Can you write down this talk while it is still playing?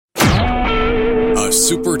A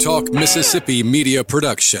Super Talk Mississippi media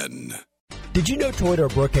production. Did you know Toyota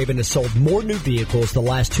of Brookhaven has sold more new vehicles the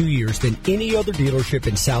last 2 years than any other dealership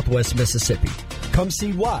in Southwest Mississippi? Come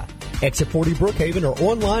see why. Exit 40 Brookhaven or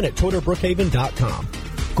online at ToyotaBrookhaven.com.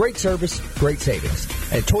 Great service, great savings.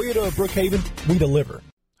 At Toyota of Brookhaven, we deliver.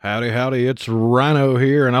 Howdy, it's Rhino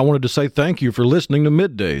here, and I wanted to say thank you for listening to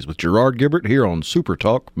Middays with Gerard Gibbert here on Super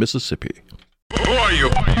Talk Mississippi. Who are you?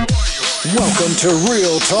 Welcome to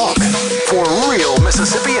Real Talk for real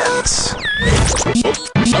Mississippians.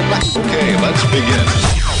 Okay, let's begin.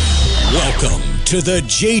 Welcome to the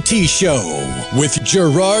JT Show with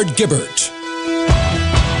Gerard Gibbert.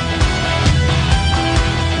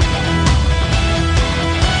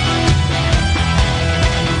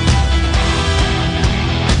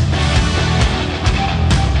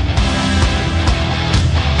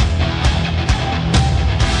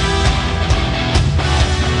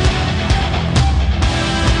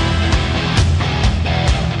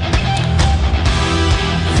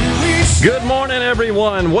 Good morning,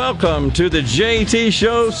 everyone. Welcome to the JT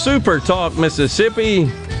Show, Super Talk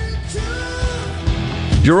Mississippi.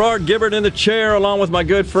 Gerard Gibbert in the chair, along with my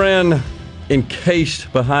good friend,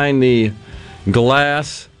 encased behind the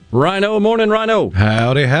glass, Rhino. Morning, Rhino.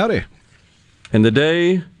 Howdy. And the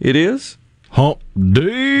day it is? Hump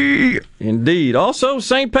Day. Indeed. Also,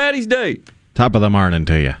 St. Patty's Day. Top of the morning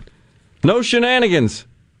to you. No shenanigans.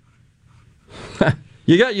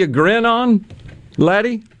 You got your grin on,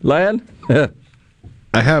 lad?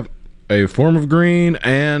 I have a form of green,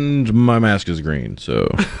 and my mask is green, so...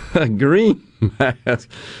 A green mask.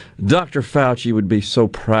 Dr. Fauci would be so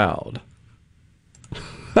proud.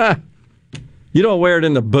 You don't wear it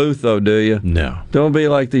in the booth, though, do you? No. Don't be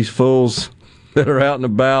like these fools that are out and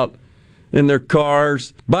about in their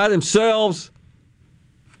cars by themselves,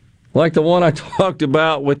 like the one I talked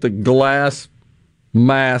about with the glass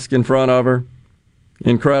mask in front of her.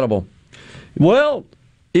 Incredible. Well,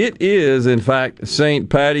 it is, in fact, St.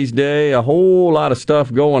 Patty's Day. A whole lot of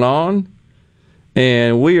stuff going on,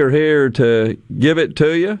 and we are here to give it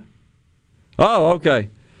to you. Oh, okay.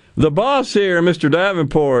 The boss here, Mr.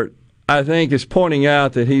 Davenport, I think is pointing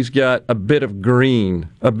out that he's got a bit of green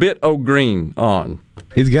on.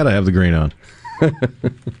 He's got to have the green on.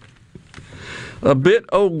 A bit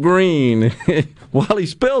of green while he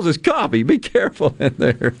spills his coffee. Be careful in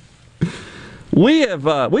there.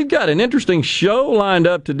 We've got an interesting show lined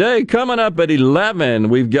up today. Coming up at 11,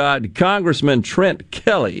 we've got Congressman Trent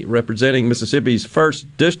Kelly representing Mississippi's 1st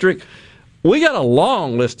District. We got a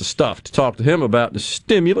long list of stuff to talk to him about: the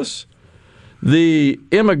stimulus, the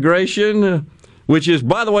immigration, which is,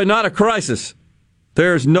 by the way, not a crisis.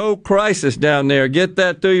 There's no crisis down there. Get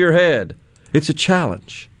that through your head. It's a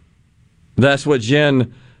challenge. That's what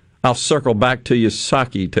Jen, I'll circle back to you,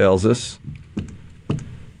 Psaki, tells us.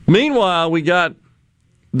 Meanwhile, we got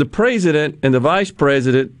the president and the vice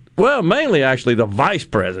president, well, mainly actually the vice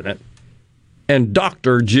president, and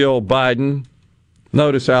Dr. Jill Biden.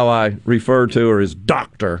 Notice how I refer to her as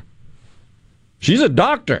doctor. She's a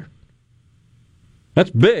doctor. That's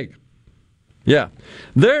big. Yeah.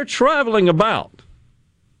 They're traveling about,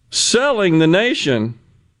 selling the nation.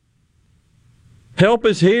 Help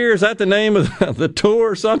is here. Is that the name of the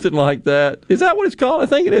tour or something like that? Is that what it's called? I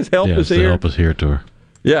think it is. Help is here. The Help is Here tour.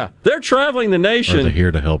 Yeah, they're traveling the nation. Or the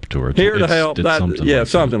Here to Help tour. Here to help.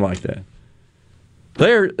 Something like that.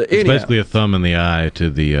 It's basically a thumb in the eye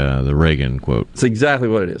to the Reagan quote. It's exactly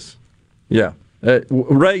what it is. Yeah.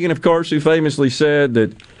 Reagan, of course, who famously said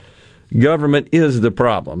that government is the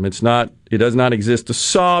problem. It does not exist to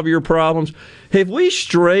solve your problems. Have we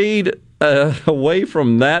strayed away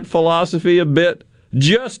from that philosophy a bit?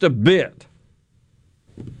 Just a bit.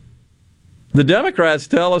 The Democrats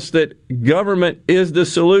tell us that government is the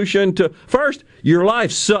solution to... First, your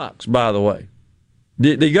life sucks, by the way.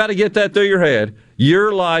 You got to get that through your head.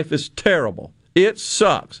 Your life is terrible. It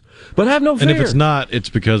sucks. But have no fear. And if it's not, it's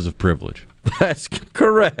because of privilege. That's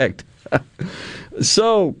correct.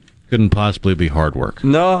 So... Couldn't possibly be hard work.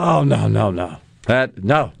 No. No.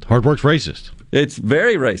 Hard work's racist. It's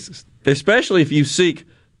very racist, especially if you seek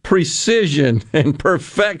precision and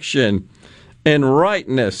perfection and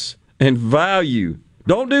rightness and value.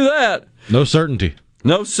 Don't do that. No certainty.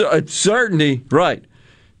 No certainty, right.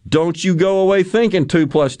 Don't you go away thinking 2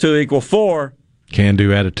 + 2 = 4.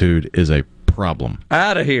 Can-do attitude is a problem.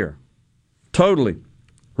 Out of here. Totally.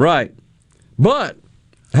 Right. But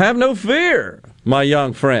have no fear, my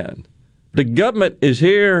young friend. The government is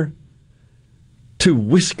here to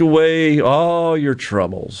whisk away all your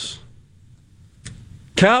troubles.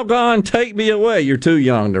 Calgon, take me away. You're too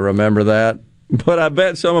young to remember that, but I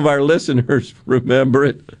bet some of our listeners remember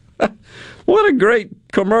it. What a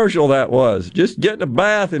great commercial that was. Just get in a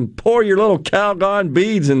bath and pour your little Calgon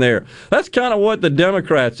beads in there. That's kind of what the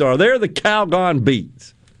Democrats are. They're the Calgon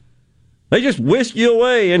beads. They just whisk you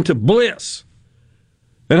away into bliss.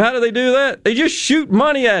 And how do they do that? They just shoot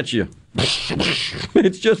money at you.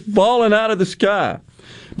 It's just falling out of the sky.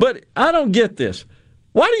 But I don't get this.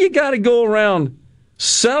 Why do you got to go around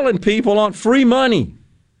selling people on free money?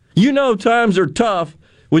 You know times are tough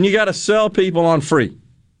when you got to sell people on free.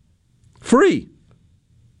 Free.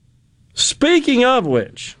 Speaking of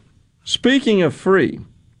free,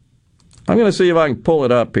 I'm going to see if I can pull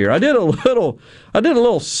it up here. I did a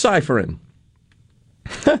little ciphering.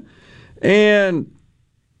 And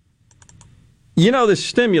you know this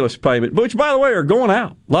stimulus payment, which by the way are going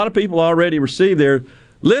out. A lot of people already received their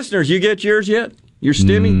listeners. You get yours yet? Your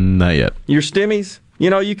stimmy? Not yet. Your stimmies?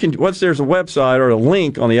 You know, you can there's a website or a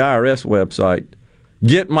link on the IRS website.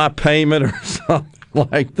 Get my payment or something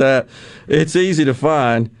like that. It's easy to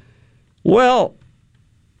find. Well,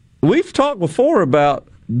 we've talked before about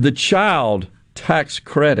the child tax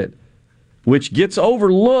credit, which gets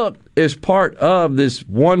overlooked as part of this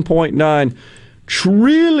 $1.9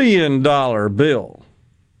 trillion bill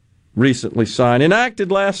recently signed,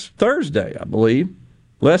 enacted last Thursday, I believe,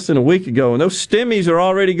 less than a week ago. And those stimmies are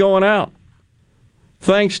already going out,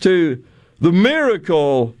 thanks to the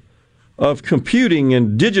miracle of computing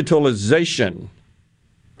and digitalization.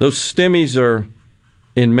 Those stimmies are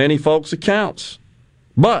in many folks' accounts.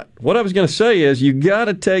 But what I was going to say is you got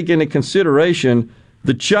to take into consideration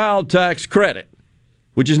the child tax credit,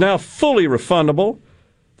 which is now fully refundable,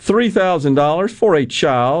 $3,000 for a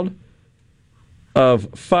child of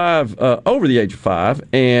over the age of 5,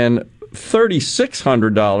 and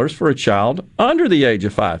 $3,600 for a child under the age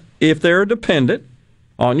of 5, if they're a dependent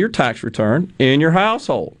on your tax return in your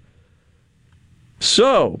household.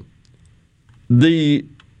 So, the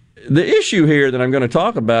issue here that I'm going to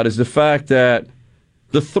talk about is the fact that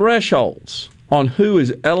the thresholds on who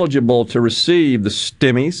is eligible to receive the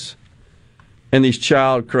stimmies and these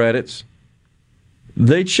child credits,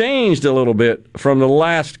 they changed a little bit from the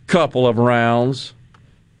last couple of rounds.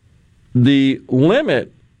 The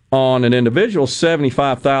limit on an individual is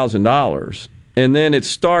 $75,000, and then it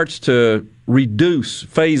starts to reduce,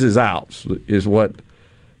 phases out, is what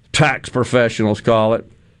tax professionals call it.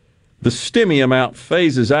 The stimmy amount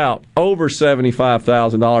phases out over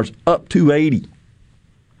 $75,000 up to $80,000.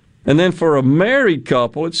 And then for a married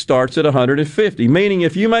couple, it starts at $150,000, meaning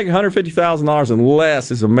if you make $150,000 and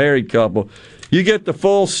less as a married couple, you get the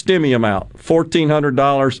full stimmy amount,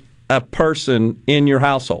 $1,400 a person in your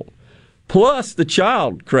household, plus the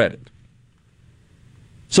child credit.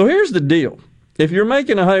 So here's the deal. If you're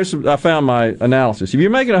making I found my analysis. If you're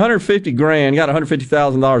making $150,000, you got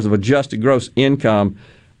 $150,000 of adjusted gross income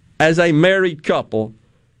as a married couple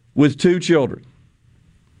with 2 children,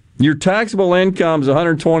 your taxable income is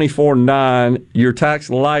 $124,900. Your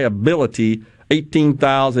tax liability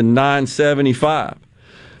 $18,975.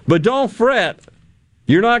 But don't fret.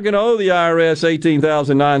 You're not going to owe the IRS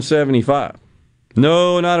 $18,975.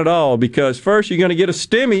 No, not at all. Because first you're going to get a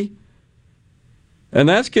stimmy, and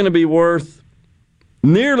that's going to be worth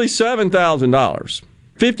nearly $7,000,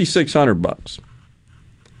 $5,600.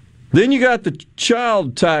 Then you got the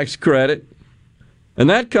child tax credit, and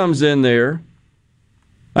that comes in there.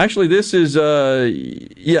 Actually, this is,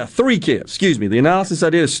 3 kids. Excuse me. The analysis I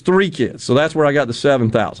did is 3 kids. So that's where I got the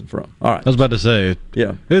 $7,000 from. All right. I was about to say,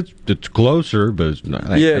 yeah, it's closer, but it's not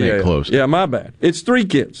close. Yeah, my bad. It's 3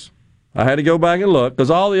 kids. I had to go back and look because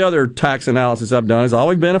all the other tax analysis I've done has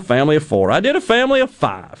always been a family of 4. I did a family of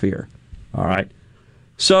 5 here. All right.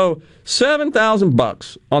 So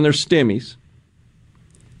 $7,000 on their stimmies.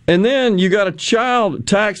 And then you got a child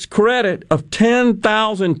tax credit of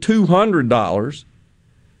 $10,200.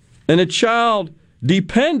 And a child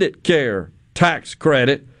dependent care tax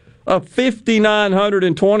credit of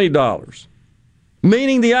 $5,920,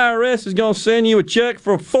 meaning the IRS is going to send you a check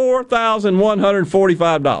for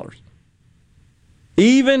 $4,145,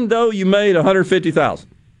 even though you made $150,000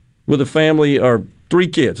 with a family or 3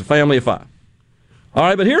 kids, a family of 5. All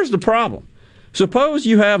right, but here's the problem. Suppose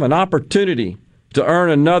you have an opportunity to earn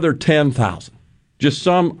another $10,000. Just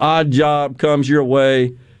some odd job comes your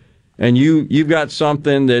way, and you've got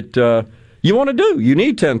something that you want to do. You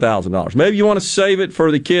need $10,000. Maybe you want to save it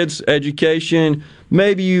for the kids' education.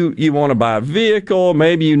 Maybe you want to buy a vehicle.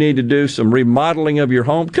 Maybe you need to do some remodeling of your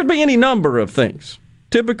home. Could be any number of things.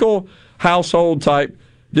 Typical household-type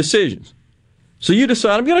decisions. So you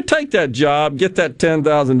decide, I'm going to take that job, get that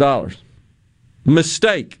 $10,000.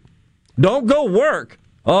 Mistake. Don't go work.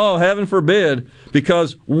 Oh, heaven forbid,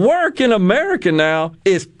 because work in America now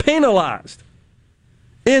is penalized.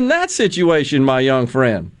 In that situation, my young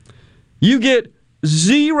friend, you get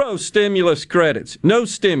 0 stimulus credits, no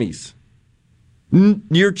stimmies.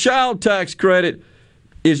 Your child tax credit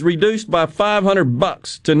is reduced by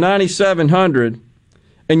 $500 to $9,700,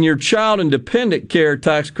 and your child and dependent care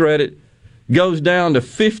tax credit goes down to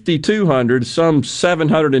 $5,200, some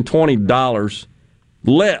 $720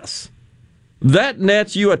 less. That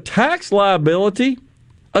nets you a tax liability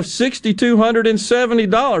of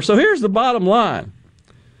 $6,270. So here's the bottom line.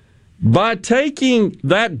 By taking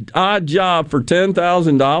that odd job for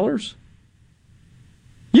 $10,000,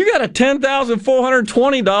 you got a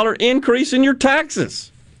 $10,420 increase in your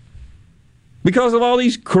taxes because of all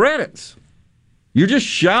these credits. You're just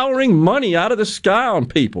showering money out of the sky on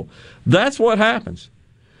people. That's what happens.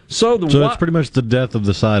 So it's pretty much the death of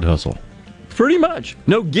the side hustle. Pretty much.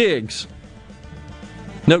 No gigs.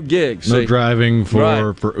 No gigs. No driving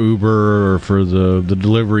for Uber or for the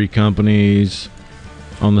delivery companies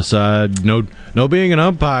on the side. No being an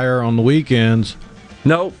umpire on the weekends.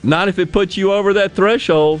 No, not if it puts you over that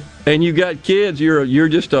threshold and you got kids. You're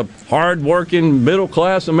just a hard-working,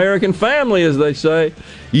 middle-class American family, as they say.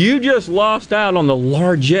 You just lost out on the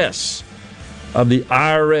largesse of the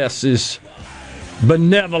IRS's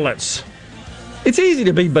benevolence. It's easy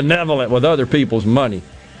to be benevolent with other people's money.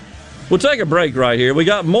 We'll take a break right here. We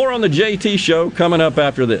got more on the JT Show coming up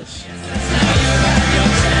after this.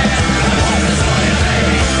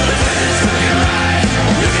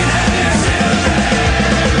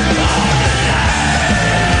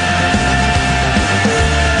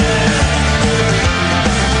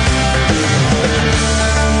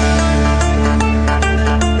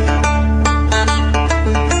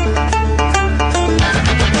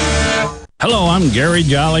 Hello, I'm Gary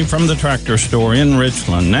Jolly from the Tractor Store in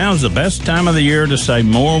Richland. Now's the best time of the year to save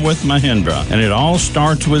more with Mahindra, and it all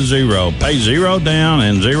starts with zero. Pay zero down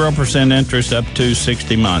and 0% interest up to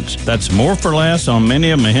 60 months. That's more for less on many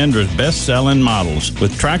of Mahindra's best-selling models,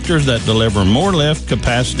 with tractors that deliver more lift,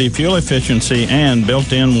 capacity, fuel efficiency, and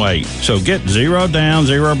built-in weight. So get zero down,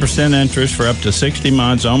 0% interest for up to 60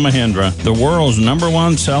 months on Mahindra, the world's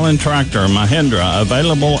 #1 selling tractor, Mahindra,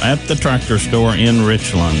 available at the Tractor Store in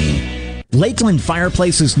Richland. Lakeland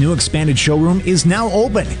Fireplace's new expanded showroom is now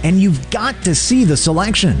open, and you've got to see the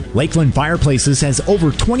selection. Lakeland Fireplaces has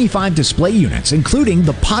over 25 display units, including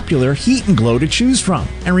the popular Heat and Glow to choose from.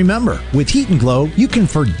 And remember, with Heat and Glow, you can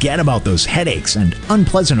forget about those headaches and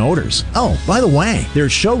unpleasant odors. Oh, by the way, their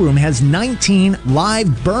showroom has 19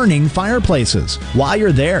 live burning fireplaces. While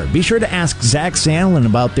you're there, be sure to ask Zach Sandlin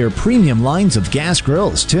about their premium lines of gas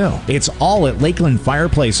grills, too. It's all at Lakeland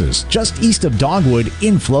Fireplaces, just east of Dogwood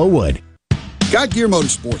in Flowood. God Gear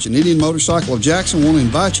Motorsports and Indian Motorcycle of Jackson want to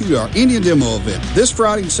invite you to our Indian Demo event this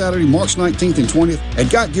Friday and Saturday, March 19th and 20th at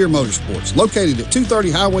God Gear Motorsports, located at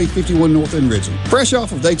 230 Highway 51 North in Ridgeland. Fresh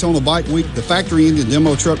off of Daytona Bike Week, the factory Indian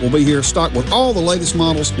Demo truck will be here stocked with all the latest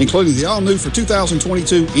models, including the all-new for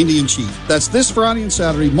 2022 Indian Chief. That's this Friday and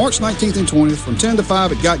Saturday, March 19th and 20th from 10 to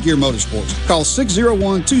 5 at God Gear Motorsports. Call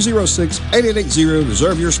 601-206-8880 to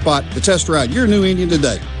reserve your spot to test ride your new Indian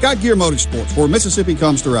today. God Gear Motorsports, where Mississippi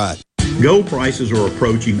comes to ride. Gold prices are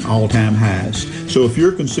approaching all-time highs, so if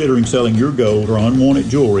you're considering selling your gold or unwanted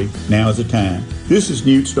jewelry, now is the time. This is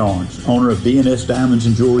Newt Starnes, owner of D&S Diamonds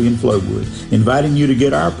and Jewelry in Flowood, inviting you to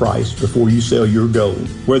get our price before you sell your gold.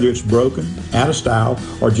 Whether it's broken, out of style,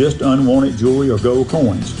 or just unwanted jewelry or gold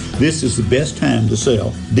coins, this is the best time to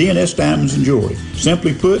sell. D&S Diamonds and Jewelry.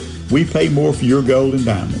 Simply put, we pay more for your gold and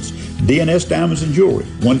diamonds. D&S Diamonds and Jewelry,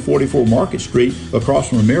 144 Market Street, across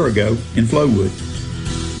from Amerigo in Flowood.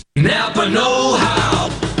 Napa know-how.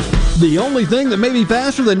 The only thing that may be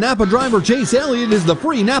faster than Napa driver Chase Elliott is the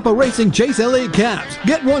free Napa Racing Chase Elliott caps.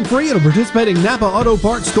 Get one free at a participating Napa Auto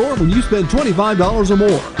Parts store when you spend $25 or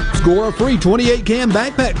more. Score a free 28-can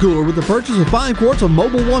backpack cooler with the purchase of 5 quarts of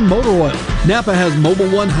Mobil 1 motor oil. Napa has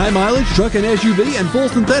Mobil 1 high mileage truck and SUV and full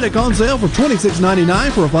synthetic on sale for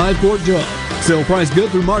 $26.99 for a 5-quart jug. Sale price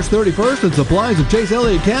good through March 31st, and supplies of Chase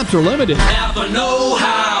Elliott caps are limited. Napa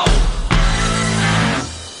know-how.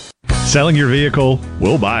 Selling your vehicle?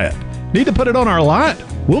 We'll buy it. Need to put it on our lot?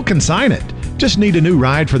 We'll consign it. Just need a new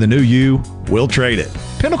ride for the new you? We'll trade it.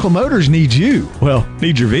 Pinnacle Motors needs you. Well,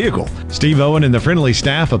 needs your vehicle. Steve Owen and the friendly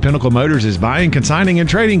staff of Pinnacle Motors is buying, consigning, and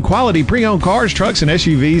trading quality pre-owned cars, trucks, and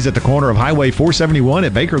SUVs at the corner of Highway 471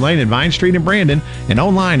 at Baker Lane and Vine Street in Brandon, and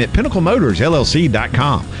online at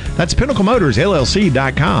PinnacleMotorsLLC.com. That's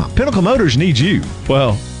PinnacleMotorsLLC.com. Pinnacle Motors needs you.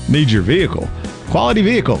 Well, needs your vehicle. Quality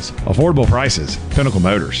vehicles, affordable prices. Pinnacle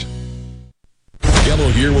Motors. Gallo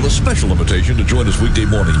here with a special invitation to join us weekday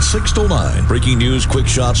morning, 6 to 9. Breaking news, quick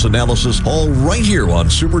shots, analysis, all right here on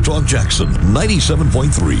Super Talk Jackson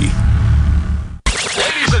 97.3.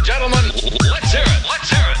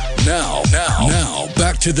 Now,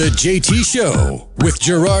 back to the JT Show with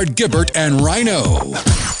Gerard Gibbert and Rhino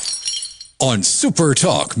on Super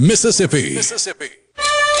Talk, Mississippi.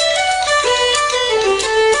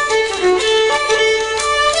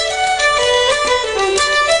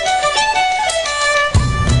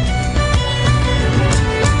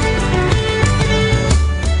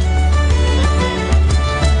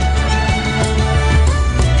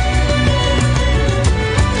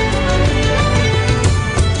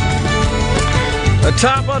 The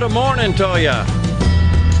top of the morning to ya.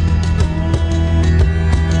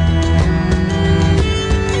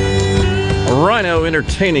 Rhino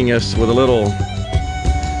entertaining us with a little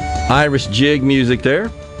Irish jig music there.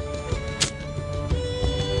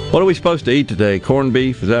 What are we supposed to eat today? Corned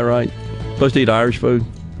beef, is that right? Supposed to eat Irish food?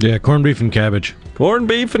 Yeah, corned beef and cabbage. Corned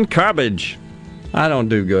beef and cabbage. I don't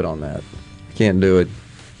do good on that. Can't do it.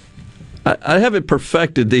 I haven't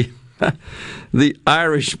perfected the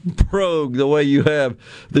Irish brogue the way you have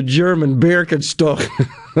the German Birkenstock.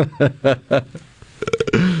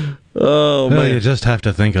 Oh, man. You just have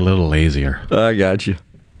to think a little lazier. I got you.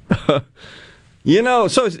 So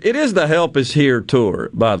it is the Help Is Here tour,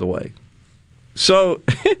 by the way. So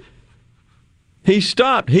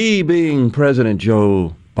he being President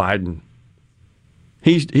Joe Biden,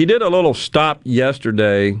 he did a little stop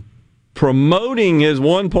yesterday promoting his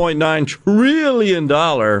 $1.9 trillion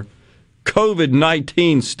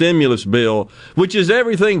COVID-19 stimulus bill, which is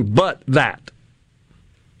everything but that.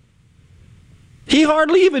 He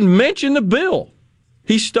hardly even mentioned the bill.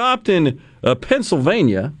 He stopped in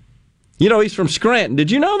Pennsylvania. He's from Scranton.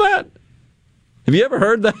 Did you know that? Have you ever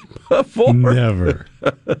heard that before? Never.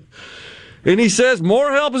 And he says,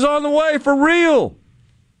 more help is on the way for real.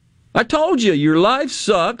 I told you, your life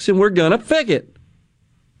sucks and we're going to fix it.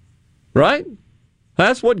 Right?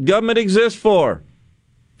 That's what government exists for.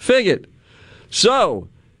 Fix it. So,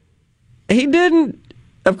 he didn't,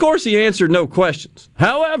 of course, he answered no questions.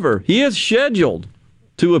 However, he is scheduled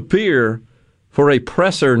to appear for a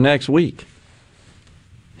presser next week.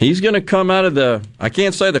 He's going to come out of I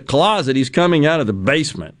can't say the closet, he's coming out of the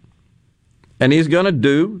basement. And he's going to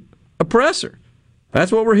do a presser.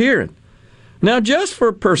 That's what we're hearing. Now, just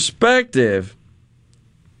for perspective,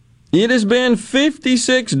 it has been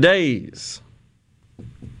 56 days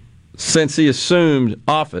since he assumed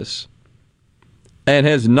office and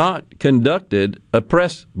has not conducted a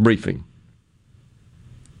press briefing.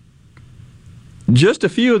 Just a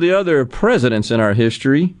few of the other presidents in our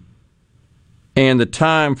history and the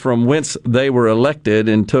time from whence they were elected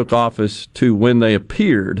and took office to when they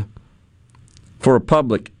appeared for a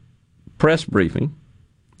public press briefing,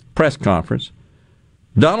 press conference.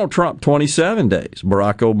 Donald Trump, 27 days.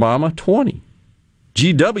 Barack Obama, 20.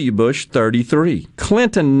 G.W. Bush, 33.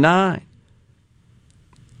 Clinton, 9.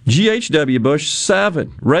 G.H.W. Bush,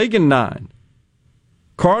 7. Reagan, 9.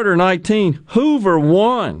 Carter, 19. Hoover,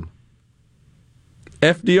 1.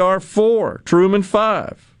 FDR, 4. Truman,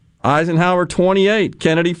 5. Eisenhower, 28.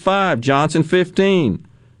 Kennedy, 5. Johnson, 15.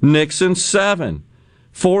 Nixon, 7.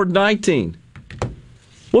 Ford, 19.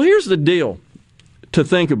 Well, here's the deal to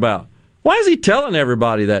think about. Why is he telling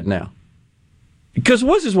everybody that now? Because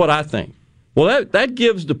this is what I think. Well, that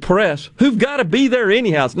gives the press, who've got to be there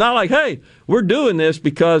anyhow. It's not like, hey, we're doing this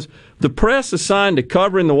because the press assigned to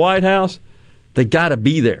covering the White House, they got to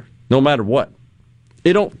be there no matter what.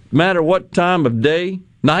 It don't matter what time of day,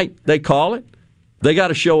 night they call it, they got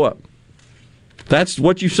to show up. That's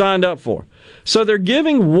what you signed up for. So they're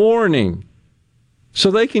giving warning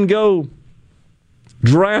so they can go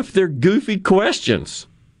draft their goofy questions.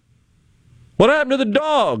 What happened to the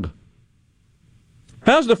dog?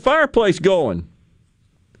 How's the fireplace going?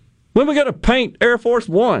 When are we going to paint Air Force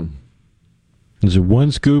One? Is it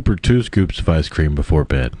 1 scoop or 2 scoops of ice cream before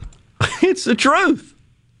bed? It's the truth.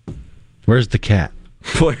 Where's the cat?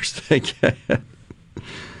 Where's the cat?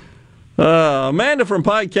 Amanda from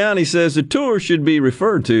Pike County says the tour should be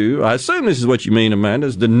referred to, I assume this is what you mean, Amanda,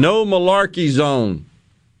 as the No Malarkey Zone.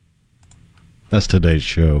 That's today's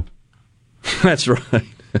show. That's right.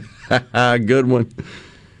 Good one.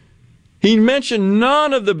 He mentioned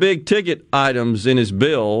none of the big ticket items in his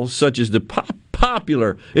bill, such as the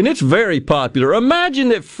popular, and it's very popular. Imagine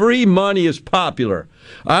that free money is popular.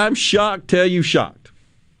 I'm shocked, tell you shocked.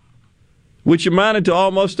 Which amounted to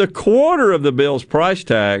almost a quarter of the bill's price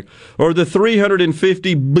tag, or the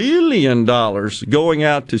 $350 billion going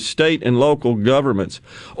out to state and local governments.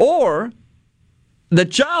 Or the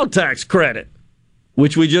child tax credit,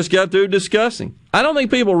 which we just got through discussing. I don't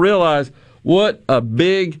think people realize what a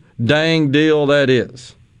big dang deal that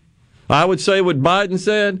is. I would say what Biden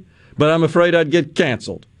said, but I'm afraid I'd get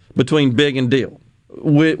canceled between big and deal.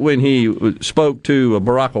 when he spoke to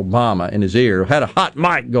Barack Obama in his ear. Had a hot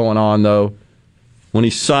mic going on, though, when he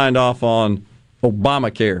signed off on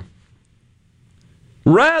Obamacare.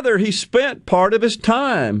 Rather, he spent part of his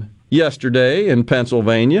time yesterday in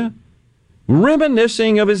Pennsylvania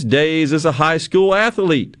reminiscing of his days as a high school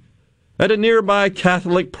athlete at a nearby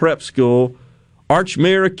Catholic prep school,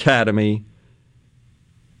 Archmere Academy.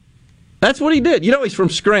 That's what he did. You know, he's from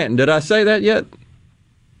Scranton. Did I say that yet?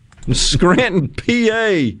 Scranton,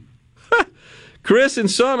 PA. Chris in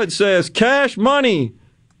Summit says, cash money.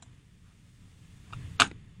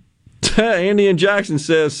 Andy in Jackson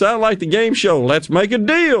says, sound like the game show. Let's make a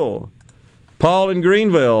deal. Paul in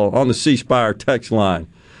Greenville on the C Spire text line.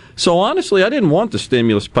 So honestly, I didn't want the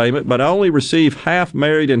stimulus payment, but I only received half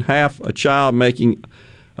married and half a child making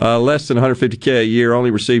less than $150K a year.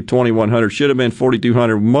 Only received $2,100. Should have been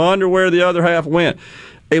 $4,200. Wonder where the other half went.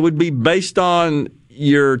 It would be based on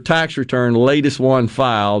your tax return, latest one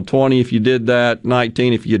filed. 20 if you did that,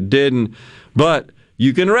 19 if you didn't. But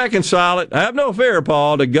you can reconcile it. Have no fear,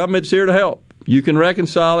 Paul. The government's here to help. You can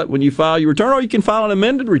reconcile it when you file your return, or you can file an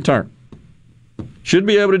amended return. Should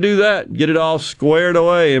be able to do that. Get it all squared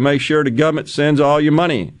away and make sure the government sends all your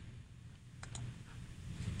money.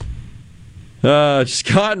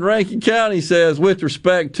 Scott in Rankin County says, with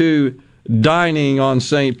respect to dining on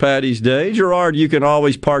St. Paddy's Day, Gerard, you can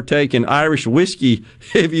always partake in Irish whiskey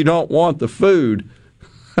if you don't want the food.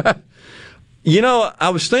 You know, I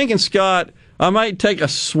was thinking, Scott, I might take a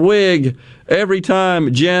swig every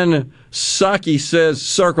time Jen Psaki says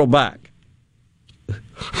circle back.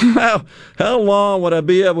 How long would I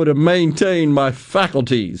be able to maintain my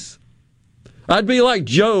faculties? I'd be like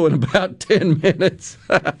Joe in about 10 minutes.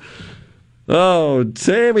 Oh,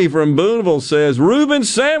 Tammy from Booneville says, Reuben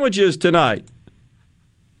sandwiches tonight.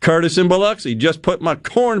 Curtis in Biloxi, just put my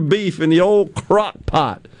corned beef in the old crock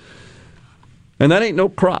pot. And that ain't no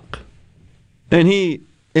crock. And he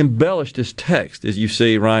embellished his text, as you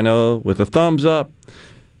see, Rhino, with a thumbs up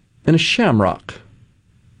and a shamrock.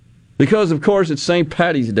 Because, of course, it's St.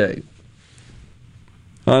 Paddy's Day.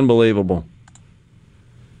 Unbelievable.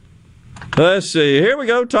 Let's see. Here we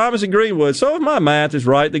go. Thomas in Greenwood. So if my math is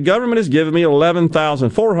right, the government has given me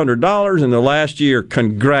 $11,400 in the last year.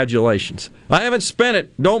 Congratulations. I haven't spent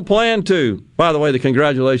it. Don't plan to. By the way, the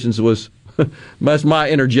congratulations was, that's my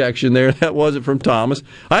interjection there. That wasn't from Thomas.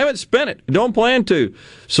 I haven't spent it. Don't plan to.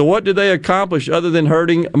 So what did they accomplish other than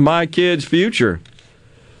hurting my kids' future?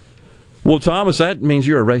 Well, Thomas, that means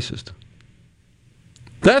you're a racist.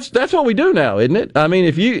 That's what we do now, isn't it? I mean,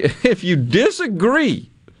 if you disagree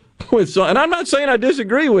with some, and I'm not saying I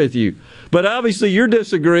disagree with you, but obviously you're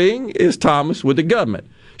disagreeing, is Thomas, with the government.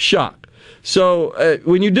 Shock. So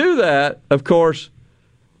when you do that, of course,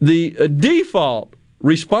 the default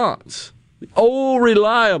response, the old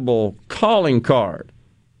reliable calling card,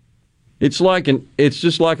 it's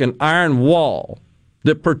just like an iron wall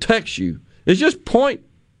that protects you. It's just point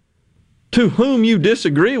to whom you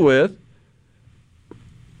disagree with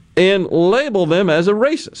and label them as a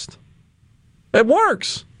racist. It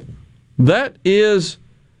works. That is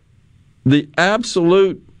the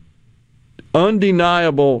absolute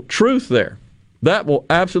undeniable truth there. That will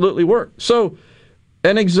absolutely work. So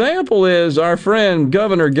an example is our friend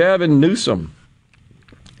Governor Gavin Newsom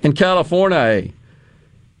in California.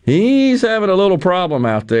 He's having a little problem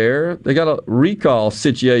out there. They got a recall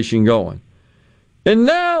situation going. And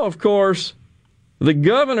now, of course, the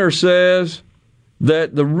governor says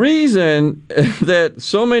that the reason that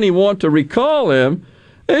so many want to recall him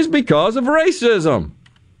is because of racism.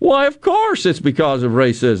 Why, of course it's because of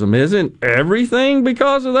racism. Isn't everything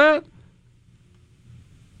because of that?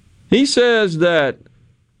 He says that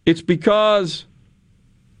it's because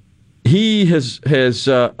he has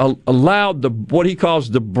allowed what he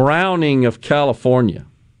calls the browning of California.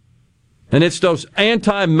 And it's those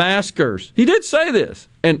anti-maskers. He did say this.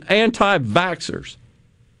 And anti-vaxxers.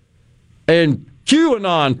 And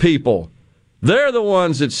QAnon people. They're the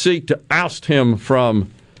ones that seek to oust him from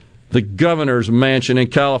the governor's mansion in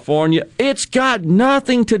California. It's got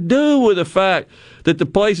nothing to do with the fact that the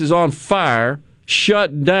place is on fire,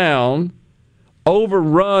 shut down,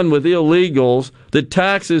 overrun with illegals, that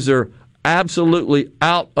taxes are absolutely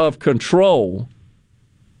out of control,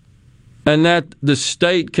 and that the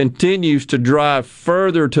state continues to drive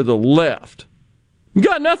further to the left.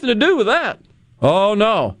 Got nothing to do with that. Oh,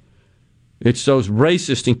 no. It's those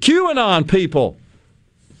racist and QAnon people.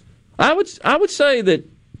 I would say that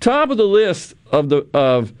top of the list of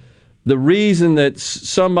the reason that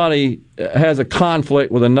somebody has a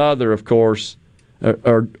conflict with another, of course,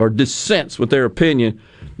 or dissents with their opinion,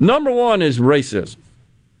 number one is racism.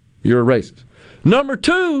 You're a racist. Number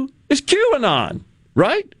two is QAnon.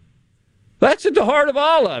 right? That's at the heart of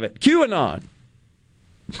all of it. QAnon.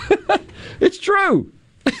 It's true.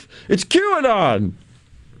 It's QAnon.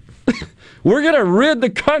 We're going to rid the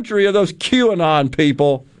country of those QAnon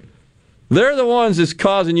people. They're the ones that's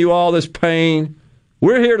causing you all this pain.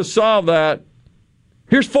 We're here to solve that.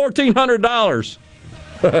 Here's $1,400.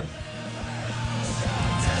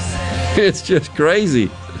 It's just crazy.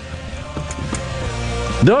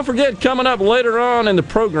 Don't forget, coming up later on in the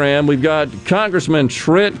program, we've got Congressman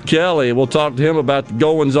Trent Kelly. We'll talk to him about the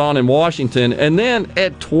goings-on in Washington. And then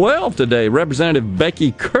at 12 today, Representative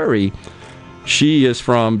Becky Currie. She is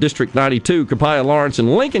from District 92, Copiah, Lawrence,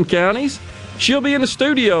 and Lincoln counties. She'll be in the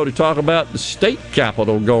studio to talk about the state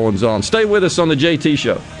capitol goings-on. Stay with us on the JT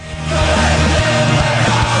Show.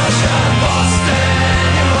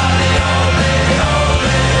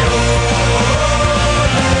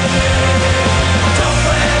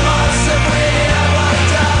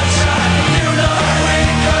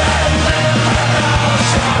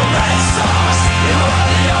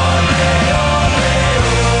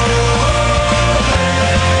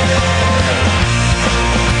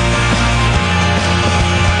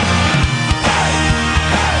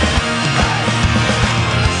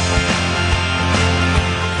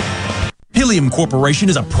 Pilium Corporation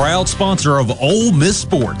is a proud sponsor of Ole Miss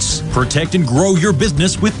Sports. Protect and grow your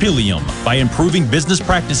business with Pilium. By improving business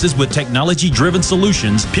practices with technology-driven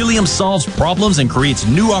solutions, Pilium solves problems and creates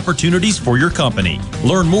new opportunities for your company.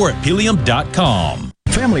 Learn more at Pilium.com.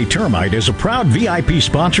 Family Termite is a proud VIP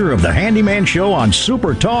sponsor of the Handyman Show on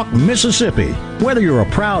Super Talk, Mississippi. Whether you're a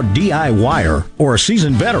proud DIYer or a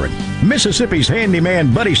seasoned veteran, Mississippi's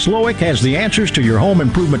handyman Buddy Slowick has the answers to your home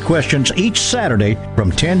improvement questions each Saturday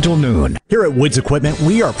from 10 till noon. Here at Woods Equipment,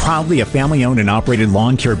 we are proudly a family-owned and operated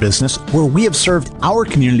lawn care business where we have served our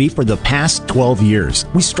community for the past 12 years.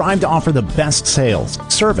 We strive to offer the best sales,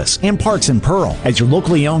 service, and parts in Pearl. As your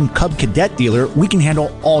locally owned Cub Cadet dealer, we can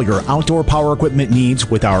handle all your outdoor power equipment needs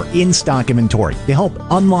with our in-stock inventory to help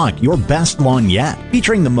unlock your best lawn yet.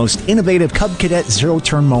 Featuring the most innovative Cub Cadet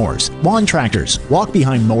zero-turn mowers, lawn tractors,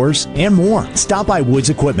 walk-behind mowers, and more. Stop by Woods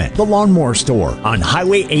Equipment, the lawnmower store on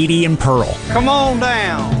Highway 80 in Pearl. Come on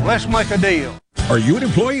down. Let's make a deal. Are you an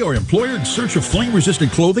employee or employer in search of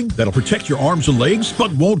flame-resistant clothing that'll protect your arms and legs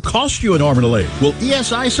but won't cost you an arm and a leg? Well,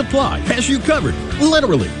 ESI Supply has you covered,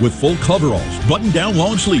 literally, with full coveralls, button-down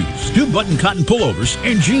long sleeves, 2-button cotton pullovers,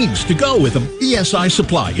 and jeans to go with them. ESI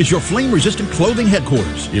Supply is your flame-resistant clothing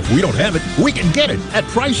headquarters. If we don't have it, we can get it at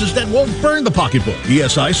prices that won't burn the pocketbook.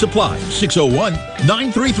 ESI Supply,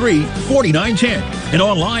 601-933-4910, and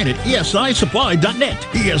online at esisupply.net.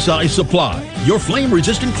 ESI Supply, your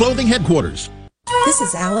flame-resistant clothing headquarters. This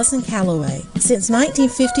is Allison Calloway. Since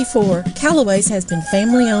 1954, Calloway's has been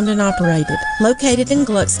family-owned and operated. Located in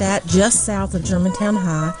Gluckstadt, just south of Germantown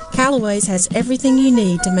High, Calloway's has everything you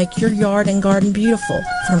need to make your yard and garden beautiful,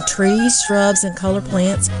 from trees, shrubs, and color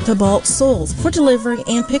plants to bulk soils for delivery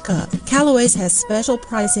and pickup. Calloway's has special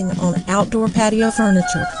pricing on outdoor patio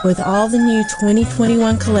furniture with all the new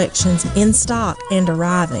 2021 collections in stock and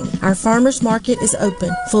arriving. Our farmers market is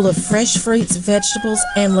open, full of fresh fruits, vegetables,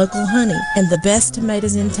 and local honey, and the best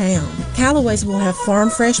tomatoes in town. Calloway's will have farm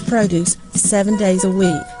fresh produce 7 days a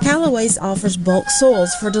week. Calloway's offers bulk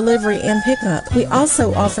soils for delivery and pickup. We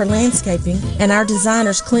also offer landscaping, and our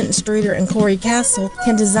designers Clinton Streeter and Corey Castle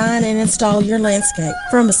can design and install your landscape.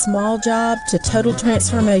 From a small job to total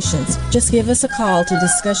transformations, just give us a call to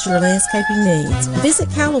discuss your landscaping needs. Visit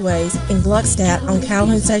Calloway's in Gluckstadt on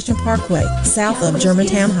Calhoun Station Parkway, south of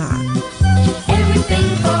Germantown High.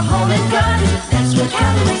 Everything for home and garden, that's what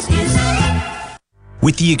Calloway's is.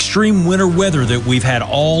 With the extreme winter weather that we've had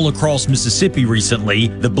all across Mississippi recently,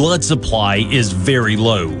 the blood supply is very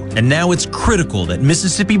low. And now it's critical that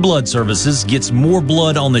Mississippi Blood Services gets more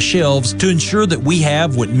blood on the shelves to ensure that we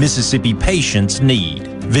have what Mississippi patients need.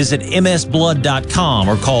 Visit msblood.com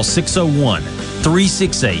or call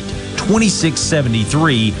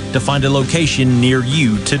 601-368-2673 to find a location near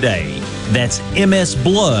you today. That's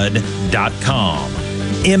msblood.com.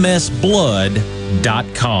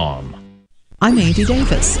 msblood.com. I'm Andy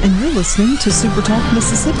Davis, and you're listening to Super Talk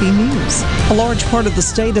Mississippi News. A large part of the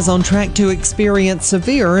state is on track to experience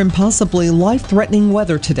severe and possibly life-threatening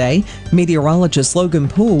weather today. Meteorologist Logan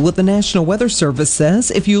Poole with the National Weather Service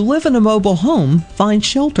says if you live in a mobile home, find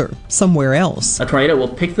shelter somewhere else. A tornado will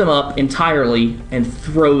pick them up entirely and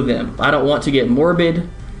throw them. I don't want to get morbid,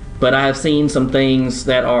 but I have seen some things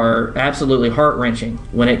that are absolutely heart-wrenching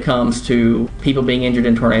when it comes to people being injured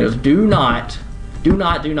in tornadoes. Do not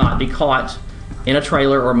be caught in a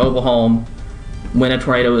trailer or mobile home when a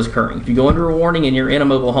tornado is occurring. If you go under a warning and you're in a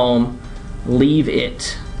mobile home, leave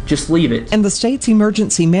it. just leave it. And the state's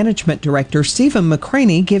emergency management director, Stephen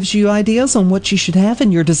McCraney, gives you ideas on what you should have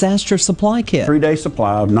in your disaster supply kit. 3-day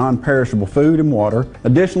supply of non-perishable food and water.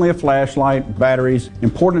 Additionally, a flashlight, batteries,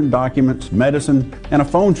 important documents, medicine, and a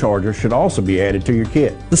phone charger should also be added to your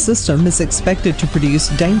kit. The system is expected to produce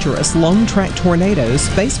dangerous long-track tornadoes,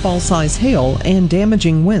 baseball-sized hail, and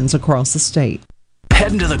damaging winds across the state.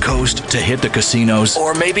 Heading to the coast to hit the casinos,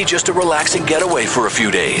 or maybe just a relaxing getaway for a few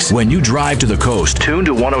days. When you drive to the coast, tune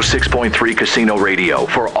to 106.3 Casino Radio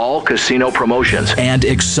for all casino promotions and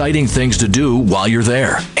exciting things to do while you're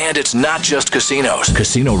there. And it's not just casinos.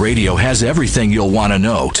 Casino Radio has everything you'll want to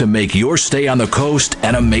know to make your stay on the coast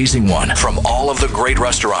an amazing one. From all of the great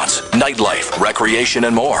restaurants, nightlife, recreation,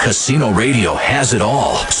 and more, Casino Radio has it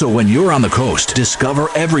all. So when you're on the coast, discover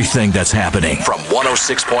everything that's happening from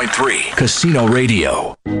 106.3 Casino Radio.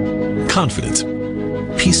 Confidence,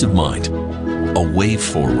 peace of mind, a way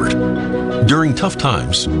forward. During tough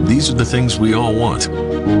times, these are the things we all want.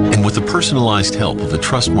 And with the personalized help of a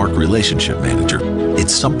Trustmark relationship manager,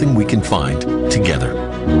 it's something we can find together.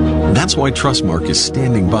 That's why Trustmark is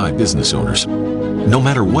standing by business owners. No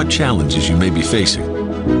matter what challenges you may be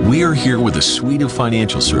facing, we are here with a suite of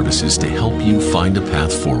financial services to help you find a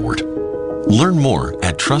path forward. Learn more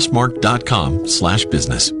at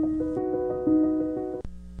trustmark.com/business.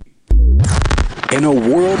 In a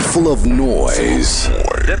world full of noise,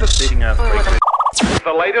 devastating earthquake.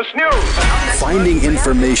 The latest news. Finding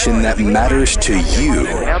information that matters to you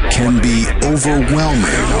can be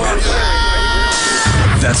overwhelming.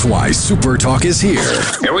 That's why Super Talk is here.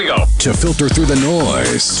 Here we go. To filter through the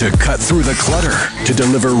noise, to cut through the clutter, to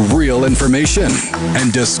deliver real information,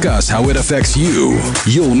 and discuss how it affects you.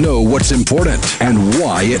 You'll know what's important and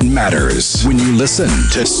why it matters when you listen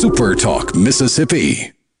to Super Talk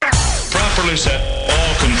Mississippi. Properly set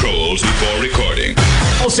all controls before recording.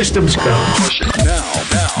 All systems go.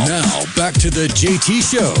 Now, back to the JT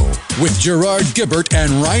Show with Gerard Gibbert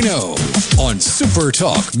and Rhino on Super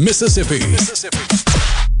Talk Mississippi.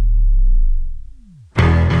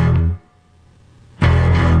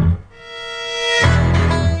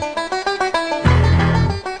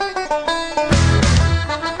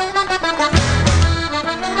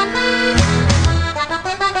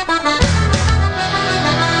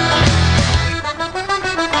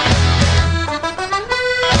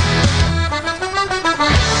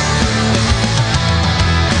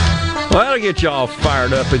 Well, that'll get y'all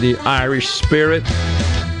fired up in the Irish spirit.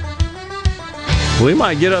 We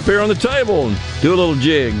might get up here on the table and do a little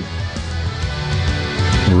jig.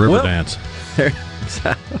 River dance. I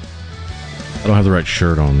don't have the right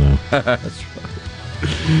shirt on, though. That's right.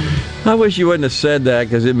 I wish you wouldn't have said that,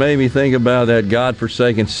 because it made me think about that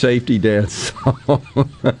godforsaken safety dance song.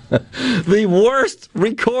 The worst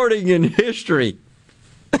recording in history.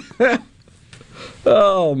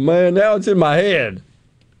 Oh, man, now it's in my head.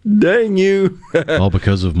 Dang you. All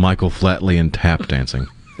because of Michael Flatley and tap dancing.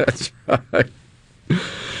 That's right.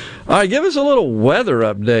 All right, give us a little weather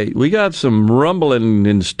update. We got some rumbling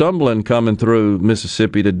and stumbling coming through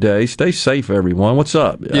Mississippi today. Stay safe, everyone. What's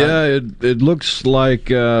up? Yeah, it looks like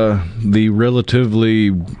the relatively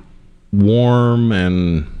warm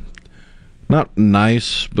and not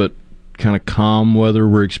nice, but kind of calm weather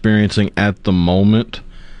we're experiencing at the moment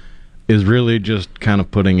is really just kind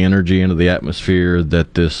of putting energy into the atmosphere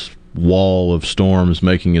that this wall of storms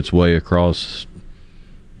making its way across,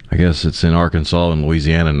 I guess it's in Arkansas and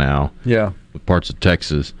Louisiana now. Yeah. With parts of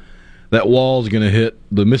Texas. That wall is going to hit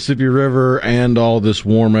the Mississippi River and all this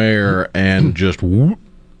warm air and just whoop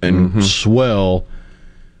and swell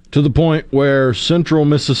to the point where central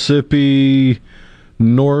Mississippi,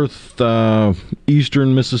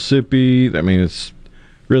 eastern Mississippi, I mean, it's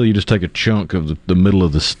really, you just take a chunk of the middle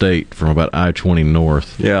of the state from about I-20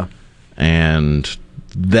 north. Yeah. And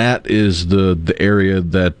that is the area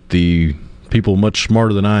that the people much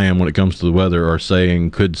smarter than I am when it comes to the weather are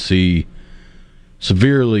saying could see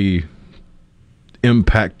severely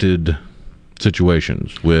impacted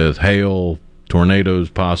situations with hail, tornadoes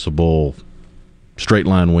possible, straight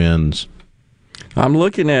line winds. I'm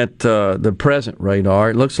looking at the present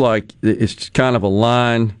radar. It looks like it's kind of a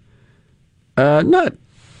line, not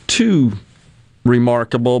too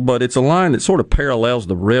remarkable, but it's a line that sort of parallels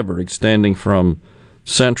the river extending from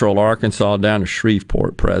central Arkansas down to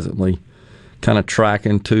Shreveport presently, kind of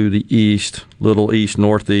tracking to the east, little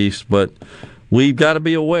east-northeast. But we've got to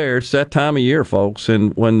be aware it's that time of year, folks,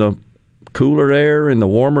 and when the cooler air and the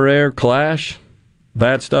warmer air clash,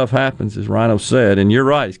 bad stuff happens, as Rhino said. And you're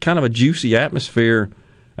right, it's kind of a juicy atmosphere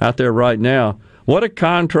out there right now. What a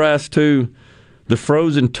contrast to the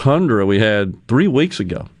frozen tundra we had 3 weeks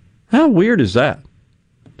ago. How weird is that?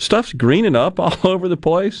 stuff's greening up all over the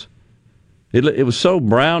place. It was so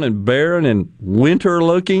brown and barren and winter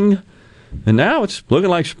looking, and now it's looking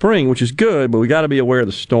like spring, which is good, but we got to be aware of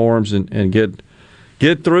the storms and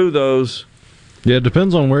get through those. Yeah, it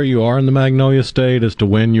depends on where you are in the Magnolia State as to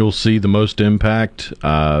when you'll see the most impact.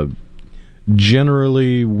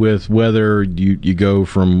 Generally, with weather, you go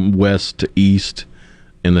from west to east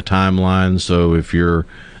in the timeline, so if you're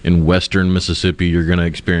in western Mississippi, you're going to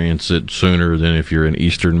experience it sooner than if you're in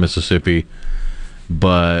eastern Mississippi.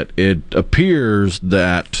 But it appears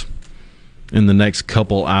that in the next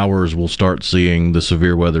couple hours, we'll start seeing the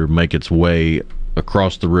severe weather make its way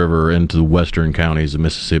across the river into the western counties of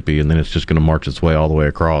Mississippi, and then it's just going to march its way all the way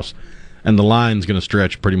across. And the line's going to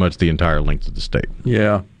stretch pretty much the entire length of the state.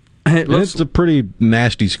 Yeah. It's a pretty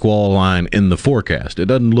nasty squall line in the forecast. It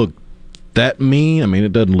doesn't look that mean. I mean,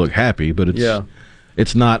 it doesn't look happy, but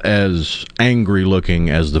it's not as angry looking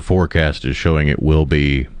as the forecast is showing it will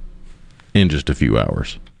be in just a few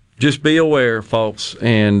hours. Just be aware, folks,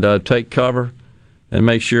 and take cover, and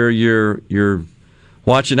make sure you're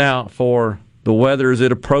watching out for the weather as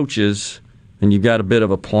it approaches, and you've got a bit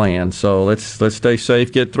of a plan. So let's stay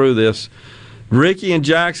safe, get through this. Ricky in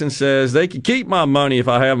Jackson says they could keep my money if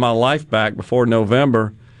I have my life back before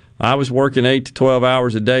November. I was working 8 to 12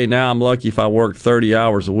 hours a day. Now I'm lucky if I work 30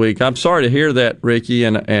 hours a week. I'm sorry to hear that, Ricky,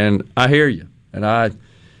 and I hear you. And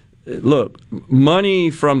look, money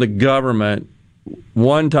from the government,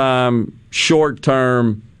 one-time,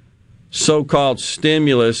 short-term, so-called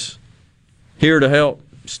stimulus, here to help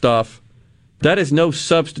stuff, that is no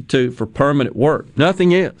substitute for permanent work.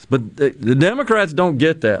 Nothing is. But the Democrats don't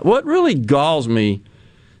get that. What really galls me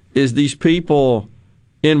is these people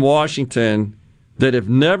in Washington that have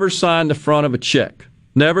never signed the front of a check,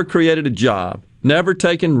 never created a job, never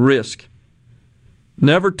taken risk,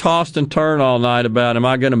 never tossed and turned all night about, am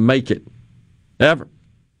I going to make it? Ever.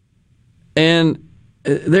 And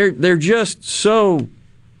they're just so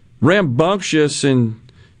rambunctious and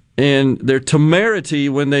their temerity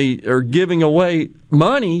when they are giving away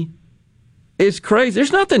money is crazy.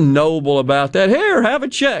 There's nothing noble about that. Here, have a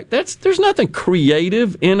check. There's nothing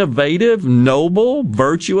creative, innovative, noble,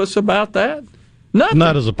 virtuous about that. Nothing.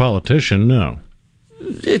 Not as a politician, no.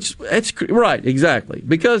 It's right, exactly,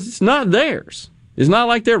 because it's not theirs. It's not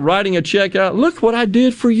like they're writing a check out. Look what I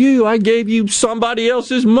did for you. I gave you somebody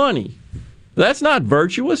else's money. That's not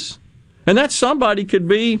virtuous. And that somebody could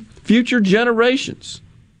be future generations.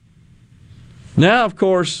 Now, of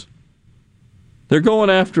course, they're going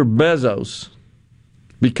after Bezos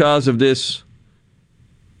because of this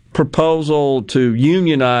proposal to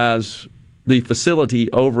unionize the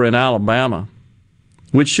facility over in Alabama,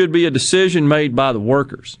 which should be a decision made by the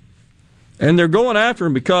workers. And they're going after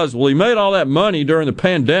him because, well, he made all that money during the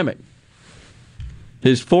pandemic.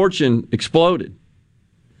 His fortune exploded.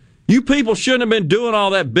 You people shouldn't have been doing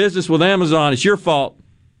all that business with Amazon. It's your fault.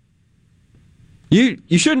 You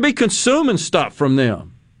shouldn't be consuming stuff from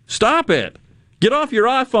them. Stop it. Get off your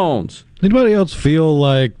iPhones. Anybody else feel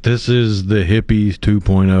like this is the hippies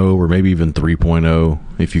 2.0 or maybe even 3.0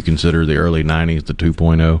 if you consider the early 90s the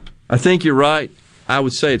 2.0? I think you're right. I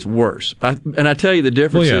would say it's worse. And I tell you the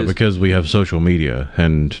difference is... Well, yeah, because we have social media,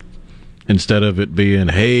 and instead of it being,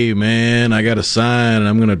 hey, man, I got a sign, and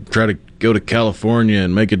I'm going to try to go to California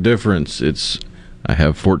and make a difference, it's, I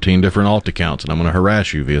have 14 different alt accounts, and I'm going to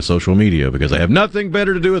harass you via social media because I have nothing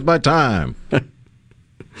better to do with my time.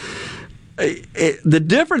 The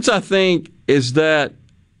difference, I think, is that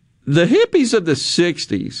the hippies of the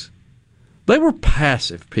 60s, they were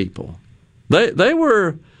passive people. They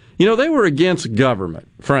were... You know, they were against government,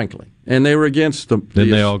 frankly, and they were against the...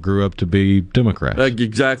 Then they all grew up to be Democrats.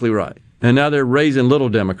 Exactly right. And now they're raising little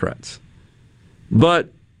Democrats. But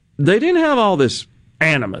they didn't have all this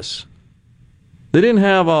animus. They didn't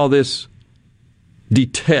have all this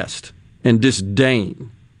detest and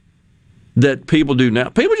disdain that people do now.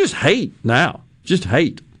 People just hate now. Just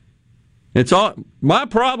hate. It's all... My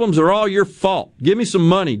problems are all your fault. Give me some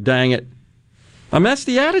money, dang it. I mean, that's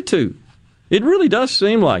the attitude. It really does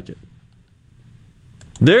seem like it.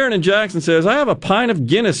 Darren in Jackson says, I have a pint of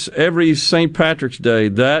Guinness every St. Patrick's Day.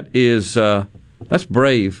 That is, that's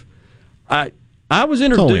brave. I was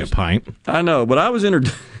introduced... It's only a pint. I know, but I was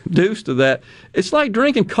introduced to that. It's like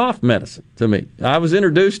drinking cough medicine to me. I was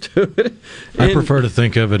introduced to it. I prefer to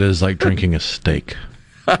think of it as like drinking a steak.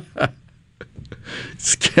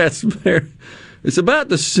 It's about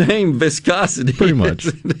the same viscosity. Pretty much.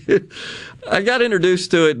 I got introduced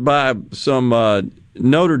to it by some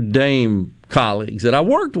Notre Dame colleagues that I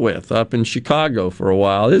worked with up in Chicago for a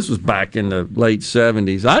while. This was back in the late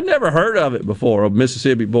 70s. I'd never heard of it before, a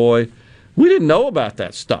Mississippi boy. We didn't know about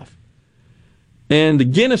that stuff. And the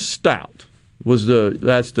Guinness Stout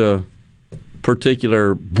that's the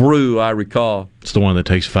particular brew I recall. It's the one that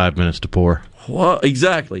takes 5 minutes to pour. Well,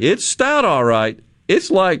 exactly. It's stout, all right.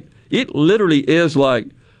 It literally is like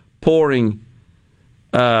pouring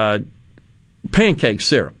pancake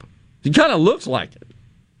syrup. It kind of looks like it.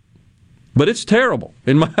 But it's terrible,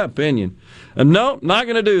 in my opinion. No, not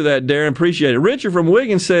going to do that, Darren. Appreciate it. Richard from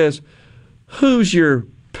Wiggins says, who's your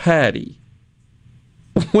Patty?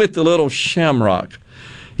 With the little shamrock.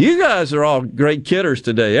 You guys are all great kidders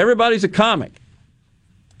today. Everybody's a comic.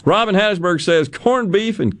 Robin Hattiesburg says, corned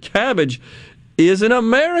beef and cabbage is an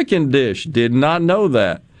American dish. Did not know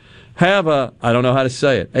that. I don't know how to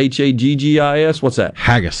say it, Haggis. What's that?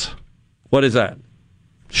 Haggis. What is that?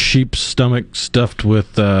 Sheep's stomach stuffed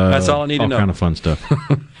with that's all I need to know. All kind of fun stuff.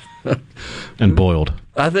 And boiled.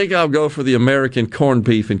 I think I'll go for the American corned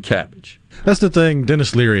beef and cabbage. That's the thing.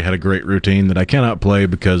 Dennis Leary had a great routine that I cannot play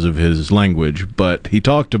because of his language, but he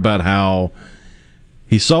talked about how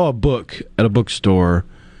he saw a book at a bookstore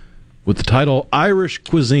with the title Irish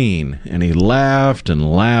Cuisine, and he laughed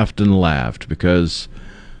and laughed and laughed because,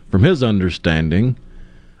 from his understanding,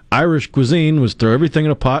 Irish cuisine was throw everything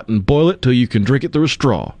in a pot and boil it till you can drink it through a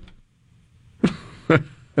straw.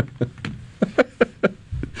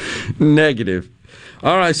 Negative.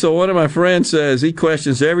 All right, so one of my friends says he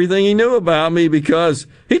questions everything he knew about me because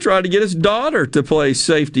he tried to get his daughter to play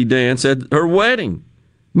safety dance at her wedding.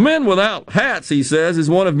 Men Without Hats, he says, is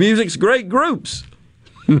one of music's great groups.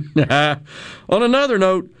 On another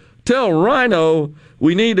note, tell Rhino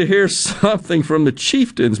we need to hear something from the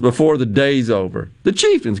Chieftains before the day's over. The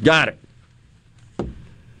Chieftains, got it.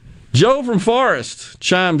 Joe from Forest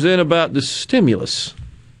chimes in about the stimulus.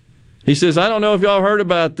 He says, I don't know if y'all heard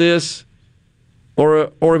about this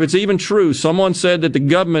or if it's even true. Someone said that the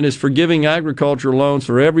government is forgiving agriculture loans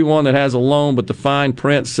for everyone that has a loan, but the fine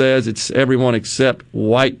print says it's everyone except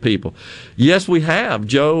white people. Yes, we have,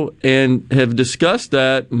 Joe, and have discussed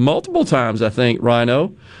that multiple times, I think,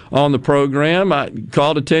 Rhino, on the program. I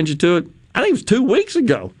called attention to it, I think it was 2 weeks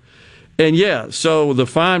ago. And yeah, so the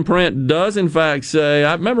fine print does in fact say,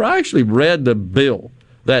 I remember I actually read the bill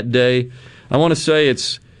that day. I want to say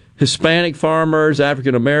it's Hispanic farmers,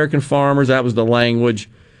 African American farmers, that was the language,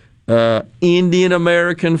 Indian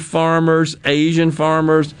American farmers, Asian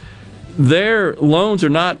farmers. Their loans are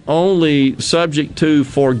not only subject to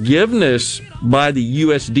forgiveness by the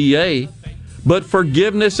USDA, but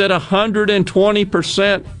forgiveness at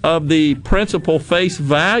 120% of the principal face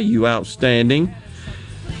value outstanding.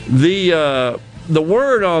 The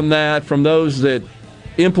word on that from those that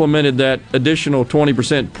implemented that additional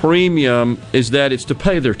 20% premium is that it's to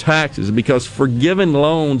pay their taxes because forgiven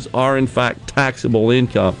loans are in fact taxable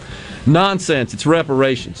income. Nonsense. It's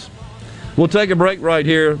reparations. We'll take a break right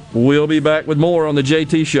here. We'll be back with more on the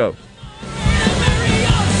JT Show.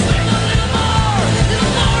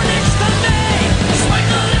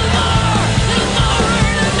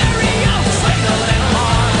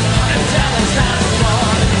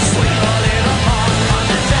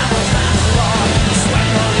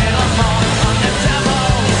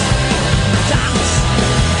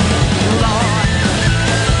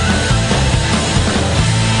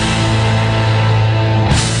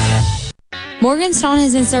 Morgan Stone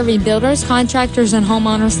has been serving builders, contractors, and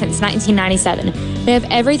homeowners since 1997. They have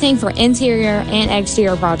everything for interior and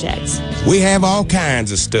exterior projects. We have all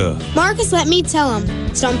kinds of stuff. Marcus, let me tell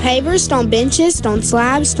them. Stone pavers, stone benches, stone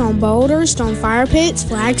slabs, stone boulders, stone fire pits,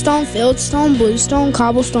 flagstone, fieldstone, bluestone,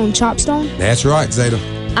 cobblestone, chopstone. That's right, Zeta.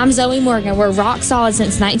 I'm Zoe Morgan. We're rock solid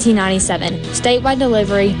since 1997. Statewide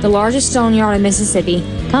delivery, the largest stone yard in Mississippi.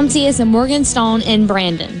 Come see us at Morgan Stone in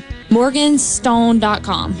Brandon.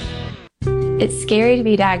 Morganstone.com. It's scary to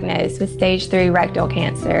be diagnosed with stage 3 rectal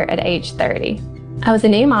cancer at age 30. I was a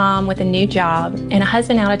new mom with a new job and a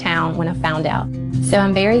husband out of town when I found out. So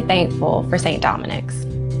I'm very thankful for St. Dominic's.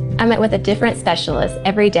 I met with a different specialist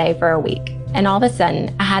every day for a week, and all of a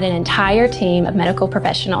sudden I had an entire team of medical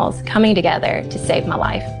professionals coming together to save my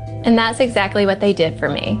life. And that's exactly what they did for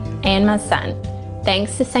me and my son.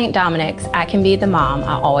 Thanks to St. Dominic's, I can be the mom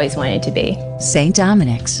I always wanted to be. St.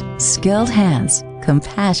 Dominic's, skilled hands,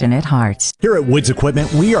 compassionate hearts. Here at Woods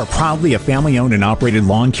Equipment, we are proudly a family-owned and operated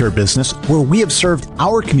lawn care business where we have served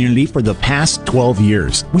our community for the past 12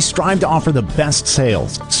 years. We strive to offer the best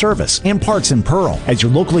sales, service, and parts in Pearl. As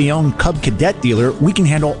your locally owned Cub Cadet dealer, we can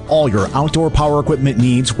handle all your outdoor power equipment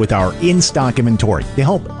needs with our in-stock inventory to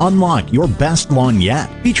help unlock your best lawn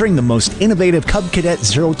yet. Featuring the most innovative Cub Cadet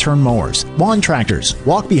zero-turn mowers, lawn tractors,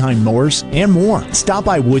 walk-behind mowers, and more. Stop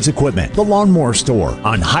by Woods Equipment, the lawnmower store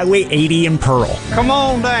on Highway 80 in Pearl. Come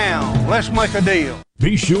on down. Let's make a deal.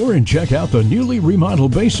 Be sure and check out the newly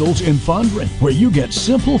remodeled Basil's in Fondren, where you get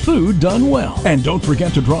simple food done well. And don't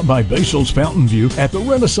forget to drop by Basil's Fountain View at the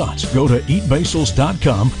Renaissance. Go to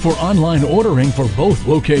eatbasils.com for online ordering for both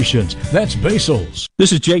locations. That's Basil's.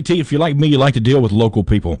 This is JT. If you're like me, you like to deal with local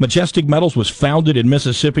people. Majestic Metals was founded in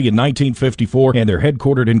Mississippi in 1954, and they're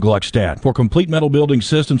headquartered in Gluckstadt. For complete metal building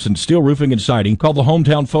systems and steel roofing and siding, call the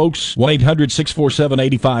hometown folks,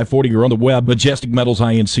 1-800-647-8540, or on the web,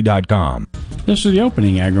 majesticmetalsinc.com. This is the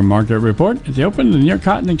opening agri-market report. At the open of the New York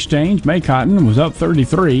Cotton Exchange, May cotton was up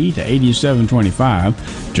 33 to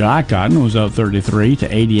 87.25. July cotton was up 33 to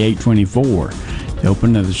 88.24. The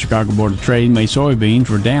open of the Chicago Board of Trade, May soybeans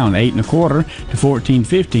were down 8 1/4 to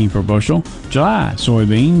 14.15 per bushel. July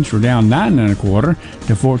soybeans were down 9 1/4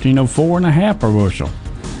 to 14.04 per bushel.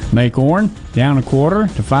 May corn down 1/4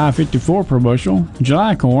 to 5.54 per bushel.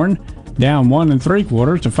 July corn down 1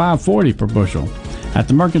 3/4 to 5.40 per bushel. At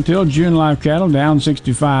the Mercantile, June live cattle down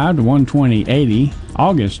 65 to 120.80.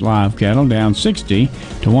 August live cattle down 60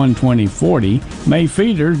 to 120.40. May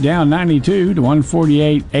feeders down 92 to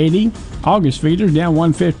 148.80. August feeders down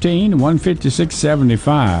 115 to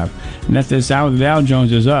 156.75. And at this hour, the Dow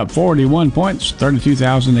Jones is up 41 points,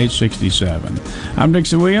 32,867. I'm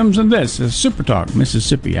Dixon Williams, and this is Super Talk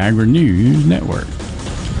Mississippi Agri News Network.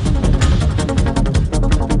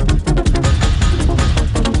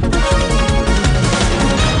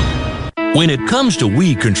 When it comes to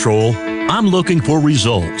weed control, I'm looking for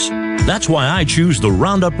results. That's why I choose the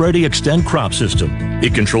Roundup Ready Extend crop system.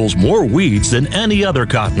 It controls more weeds than any other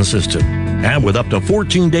cotton system. And with up to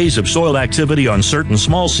 14 days of soil activity on certain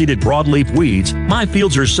small-seeded broadleaf weeds, my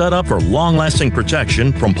fields are set up for long-lasting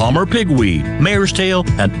protection from palmer pigweed, mare's tail,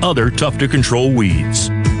 and other tough-to-control weeds.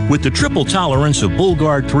 With the triple tolerance of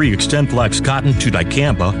Bullguard 3 XtendFlex cotton to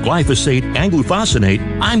dicamba, glyphosate, and glufosinate,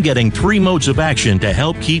 I'm getting 3 modes of action to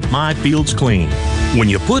help keep my fields clean. When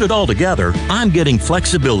you put it all together, I'm getting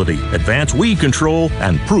flexibility, advanced weed control,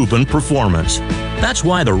 and proven performance. That's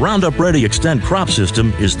why the Roundup Ready Extend crop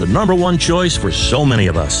system is the #1 choice for so many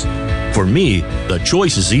of us. For me, the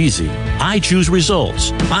choice is easy. I choose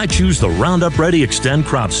results. I choose the Roundup Ready Extend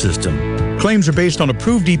crop system. Claims are based on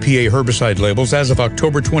approved EPA herbicide labels as of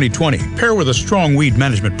October 2020. Pair with a strong weed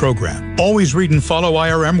management program. Always read and follow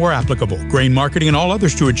IRM where applicable. Grain marketing and all other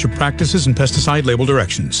stewardship practices and pesticide label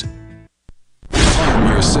directions. Arm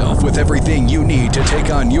yourself with everything you need to take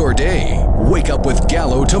on your day. Wake up with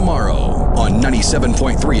Gallo tomorrow on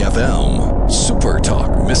 97.3 FM. Super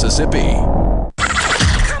Talk, Mississippi.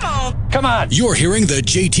 Come on. You're hearing The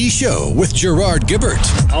JT Show with Gerard Gibbert.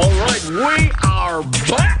 All right, we are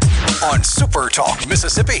back on Super Talk,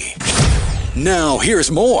 Mississippi. Now,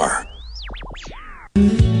 here's more.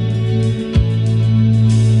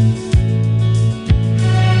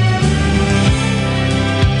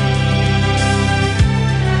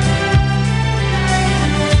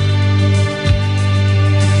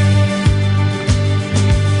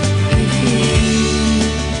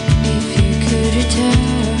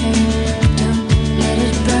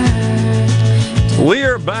 We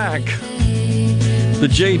are back. The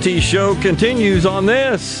JT Show continues on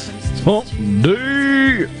this Hump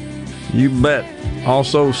Day. You bet.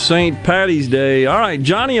 Also, St. Patty's Day. All right,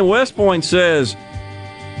 Johnny in West Point says,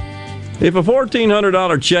 if a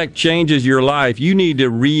 $1,400 check changes your life, you need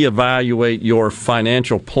to reevaluate your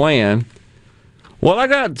financial plan. Well, I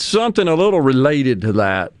got something a little related to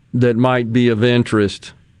that might be of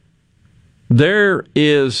interest. There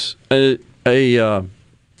is a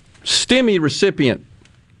STEMI recipient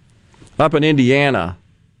up in Indiana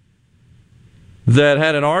that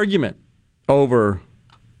had an argument over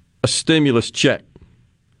a stimulus check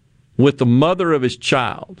with the mother of his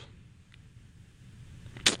child.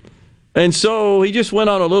 And so he just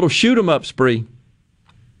went on a little shoot-'em-up spree.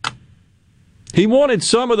 He wanted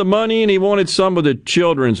some of the money and he wanted some of the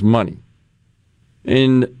children's money.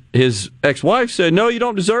 And his ex-wife said, no, you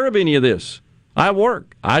don't deserve any of this. I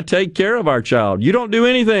work. I take care of our child. You don't do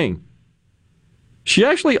anything. She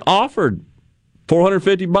actually offered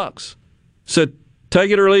 $450. Said,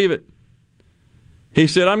 take it or leave it. He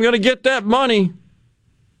said, I'm going to get that money.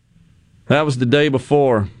 That was the day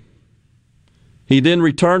before. He then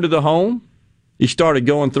returned to the home. He started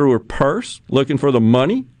going through her purse, looking for the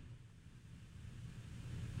money.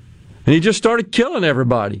 And he just started killing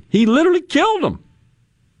everybody. He literally killed them.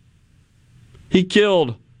 He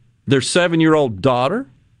killed their 7-year-old daughter,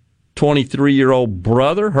 23-year-old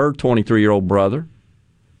brother, her 23-year-old brother,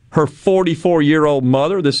 her 44-year-old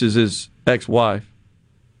mother, this is his ex-wife,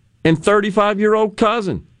 and 35-year-old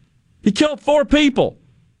cousin. He killed 4 people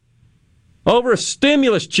over a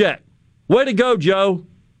stimulus check. Way to go, Joe.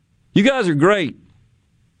 You guys are great.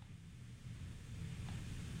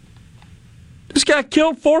 This guy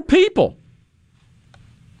killed 4 people.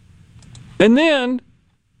 And then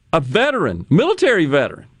a veteran, military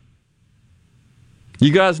veteran.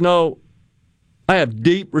 You guys know I have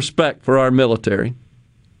deep respect for our military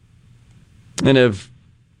and have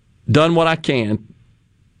done what I can,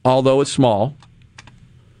 although it's small,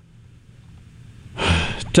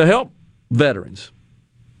 to help veterans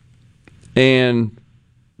and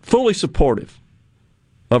fully supportive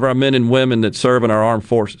of our men and women that serve in our armed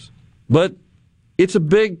forces. But it's a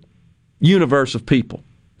big universe of people.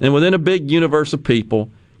 And within a big universe of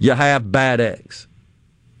people, you have bad eggs.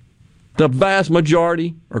 The vast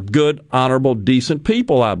majority are good, honorable, decent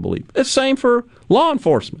people, I believe. It's the same for law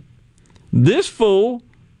enforcement. This fool,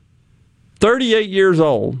 38 years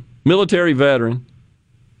old, military veteran,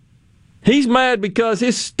 he's mad because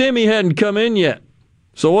his stimmy hadn't come in yet.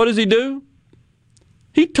 So what does he do?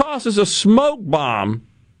 He tosses a smoke bomb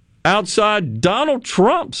outside Donald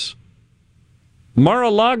Trump's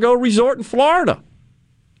Mar-a-Lago resort in Florida.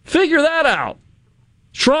 Figure that out.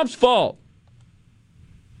 Trump's fault.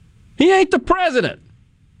 He ain't the president.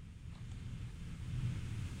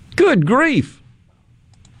 Good grief.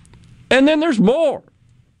 And then there's more.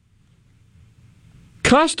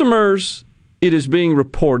 Customers, it is being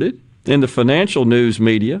reported in the financial news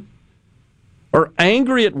media, are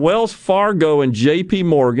angry at Wells Fargo and J.P.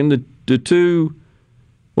 Morgan, the two,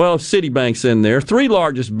 well, Citibank's in there, 3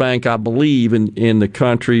 largest bank, I believe, in the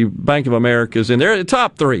country. Bank of America's in there, the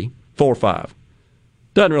top 3, 4 or 5.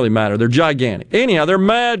 Doesn't really matter. They're gigantic. Anyhow, they're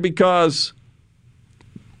mad because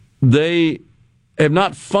they have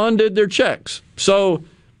not funded their checks. So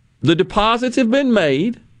the deposits have been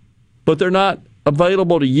made, but they're not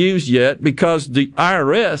available to use yet because the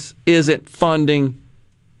IRS isn't funding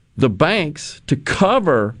the banks to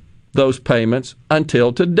cover those payments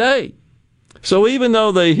until today. So even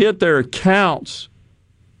though they hit their accounts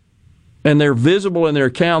and they're visible in their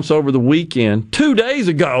accounts over the weekend, 2 days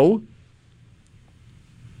ago,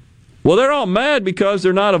 well, they're all mad because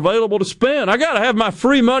they're not available to spend. I got to have my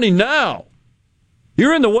free money now.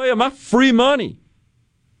 You're in the way of my free money.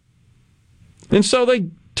 And so they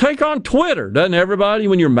take on Twitter, doesn't everybody,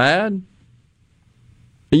 when you're mad?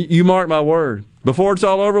 You mark my word. Before it's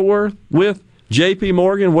all over with, J.P.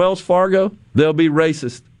 Morgan, Wells Fargo, they'll be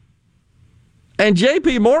racist. And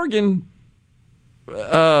J.P. Morgan,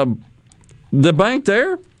 the bank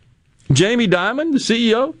there, Jamie Dimon, the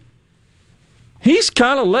CEO, he's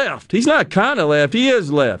kind of left. He's not kind of left. He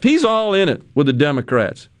is left. He's all in it with the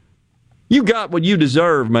Democrats. You got what you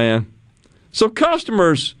deserve, man. So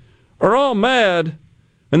customers are all mad,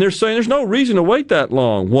 and they're saying there's no reason to wait that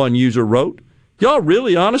long, one user wrote. Y'all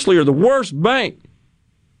really, honestly, are the worst bank.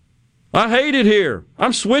 I hate it here.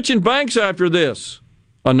 I'm switching banks after this.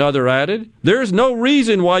 Another added, there's no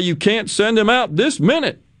reason why you can't send them out this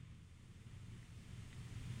minute.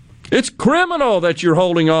 It's criminal that you're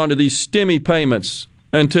holding on to these stimmy payments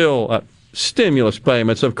until, stimulus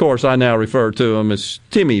payments, of course, I now refer to them as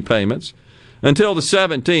stimmy payments, until the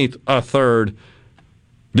 17th, a third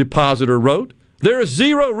depositor wrote. There is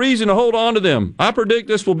zero reason to hold on to them. I predict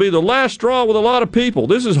this will be the last straw with a lot of people.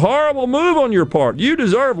 This is a horrible move on your part. You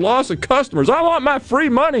deserve loss of customers. I want my free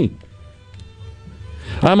money.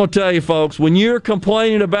 I'm going to tell you, folks, when you're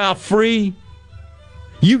complaining about free,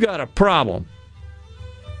 you got a problem.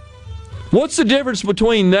 What's the difference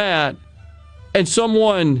between that and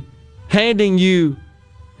someone handing you,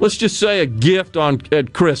 let's just say, a gift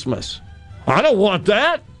at Christmas? I don't want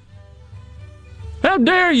that. How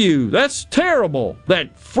dare you? That's terrible,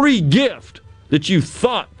 that free gift that you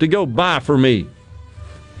thought to go buy for me.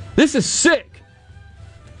 This is sick.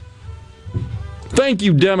 Thank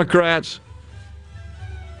you, Democrats.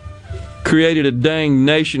 Created a dang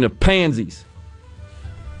nation of pansies.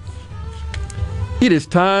 It is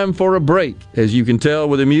time for a break, as you can tell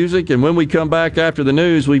with the music. And when we come back after the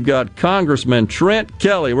news, we've got Congressman Trent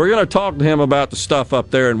Kelly. We're going to talk to him about the stuff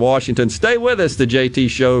up there in Washington. Stay with us. The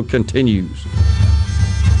JT Show continues.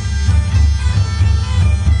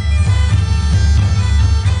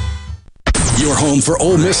 Your home for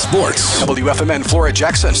Ole Miss sports. WFMN Flora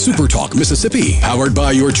Jackson. Super Talk Mississippi. Powered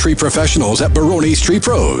by your tree professionals at Baroni's Tree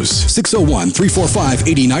Pros.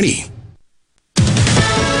 601-345-8090.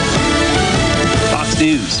 Fox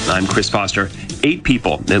News. I'm Chris Foster. 8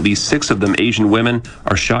 people, at least 6 of them Asian women,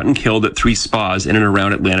 are shot and killed at 3 spas in and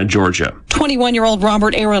around Atlanta, Georgia. 21-year-old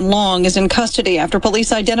Robert Aaron Long is in custody after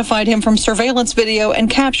police identified him from surveillance video and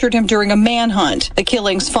captured him during a manhunt. The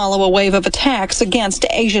killings follow a wave of attacks against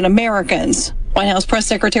Asian Americans. White House Press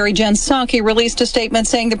Secretary Jen Psaki released a statement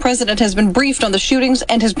saying the president has been briefed on the shootings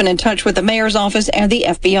and has been in touch with the mayor's office and the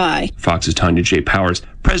FBI. Fox's Tanya J. Powers.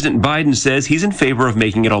 President Biden says he's in favor of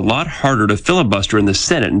making it a lot harder to filibuster in the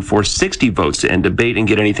Senate and force 60 votes to end debate and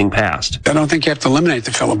get anything passed. I don't think you have to eliminate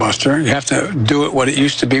the filibuster. You have to do it what it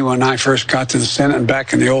used to be when I first got to the Senate and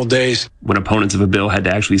back in the old days, when opponents of a bill had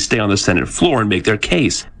to actually stay on the Senate floor and make their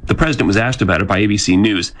case. The president was asked about it by ABC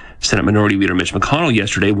News. Senate Minority Leader Mitch McConnell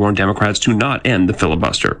yesterday warned Democrats to not end the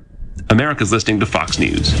filibuster. America's listening to Fox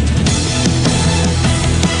News.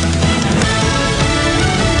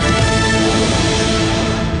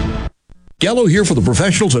 Gallo here for the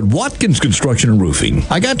professionals at Watkins Construction and Roofing.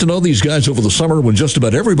 I got to know these guys over the summer when just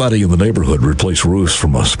about everybody in the neighborhood replaced roofs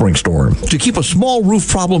from a spring storm. To keep a small roof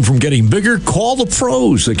problem from getting bigger, call the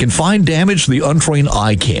pros. They can find damage the untrained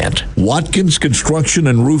eye can't. Watkins Construction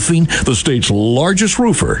and Roofing, the state's largest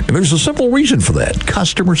roofer. And there's a simple reason for that: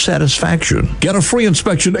 customer satisfaction. Get a free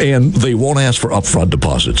inspection and they won't ask for upfront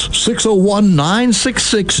deposits.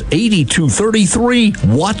 601-966-8233,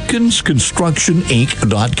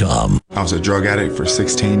 WatkinsConstructionInc.com. I was a drug addict for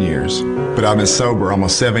 16 years, but I've been sober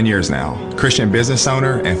almost 7 years now. Christian business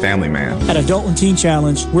owner and family man. At Adult and Teen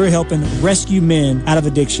Challenge, we're helping rescue men out of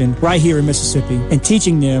addiction right here in Mississippi and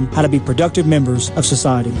teaching them how to be productive members of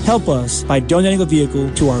society. Help us by donating a vehicle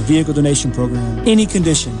to our vehicle donation program. Any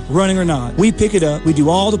condition, running or not, we pick it up, we do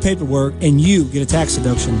all the paperwork, and you get a tax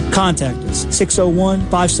deduction. Contact us,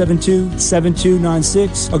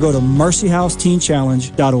 601-572-7296, or go to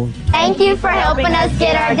mercyhouseteenchallenge.org. Thank you for helping us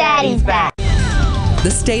get our daddies back. The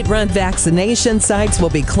state-run vaccination sites will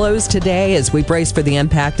be closed today as we brace for the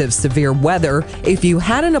impact of severe weather. If you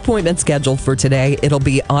had an appointment scheduled for today, it'll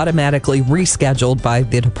be automatically rescheduled by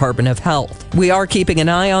the Department of Health. We are keeping an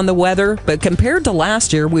eye on the weather, but compared to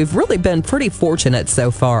last year, we've really been pretty fortunate so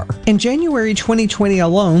far. In January 2020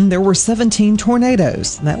 alone, there were 17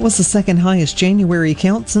 tornadoes. That was the second highest January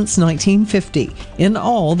count since 1950. In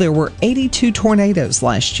all, there were 82 tornadoes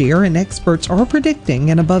last year, and experts are predicting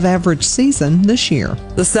an above-average season this year.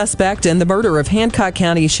 The suspect in the murder of Hancock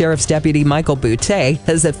County Sheriff's Deputy Michael Boutte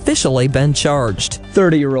has officially been charged.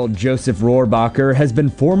 30-year-old Joseph Rohrbacher has been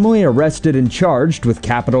formally arrested and charged with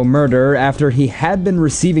capital murder after he had been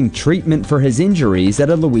receiving treatment for his injuries at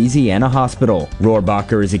a Louisiana hospital.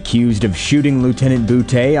 Rohrbacher is accused of shooting Lieutenant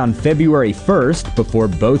Boutte on February 1st before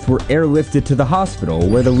both were airlifted to the hospital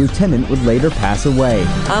where the lieutenant would later pass away.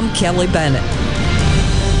 I'm Kelly Bennett.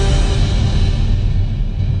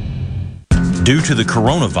 Due to the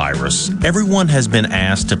coronavirus, everyone has been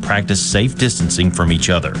asked to practice safe distancing from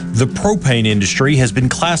each other. The propane industry has been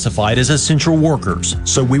classified as essential workers,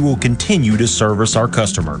 so we will continue to service our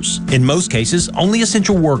customers. In most cases, only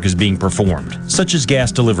essential work is being performed, such as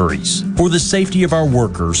gas deliveries. For the safety of our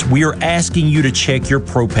workers, we are asking you to check your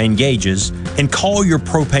propane gauges and call your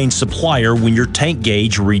propane supplier when your tank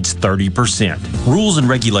gauge reads 30%. Rules and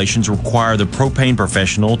regulations require the propane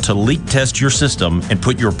professional to leak test your system and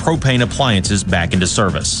put your propane appliances back into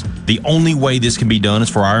service. The only way this can be done is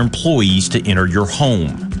for our employees to enter your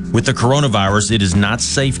home. With the coronavirus, it is not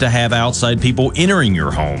safe to have outside people entering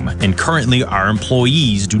your home, and currently our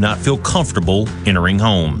employees do not feel comfortable entering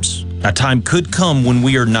homes. A time could come when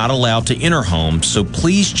we are not allowed to enter homes, so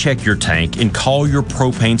please check your tank and call your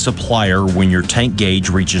propane supplier when your tank gauge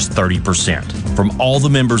reaches 30%. From all the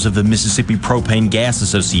members of the Mississippi Propane Gas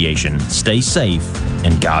Association, stay safe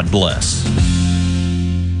and God bless.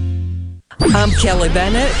 I'm Kelly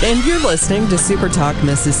Bennett, and you're listening to Super Talk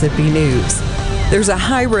Mississippi News. There's a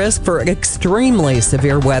high risk for extremely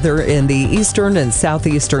severe weather in the eastern and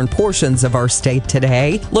southeastern portions of our state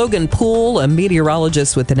today. Logan Poole, a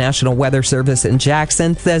meteorologist with the National Weather Service in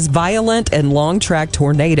Jackson, says violent and long-track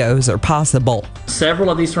tornadoes are possible. Several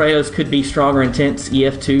of these tornadoes could be strong or intense,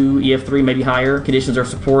 EF2, EF3, maybe higher. Conditions are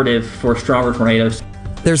supportive for stronger tornadoes.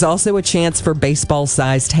 There's also a chance for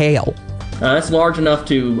baseball-sized hail. That's large enough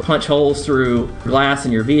to punch holes through glass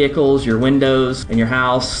in your vehicles, your windows, and your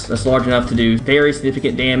house. That's large enough to do very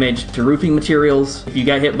significant damage to roofing materials. If you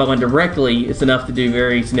got hit by one directly, it's enough to do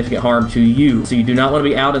very significant harm to you. So you do not want to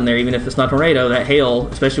be out in there, even if it's not a tornado. That hail,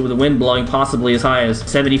 especially with the wind blowing possibly as high as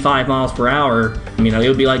 75 miles per hour, it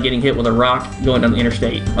would be like getting hit with a rock going down the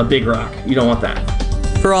interstate, a big rock. You don't want that.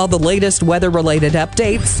 For all the latest weather-related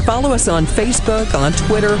updates, follow us on Facebook, on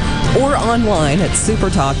Twitter, or online at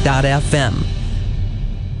supertalk.fm.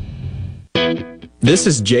 This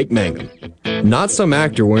is Jake Mangum, not some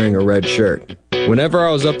actor wearing a red shirt. Whenever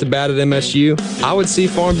I was up to bat at MSU, I would see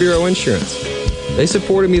Farm Bureau Insurance. They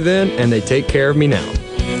supported me then, and they take care of me now.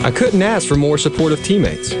 I couldn't ask for more supportive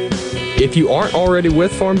teammates. If you aren't already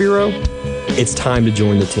with Farm Bureau, it's time to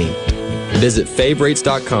join the team. Visit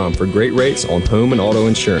favrates.com for great rates on home and auto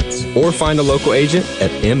insurance, or find a local agent at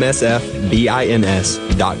msfbins.com.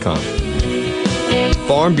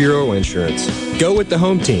 Farm Bureau Insurance. Go with the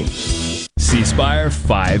home team. C-Spire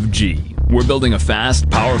 5G. We're building a fast,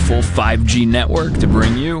 powerful 5G network to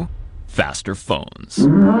bring you faster phones.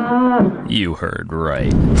 You heard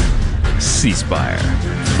right. C-Spire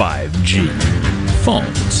 5G.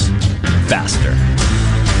 Phones. Faster.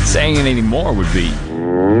 Saying anything more would be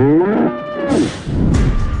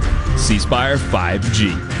C-Spire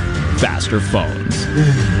 5G. Faster phones.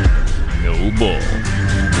 No bull.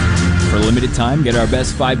 For a limited time, get our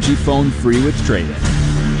best 5G phone free with trade-in.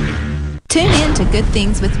 Tune in to Good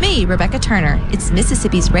Things with me, Rebecca Turner. It's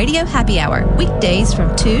Mississippi's Radio Happy Hour, weekdays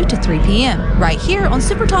from 2 to 3 p.m., right here on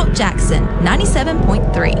Super Talk Jackson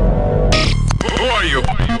 97.3. Who are you?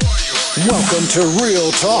 Welcome to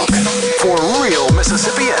Real Talk for real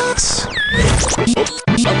Mississippians.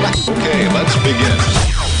 Okay, let's begin.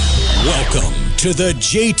 Welcome to the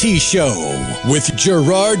JT Show with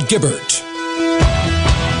Gerard Gibbert.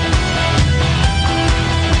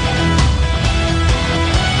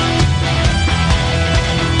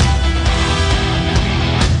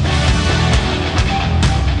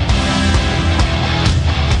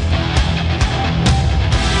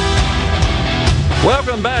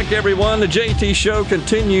 Welcome back, everyone. The JT Show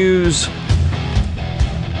continues.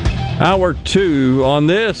 Hour 2 on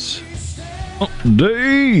this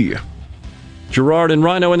day. Gerard and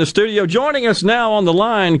Rhino in the studio. Joining us now on the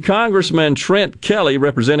line, Congressman Trent Kelly,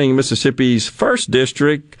 representing Mississippi's 1st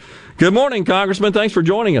District. Good morning, Congressman. Thanks for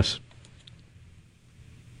joining us.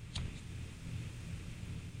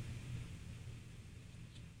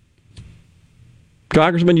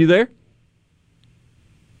 Congressman, you there?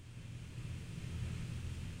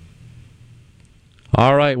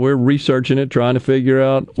 All right, we're researching it, trying to figure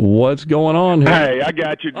out what's going on here. Hey, I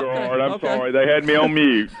got you, Gerard. I'm sorry. They had me on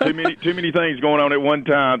mute. Too many things going on at one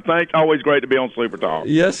time. Always great to be on Super Talk.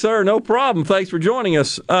 Yes, sir. No problem. Thanks for joining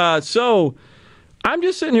us. So I'm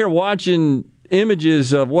just sitting here watching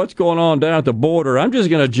images of what's going on down at the border. I'm just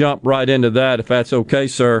going to jump right into that, if that's okay,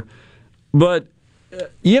 sir. But,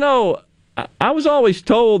 I was always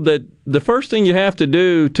told that the first thing you have to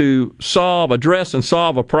do to address and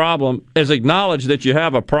solve a problem is acknowledge that you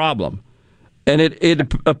have a problem. And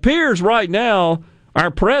it appears right now our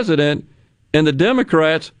president and the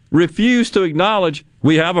Democrats refuse to acknowledge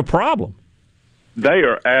we have a problem. They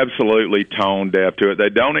are absolutely tone deaf to it. They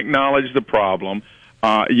don't acknowledge the problem.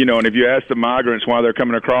 And if you ask the migrants why they're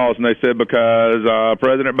coming across, and they said because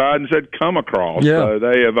President Biden said come across. Yeah. So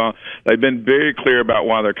they've been very clear about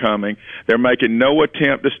why they're coming. They're making no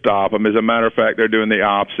attempt to stop them. As a matter of fact, they're doing the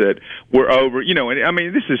opposite. We're over,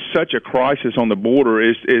 this is such a crisis on the border.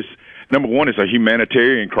 Is number one, it's a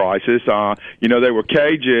humanitarian crisis. They were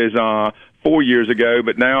cages 4 years ago,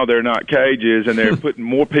 but now they're not cages, and they're putting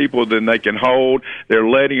more people than they can hold. They're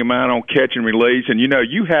letting them out on catch and release. And,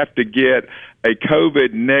 you have to get a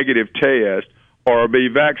COVID negative test or be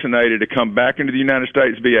vaccinated to come back into the United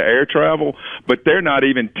States via air travel, but they're not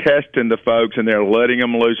even testing the folks, and they're letting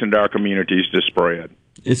them loose into our communities to spread.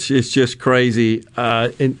 It's just crazy.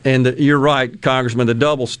 You're right, Congressman, the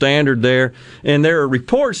double standard there. And there are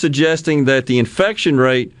reports suggesting that the infection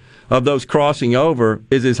rate of those crossing over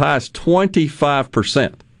is as high as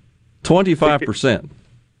 25%. 25%.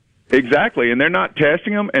 Exactly, and they're not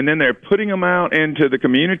testing them, and then they're putting them out into the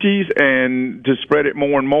communities and to spread it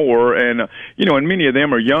more and more. And and many of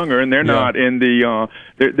them are younger, and they're not in the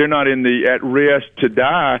they're not in the at risk to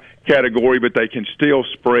die category, but they can still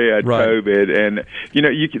spread COVID. And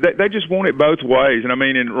they just want it both ways. And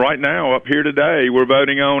and right now up here today, we're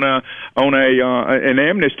voting on an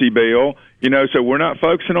amnesty bill. So we're not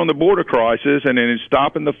focusing on the border crisis and then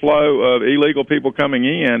stopping the flow of illegal people coming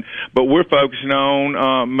in, but we're focusing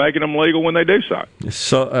on making them legal when they do so.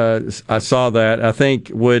 So I saw that. I think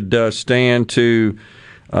would stand to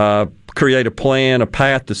create a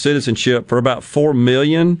path to citizenship for about 4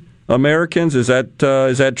 million Americans. Is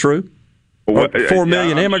that true? 4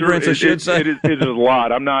 million immigrants, sure I should say. It is a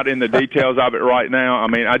lot. I'm not in the details of it right now.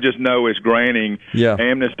 I just know it's granting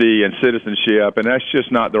amnesty and citizenship, and that's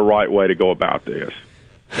just not the right way to go about this.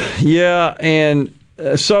 Yeah, and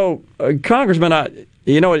so, Congressman,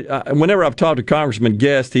 whenever I've talked to Congressman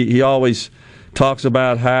Guest, he always talks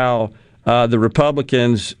about how the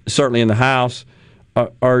Republicans, certainly in the House,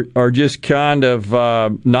 are just kind of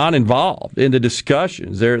not involved in the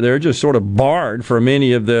discussions. They're just sort of barred from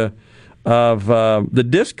any of the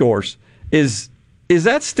discourse. Is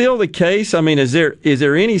that still the case? Is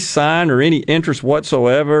there any sign or any interest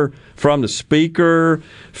whatsoever from the Speaker,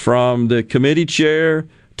 from the committee chair,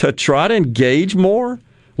 to try to engage more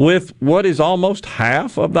with what is almost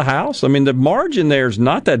half of the House? I mean, the margin there is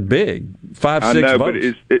not that big, 5-6 I know,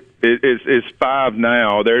 votes. But it's 5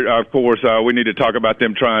 now. There, of course, we need to talk about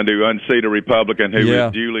them trying to unseat a Republican who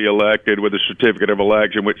was duly elected with a certificate of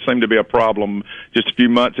election, which seemed to be a problem just a few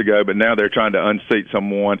months ago, but now they're trying to unseat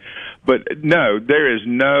someone. But no, there's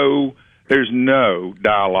no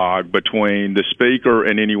dialogue between the Speaker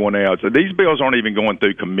and anyone else. These bills aren't even going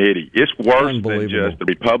through committee. It's worse than just the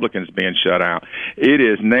Republicans being shut out. It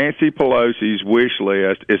is Nancy Pelosi's wish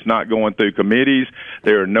list. It's not going through committees.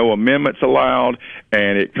 There are no amendments allowed,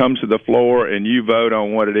 and it comes to the floor, and you vote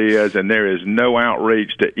on what it is, and there is no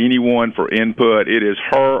outreach to anyone for input. It is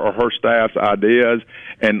her or her staff's ideas,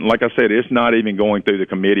 and like I said, it's not even going through the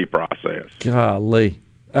committee process. Golly.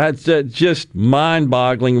 That's just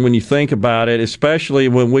mind-boggling when you think about it, especially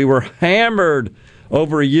when we were hammered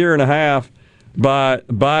over a year and a half by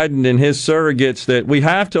Biden and his surrogates that we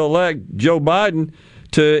have to elect Joe Biden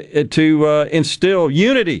to instill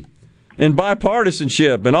unity and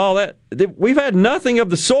bipartisanship and all that. We've had nothing of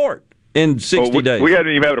the sort in 60 days. We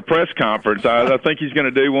hadn't even had a press conference. I think he's going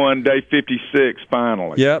to do one day 56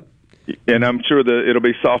 finally. Yep. And I'm sure that it'll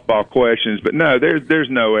be softball questions, but no, there's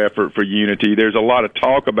no effort for unity. There's a lot of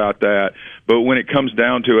talk about that, but when it comes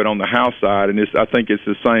down to it on the House side, and I think it's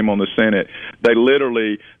the same on the Senate,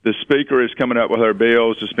 the Speaker is coming up with her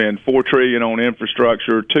bills to spend $4 trillion on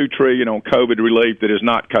infrastructure, $2 trillion on COVID relief that is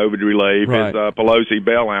not COVID relief, right. It's a Pelosi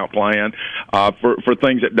bailout plan for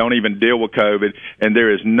things that don't even deal with COVID, and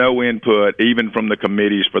there is no input even from the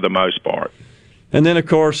committees for the most part. And then, of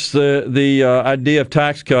course, the idea of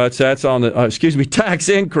tax cuts, that's on the, tax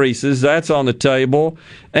increases, that's on the table.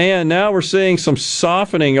 And now we're seeing some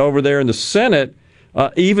softening over there in the Senate,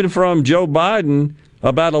 even from Joe Biden,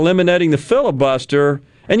 about eliminating the filibuster.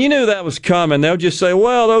 And you knew that was coming. They'll just say,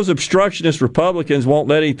 well, those obstructionist Republicans won't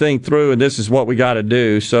let anything through, and this is what we got to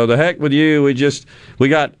do. So the heck with you. We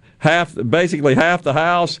got basically half the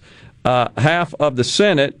House, half of the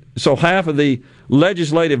Senate, so half of the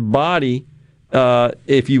legislative body,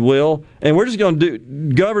 if you will, and we're just going to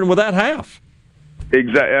govern with that half.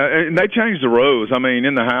 Exactly, and they changed the rules. I mean,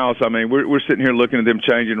 in the House, we're sitting here looking at them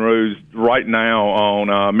changing rules right now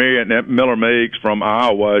on Mariette Miller Meeks from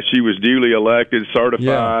Iowa. She was duly elected,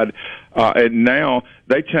 certified, and now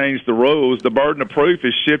they changed the rules. The burden of proof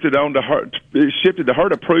is shifted to her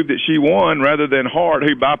to prove that she won, rather than Hart,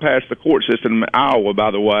 who bypassed the court system in Iowa,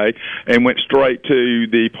 by the way, and went straight to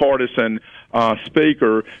the partisan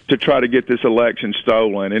Speaker to try to get this election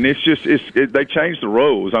stolen. And they changed the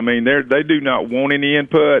rules. I mean, they do not want any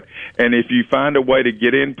input, and if you find a way to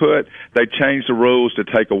get input, they change the rules to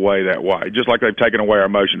take away that way, just like they've taken away our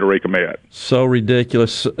motion to recommit. So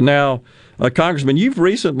ridiculous. Now, Congressman, you've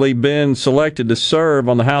recently been selected to serve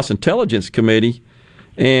on the House Intelligence Committee,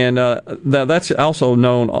 and that's also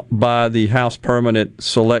known by the House Permanent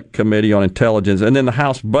Select Committee on Intelligence, and then the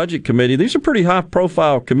House Budget Committee. These are pretty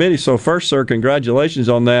high-profile committees. So first, sir, congratulations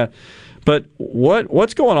on that. But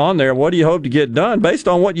what's going on there? What do you hope to get done? Based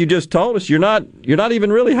on what you just told us, you're not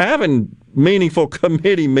even really having meaningful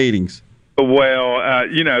committee meetings. Well,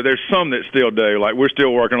 there's some that still do. Like, we're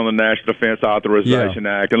still working on the National Defense Authorization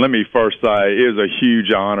Act. And let me first say, it is a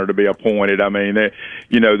huge honor to be appointed. I mean,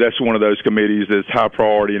 that's one of those committees that's high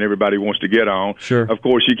priority and everybody wants to get on. Sure. Of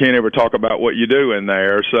course, you can't ever talk about what you do in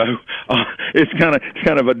there. So it's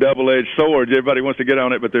kind of a double-edged sword. Everybody wants to get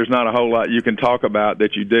on it, but there's not a whole lot you can talk about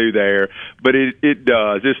that you do there. But it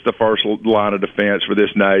does. It's the first line of defense for this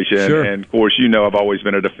nation. Sure. And, of course, I've always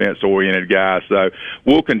been a defense-oriented guy. So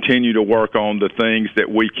we'll continue to work on the things that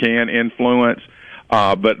we can influence,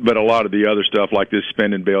 but a lot of the other stuff like this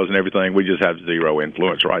spending bills and everything, we just have zero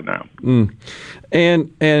influence right now.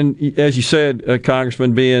 And as you said,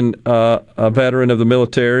 Congressman, being a veteran of the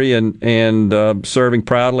military and serving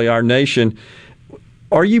proudly our nation,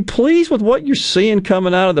 are you pleased with what you're seeing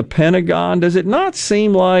coming out of the Pentagon? Does it not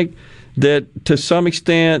seem like that to some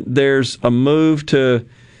extent there's a move to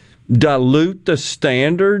dilute the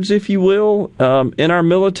standards, if you will, in our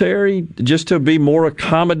military, just to be more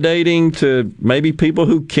accommodating to maybe people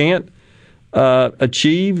who can't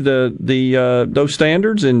achieve those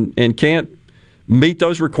standards and can't meet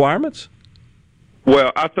those requirements?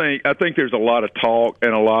 Well, I think there's a lot of talk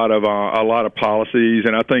and a lot of policies,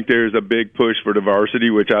 and I think there's a big push for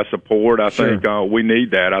diversity, which I support. I think we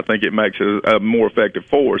need that. I think it makes a more effective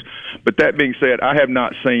force. But that being said, I have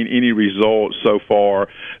not seen any results so far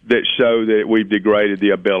that show that we've degraded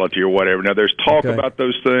the ability or whatever. Now, there's talk about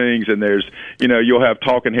those things, and there's you'll have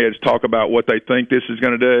talking heads talk about what they think this is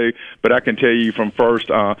going to do. But I can tell you from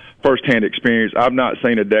firsthand experience, I've not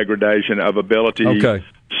seen a degradation of ability.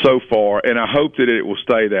 so far, and I hope that it will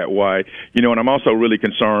stay that way. And I'm also really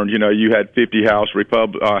concerned. You had 50 House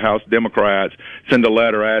Democrats send a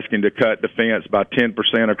letter asking to cut defense by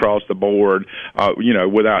 10% across the board,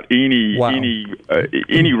 without any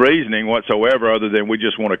reasoning whatsoever, other than we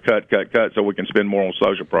just want to cut so we can spend more on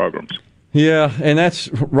social programs. Yeah, and that's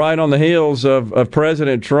right on the heels of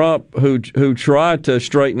President Trump, who tried to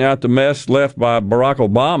straighten out the mess left by Barack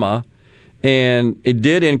Obama, and it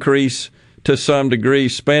did increase to some degree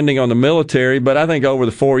spending on the military, but I think over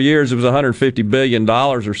the 4 years it was $150 billion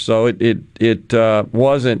or so. It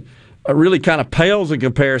wasn't really kind of pales in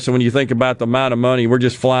comparison when you think about the amount of money. We're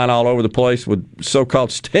just flying all over the place with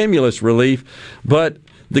so-called stimulus relief, but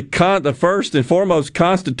the first and foremost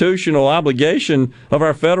constitutional obligation of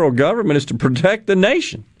our federal government is to protect the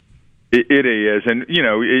nation. It is, and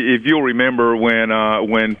if you'll remember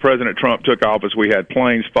when President Trump took office, we had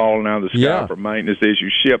planes falling out of the sky for maintenance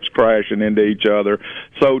issues, ships crashing into each other,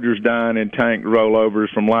 soldiers dying in tank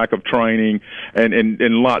rollovers from lack of training,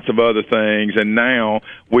 and lots of other things. And now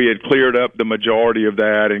we had cleared up the majority of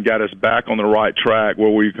that and got us back on the right track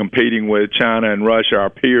where we were competing with China and Russia, our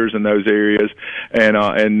peers in those areas,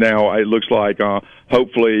 and now it looks like.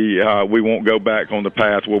 Hopefully, we won't go back on the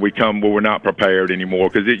path where we're not prepared anymore,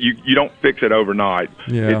 because you don't fix it overnight.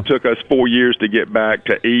 Yeah. It took us 4 years to get back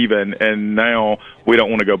to even, and now we don't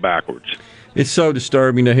want to go backwards. It's so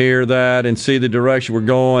disturbing to hear that and see the direction we're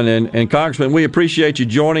going. And Congressman, we appreciate you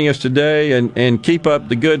joining us today, and keep up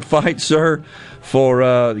the good fight, sir, for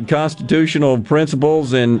constitutional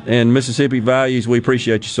principles and Mississippi values. We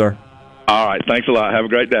appreciate you, sir. All right. Thanks a lot. Have a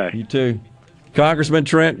great day. You too. Congressman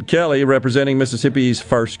Trent Kelly, representing Mississippi's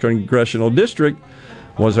 1st Congressional District,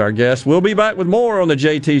 was our guest. We'll be back with more on the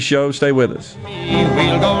JT Show. Stay with us.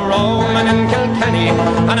 We'll go roaming in Kilkenny,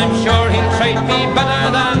 and I'm sure he'll treat me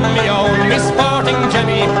better than me own, me sporting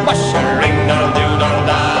Jimmy.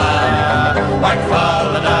 Whash-a-ring-a-doo-dum-da.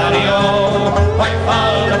 Whack-fall the daddy-o,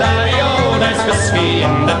 whack-fall the daddy-o, there's whiskey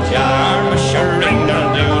in the jar.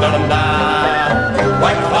 Whash-a-ring-a-doo-dum-da.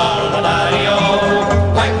 Whack-fall the daddy-o,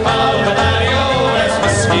 whack-fall the daddy-o, there's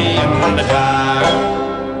whiskey in the jar.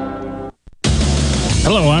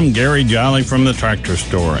 Hello, I'm Gary Jolly from the Tractor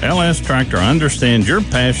Store. LS Tractor understands your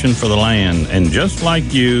passion for the land, and just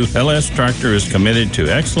like you, LS Tractor is committed to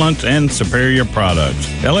excellence and superior products.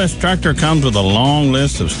 LS Tractor comes with a long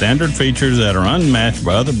list of standard features that are unmatched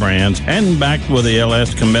by other brands, and backed with the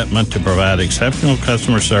LS commitment to provide exceptional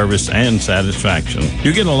customer service and satisfaction.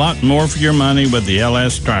 You get a lot more for your money with the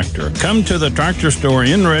LS Tractor. Come to the Tractor Store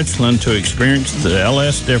in Richland to experience the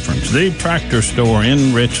LS difference. The Tractor Store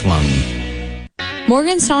in Richland.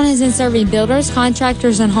 Morganstone has been serving builders,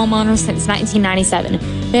 contractors, and homeowners since 1997.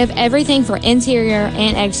 They have everything for interior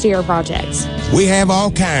and exterior projects. We have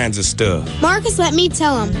all kinds of stuff. Marcus, let me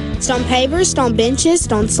tell them. Stone pavers, stone benches,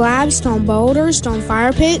 stone slabs, stone boulders, stone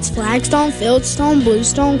fire pits, flagstone, fieldstone,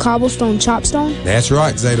 bluestone, cobblestone, chopstone. That's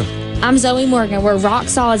right, Zeta. I'm Zoe Morgan. We're rock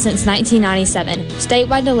solid since 1997.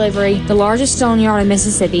 Statewide delivery, the largest stone yard in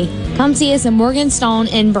Mississippi. Come see us at Morganstone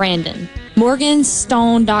in Brandon.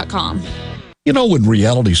 Morganstone.com. You know, when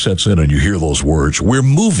reality sets in and you hear those words, we're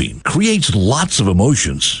moving, creates lots of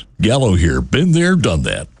emotions. Gallo here, been there, done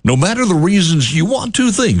that. No matter the reasons, you want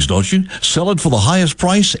two things, don't you? Sell it for the highest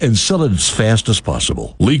price and sell it as fast as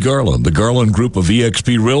possible. Lee Garland, the Garland Group of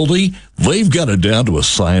eXp Realty, they've got it down to a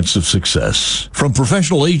science of success. From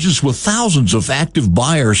professional agents with thousands of active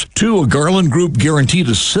buyers to a Garland Group guarantee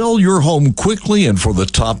to sell your home quickly and for the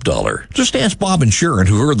top dollar. Just ask Bob and Sharon,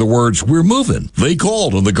 who heard the words, we're moving. They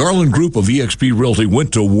called, and the Garland Group of eXp Realty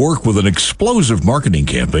went to work with an explosive marketing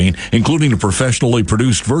campaign, including a professionally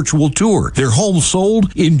produced virtual tour. Their home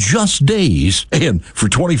sold in just days and for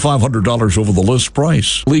 $2,500 over the list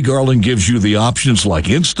price. Lee Garland gives you the options like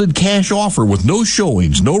instant cash offer with no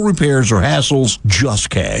showings, no repairs or hassles, just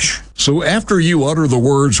cash. So after you utter the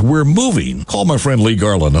words, we're moving, call my friend Lee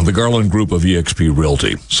Garland on the Garland Group of eXp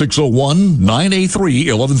Realty,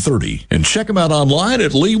 601-983-1130. And check them out online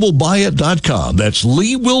at LeeWillBuyIt.com. That's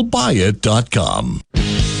LeeWillBuyIt.com.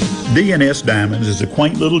 D&S Diamonds is a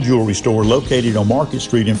quaint little jewelry store located on Market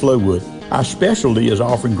Street in Flowood. Our specialty is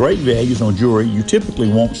offering great values on jewelry you typically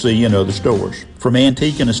won't see in other stores. From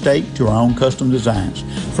antique and estate to our own custom designs,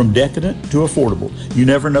 from decadent to affordable, you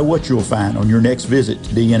never know what you'll find on your next visit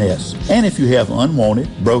to D&S. And if you have unwanted,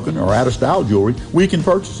 broken, or out-of-style jewelry, we can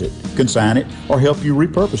purchase it, consign it, or help you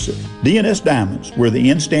repurpose it. D&S Diamonds, where the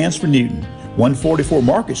N stands for Newton, 144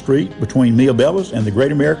 Market Street between Mia Bella's and the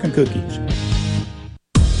Great American Cookies.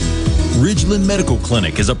 Ridgeland Medical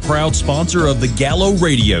Clinic is a proud sponsor of the Gallo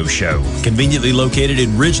Radio Show, conveniently located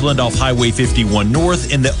in Ridgeland off Highway 51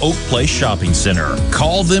 North in the Oak Place Shopping Center.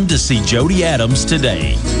 Call them to see Jody Adams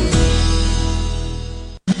today.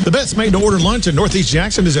 The best made-to-order lunch in Northeast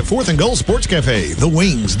Jackson is at 4th and Gold Sports Cafe. The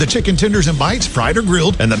wings, the chicken tenders and bites, fried or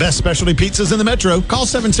grilled, and the best specialty pizzas in the metro. Call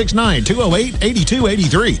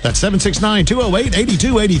 769-208-8283. That's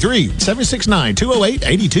 769-208-8283.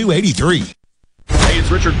 769-208-8283. Hey, it's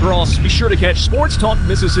Richard Cross. Be sure to catch Sports Talk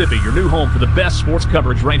Mississippi, your new home for the best sports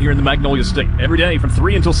coverage right here in the Magnolia State. Every day from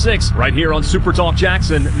 3 until 6, right here on Super Talk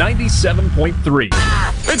Jackson 97.3.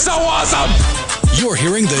 It's so awesome! You're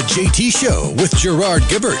hearing The JT Show with Gerard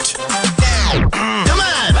Gibbert. Come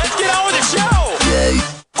on, let's get on with the show! Yay.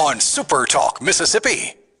 On Super Talk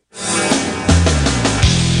Mississippi.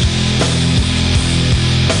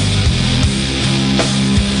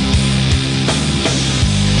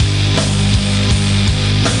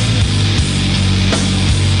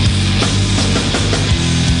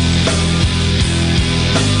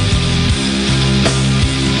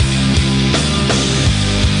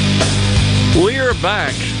 We're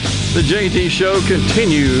back. The JT Show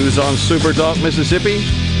continues on Super Talk Mississippi.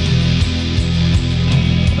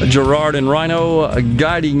 Gerard and Rhino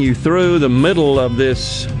guiding you through the middle of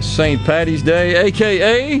this St. Patty's Day,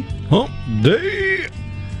 a.k.a. Hump Day. All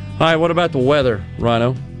right, what about the weather,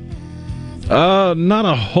 Rhino? Not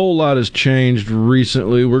a whole lot has changed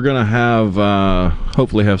recently. We're going to have,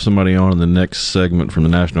 hopefully have somebody on in the next segment from the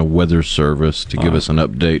National Weather Service to give us an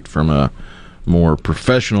update from a more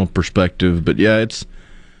professional perspective. But yeah, it's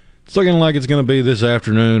looking like it's going to be this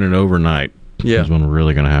afternoon and overnight. Yeah. Is when we're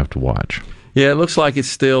really going to have to watch. Yeah, it looks like it's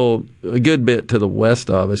still a good bit to the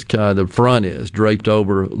west of us. The front is draped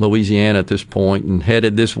over Louisiana at this point and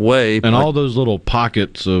headed this way. And all those little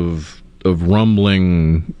pockets of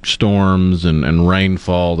rumbling storms and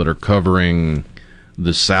rainfall that are covering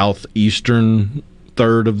the southeastern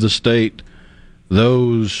third of the state,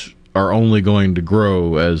 those are only going to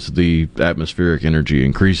grow as the atmospheric energy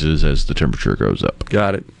increases as the temperature goes up.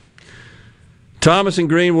 Got it. Thomas in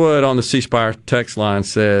Greenwood on the C Spire text line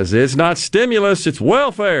says, it's not stimulus, it's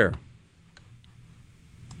welfare.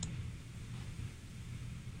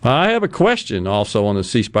 I have a question also on the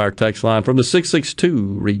C Spire text line from the 662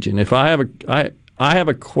 region. I have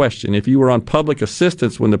a question. If you were on public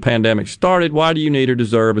assistance when the pandemic started, why do you need or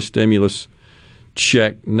deserve a stimulus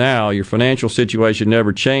check now? Your financial situation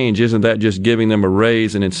never changed. Isn't that just giving them a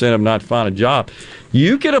raise and incentive not to find a job?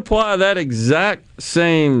 You could apply that exact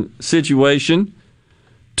same situation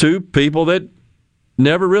to people that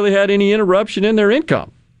never really had any interruption in their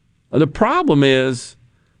income. The problem is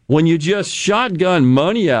when you just shotgun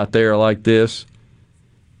money out there like this,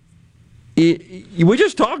 we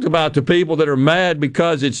just talked about the people that are mad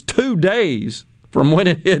because it's 2 days from when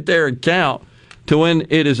it hit their account to when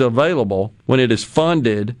it is available, when it is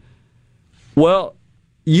funded. Well,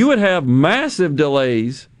 you would have massive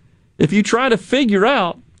delays if you try to figure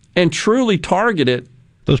out and truly target it.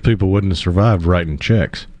 Those people wouldn't have survived writing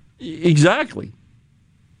checks. Exactly.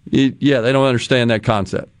 Yeah, they don't understand that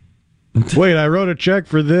concept. Wait, I wrote a check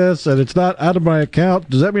for this and it's not out of my account.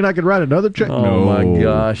 Does that mean I can write another check? Oh, no, my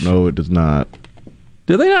gosh. No, it does not.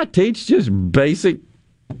 Do they not teach just basic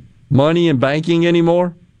money and banking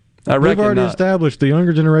anymore? I reckon We've already established the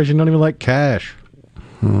younger generation don't even like cash.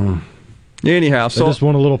 Anyhow, they just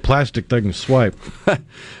want a little plastic they can swipe.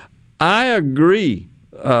 I agree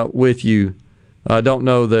with you. I don't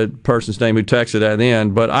know the person's name who texted that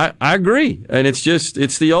in, but I agree. And it's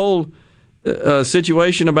the old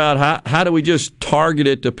situation about how do we just target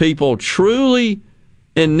it to people truly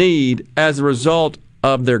in need as a result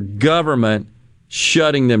of their government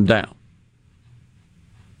shutting them down.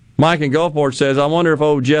 Mike in Gulfport says, I wonder if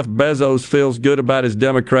old Jeff Bezos feels good about his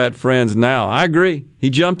Democrat friends now. I agree.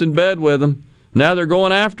 He jumped in bed with them. Now they're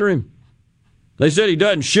going after him. They said he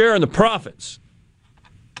doesn't share in the profits.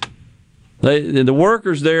 The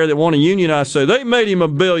workers there that want to unionize say they made him a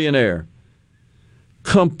billionaire.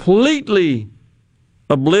 Completely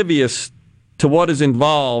oblivious to what is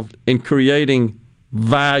involved in creating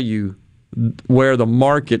value where the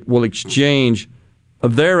market will exchange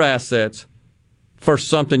their assets for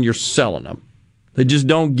something you're selling them. They just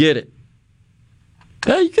don't get it.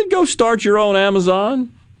 Hey, you could go start your own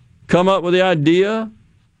Amazon, come up with the idea,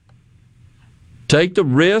 take the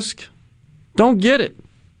risk. Don't get it.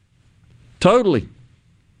 Totally.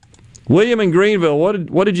 William in Greenville,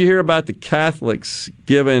 what did you hear about the Catholics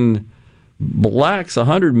giving blacks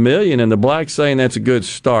 $100 million and the blacks saying that's a good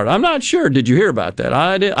start? I'm not sure. Did you hear about that?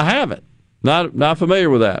 I haven't. Not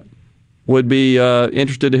familiar with that. would be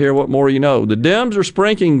interested to hear what more you know. The Dems are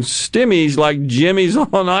sprinkling stimmies like Jimmy's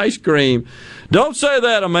on ice cream. Don't say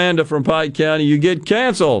that, Amanda from Pike County. You get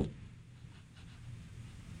canceled.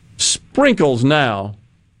 Sprinkles now.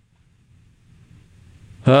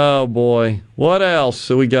 Oh, boy. What else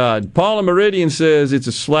so we got? Paula Meridian says it's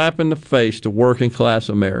a slap in the face to working-class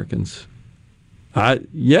Americans.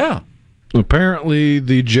 Yeah. Apparently,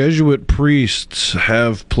 the Jesuit priests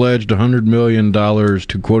have pledged $100 million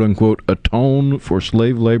to, quote-unquote, atone for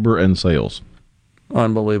slave labor and sales.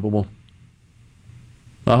 Unbelievable.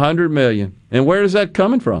 $100 million. And where is that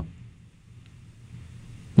coming from?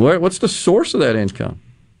 What's the source of that income?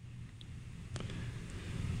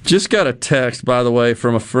 Just got a text, by the way,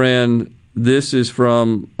 from a friend. This is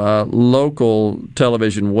from local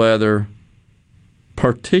television weather.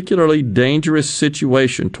 Particularly dangerous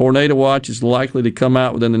situation. Tornado watch is likely to come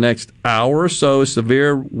out within the next hour or so as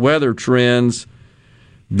severe weather trends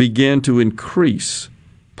begin to increase.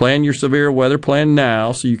 Plan your severe weather plan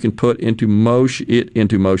now so you can put it into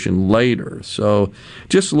motion later. So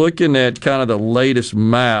just looking at kind of the latest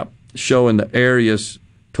map showing the areas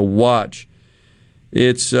to watch.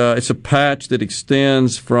 It's a patch that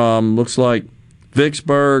extends from, looks like,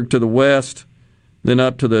 Vicksburg to the west, then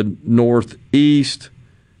up to the northeast,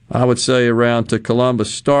 I would say around to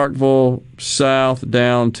Columbus, Starkville, south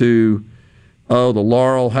down to, the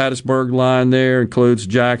Laurel-Hattiesburg line there, includes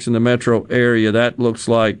Jackson, the metro area. That looks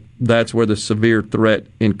like that's where the severe threat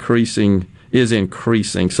is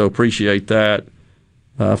increasing. So appreciate that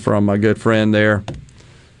from my good friend there.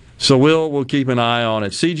 So we'll keep an eye on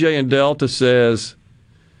it. CJ in Delta says,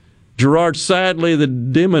 Gerard, sadly, the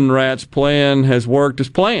Demon Rats plan has worked as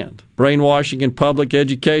planned. Brainwashing in public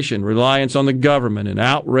education, reliance on the government, and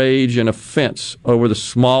outrage and offense over the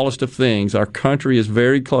smallest of things. Our country is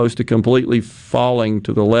very close to completely falling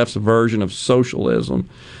to the left's version of socialism.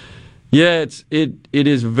 Yeah, it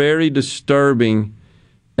is very disturbing.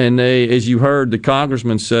 And they, as you heard the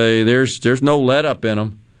congressman say, there's no let up in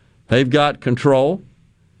them. They've got control,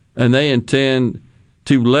 and they intend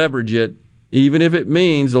to leverage it, even if it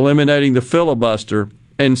means eliminating the filibuster.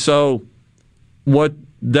 And so what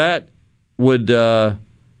that would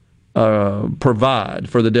provide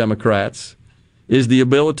for the Democrats is the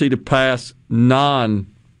ability to pass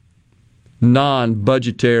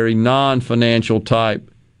non-budgetary, non-financial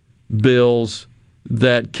type bills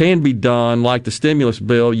that can be done, like the stimulus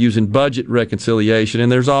bill, using budget reconciliation.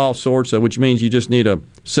 And there's all sorts of, which means you just need a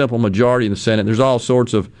simple majority in the Senate. There's all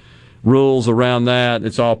sorts of rules around that.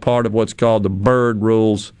 It's all part of what's called the Byrd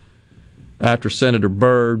rules after Senator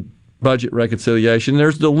Byrd, budget reconciliation.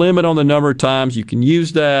 There's the limit on the number of times you can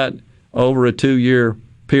use that over a 2-year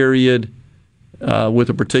period with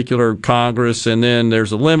a particular Congress, and then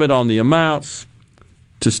there's a limit on the amounts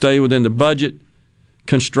to stay within the budget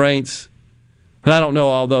constraints. And I don't know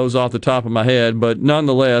all those off the top of my head, but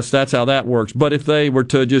nonetheless, that's how that works. But if they were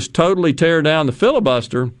to just totally tear down the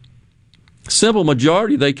filibuster, simple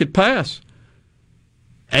majority, they could pass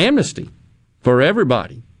amnesty for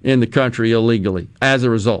everybody in the country illegally as a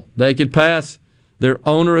result. They could pass their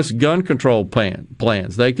onerous gun control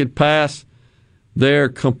plans. They could pass their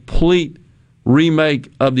complete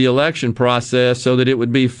remake of the election process so that it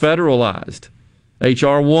would be federalized.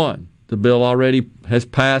 H.R. 1, the bill already has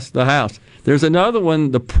passed the House. There's another one,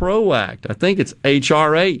 the PRO Act. I think it's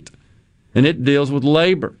H.R. 8, and it deals with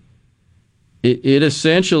labor. It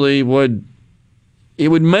essentially would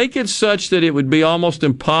make it such that it would be almost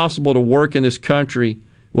impossible to work in this country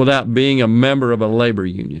without being a member of a labor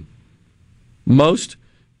union. Most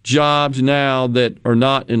jobs now that are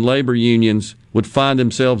not in labor unions would find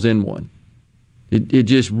themselves in one. It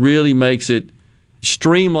just really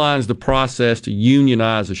streamlines the process to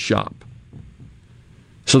unionize a shop.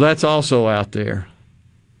 So that's also out there.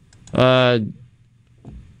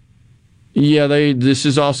 This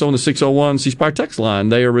is also on the 601 C-Spire text line.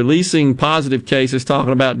 They are releasing positive cases,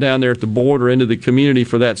 talking about down there at the border into the community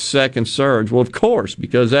for that second surge. Well, of course,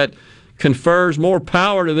 because that confers more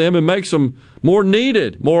power to them and makes them more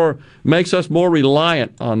needed, makes us more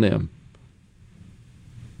reliant on them.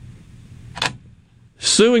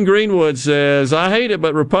 Sue in Greenwood says, I hate it,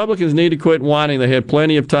 but Republicans need to quit whining. They had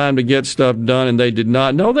plenty of time to get stuff done, and they did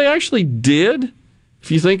not. No, they actually did. If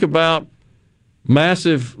you think about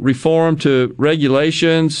massive reform to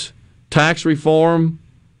regulations, tax reform.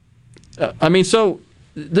 So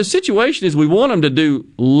the situation is we want them to do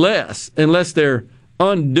less unless they're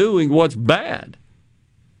undoing what's bad.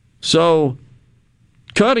 So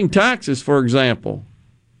cutting taxes, for example,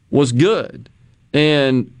 was good.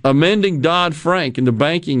 And amending Dodd-Frank in the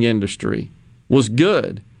banking industry was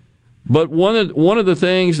good. But one of the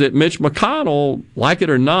things that Mitch McConnell, like it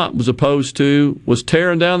or not, was opposed to was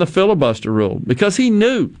tearing down the filibuster rule, because he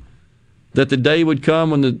knew that the day would come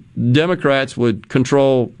when the Democrats would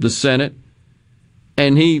control the Senate,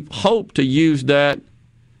 and he hoped to use that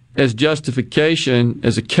as justification,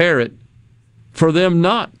 as a carrot, for them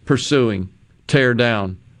not pursuing tear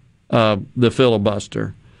down the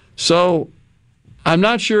filibuster. So I'm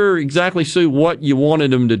not sure exactly, Sue, what you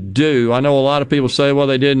wanted them to do. I know a lot of people say, well,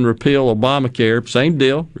 they didn't repeal Obamacare. Same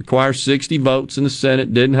deal. Requires 60 votes in the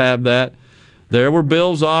Senate. Didn't have that. There were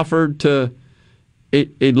bills offered to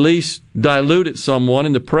at least dilute it somewhat.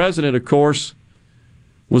 And the president, of course,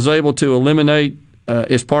 was able to eliminate,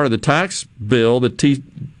 as part of the tax bill, the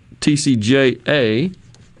TCJA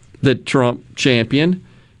that Trump championed,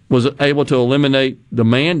 was able to eliminate the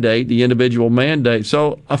mandate, the individual mandate.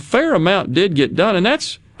 So a fair amount did get done, and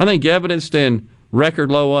that's, I think, evidenced in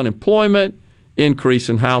record low unemployment, increase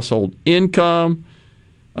in household income.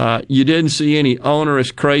 You didn't see any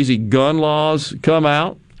onerous, crazy gun laws come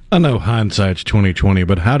out. I know hindsight's 20/20,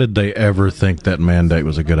 but how did they ever think that mandate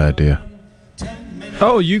was a good idea?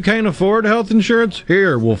 Oh, you can't afford health insurance?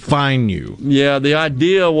 Here, we'll fine you. Yeah, the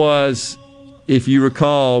idea was, if you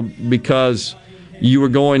recall, because you were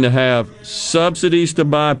going to have subsidies to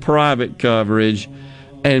buy private coverage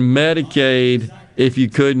and Medicaid if you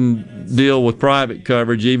couldn't deal with private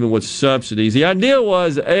coverage, even with subsidies. The idea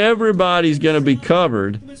was everybody's going to be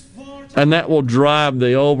covered, and that will drive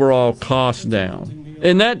the overall cost down.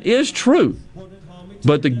 And that is true.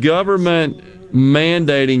 But the government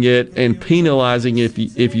mandating it and penalizing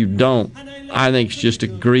if you don't, I think, is just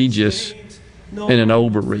egregious and an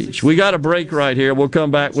overreach. We got a break right here. We'll come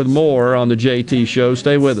back with more on the JT Show.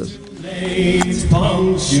 Stay with us.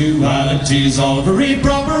 Punctuality's all very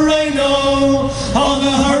proper, I know. All the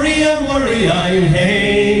hurry and worry I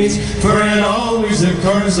hate, for it always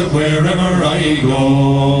occurs that wherever I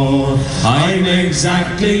go, I'm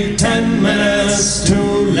exactly 10 minutes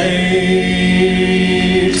too late.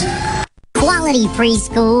 Quality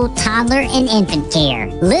preschool, toddler, and infant care.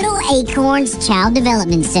 Little Acorns Child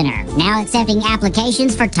Development Center. Now accepting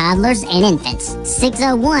applications for toddlers and infants.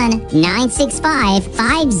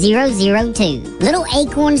 601-965-5002. Little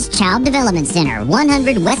Acorns Child Development Center,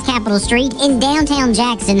 100 West Capitol Street in downtown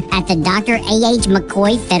Jackson at the Dr. A.H.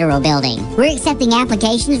 McCoy Federal Building. We're accepting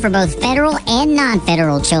applications for both federal and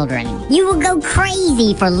non-federal children. You will go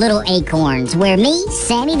crazy for Little Acorns, where me,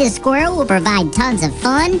 Sammy the Squirrel, will provide tons of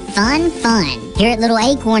fun. Here at Little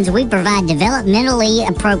Acorns, we provide developmentally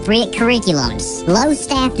appropriate curriculums, low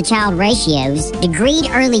staff-to-child ratios, degreed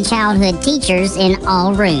early childhood teachers in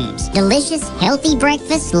all rooms, delicious, healthy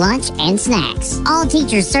breakfast, lunch, and snacks. All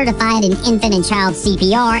teachers certified in infant and child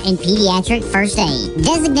CPR and pediatric first aid.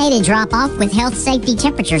 Designated drop-off with health safety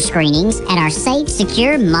temperature screenings at our safe,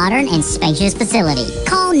 secure, modern, and spacious facility.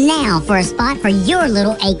 Call now for a spot for your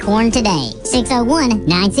Little Acorn today.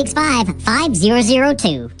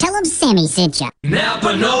 601-965-5002. Tell them Sammy sent you.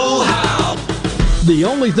 Napa know-how. The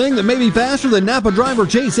only thing that may be faster than Napa driver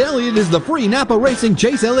Chase Elliott is the free Napa Racing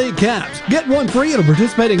Chase Elliott caps. Get one free at a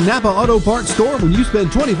participating Napa Auto Parts store when you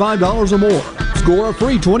spend $25 or more. Score a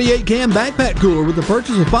free 28-can backpack cooler with the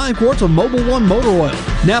purchase of 5 quarts of Mobil 1 motor oil.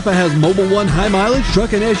 Napa has Mobil 1 high mileage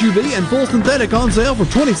truck and SUV and full synthetic on sale for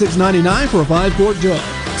 $26.99 for a 5-quart jug.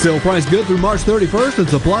 Sale price good through March 31st, and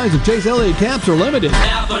supplies of Chase Elliott caps are limited.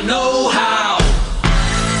 Napa know-how.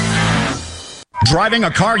 Driving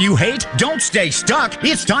a car you hate? Don't stay stuck.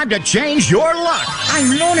 It's time to change your luck.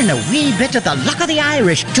 I'm loaning a wee bit of the luck of the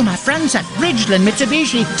Irish to my friends at Ridgeland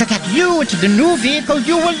Mitsubishi to get you into the new vehicle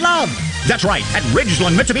you will love. That's right. At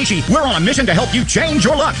Ridgeland Mitsubishi, we're on a mission to help you change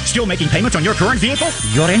your luck. Still making payments on your current vehicle?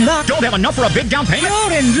 You're in luck. Don't have enough for a big down payment?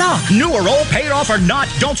 You're in luck. New or old, paid off or not,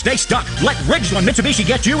 don't stay stuck. Let Ridgeland Mitsubishi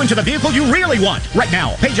get you into the vehicle you really want. Right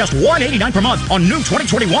now, pay just $189 per month on new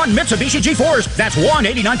 2021 Mitsubishi G4s. That's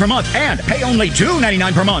 $189 per month. And pay only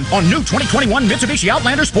 $299 per month on new 2021 Mitsubishi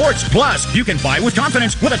Outlander Sports. Plus, you can buy with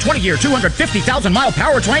confidence with a 20-year, 250,000-mile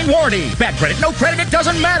powertrain warranty. Bad credit, no credit, it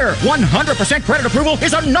doesn't matter. 100% credit approval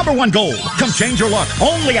is our #1 goal. Come change your luck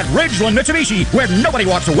only at Ridgeland Mitsubishi, where nobody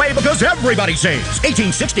walks away because everybody saves.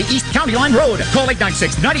 1860 East County Line Road. Call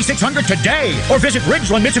 896-9600 today or visit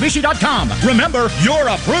RidgelandMitsubishi.com. Remember, you're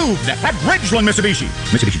approved at Ridgeland Mitsubishi.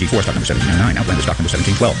 Mitsubishi G4 stock number 1799, Outlander stock number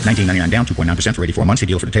 1712. $19.99 down, 2.9% for 84 months. See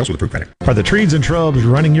deal for details with approved credit. Are the trees and shrubs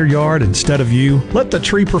running your yard instead of you? Let the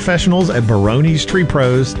tree professionals at Baroni's Tree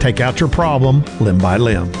Pros take out your problem limb by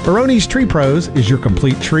limb. Baroni's Tree Pros is your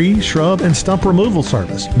complete tree, shrub, and stump removal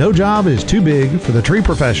service. No job job is too big for the tree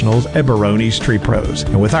professionals at Baroni's Tree Pros.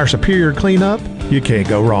 And with our superior cleanup, you can't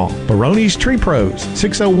go wrong. Baroni's Tree Pros,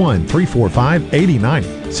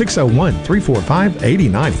 601-345-8090.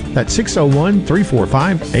 601-345-8090. That's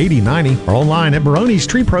 601-345-8090. Or online at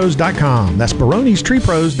baronistreepros.com. That's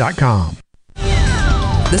baronistreepros.com.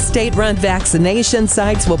 The state-run vaccination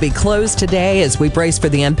sites will be closed today as we brace for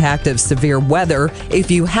the impact of severe weather. If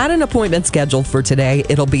you had an appointment scheduled for today,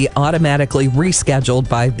 it'll be automatically rescheduled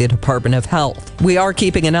by the Department of Health. We are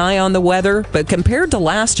keeping an eye on the weather, but compared to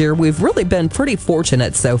last year, we've really been pretty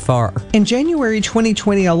fortunate so far. In January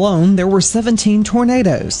 2020 alone, there were 17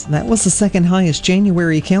 tornadoes. That was the second highest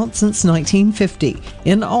January count since 1950.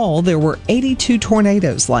 In all, there were 82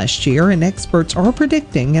 tornadoes last year, and experts are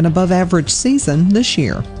predicting an above-average season this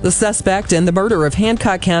year. The suspect in the murder of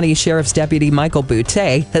Hancock County Sheriff's Deputy Michael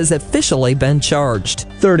Boutte has officially been charged.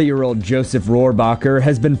 30-year-old Joseph Rohrbacher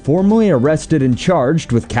has been formally arrested and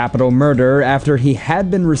charged with capital murder after he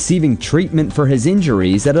had been receiving treatment for his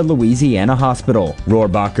injuries at a Louisiana hospital.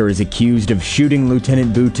 Rohrbacher is accused of shooting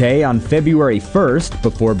Lieutenant Boutte on February 1st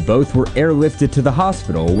before both were airlifted to the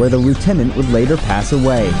hospital where the lieutenant would later pass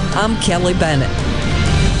away. I'm Kelly Bennett.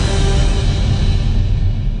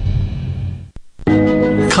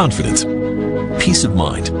 Confidence, peace of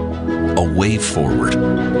mind, a way forward.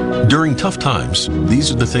 During tough times,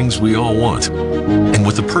 these are the things we all want. And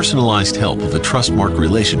with the personalized help of a Trustmark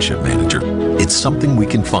relationship manager, it's something we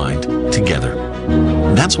can find together.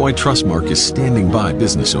 That's why Trustmark is standing by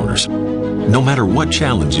business owners. No matter what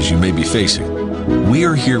challenges you may be facing, we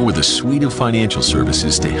are here with a suite of financial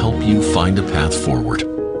services to help you find a path forward.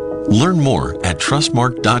 Learn more at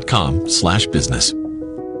trustmark.com/business.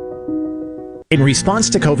 In response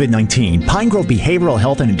to COVID-19, Pine Grove Behavioral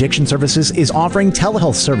Health and Addiction Services is offering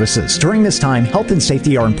telehealth services. During this time, health and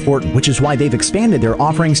safety are important, which is why they've expanded their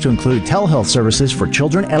offerings to include telehealth services for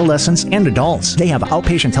children, adolescents, and adults. They have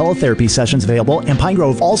outpatient teletherapy sessions available, and Pine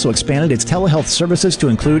Grove also expanded its telehealth services to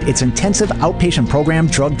include its intensive outpatient program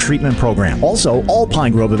drug treatment program. Also, all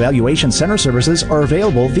Pine Grove Evaluation Center services are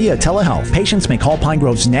available via telehealth. Patients may call Pine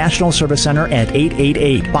Grove's National Service Center at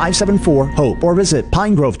 888-574-HOPE or visit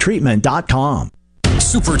pinegrovetreatment.com.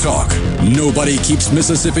 Super Talk. Nobody keeps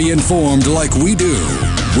Mississippi informed like we do.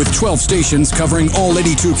 With 12 stations covering all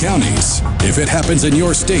 82 counties. If it happens in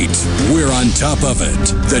your state, we're on top of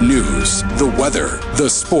it. The news, the weather, the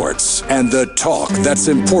sports, and the talk that's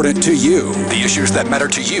important to you. The issues that matter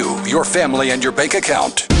to you, your family, and your bank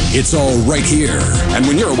account. It's all right here. And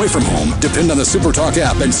when you're away from home, depend on the SuperTalk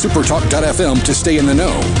app and supertalk.fm to stay in the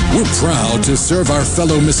know. We're proud to serve our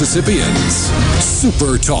fellow Mississippians.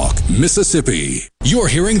 SuperTalk Mississippi. You're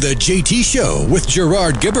hearing The JT Show with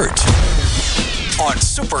Gerard Gibbert on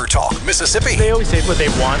SuperTalk Mississippi. They always say what they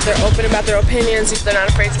want. They're open about their opinions. They're not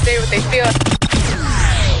afraid to say what they feel.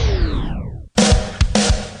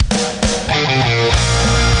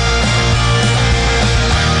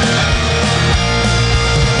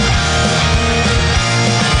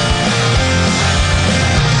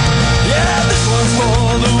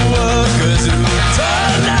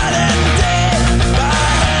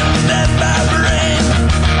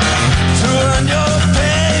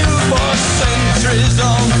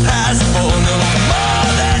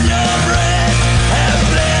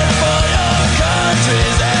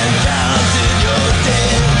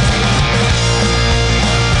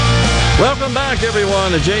 Welcome back,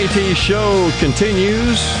 everyone. The JT Show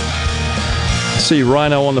continues. See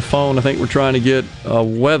Rhino on the phone. I think we're trying to get a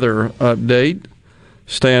weather update.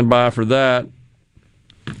 Stand by for that.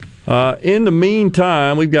 In the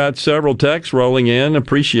meantime, we've got several texts rolling in.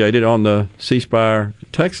 Appreciate it on the C Spire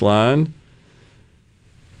text line.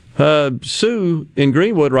 Sue in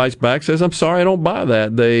Greenwood writes back, says, I'm sorry, I don't buy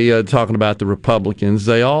that. They talking about the Republicans.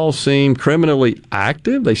 They all seem criminally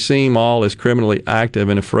active. They seem all as criminally active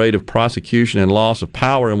and afraid of prosecution and loss of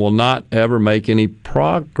power and will not ever make any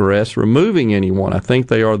progress removing anyone. I think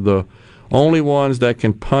they are the only ones that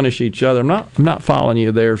can punish each other. I'm not following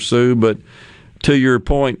you there, Sue, but to your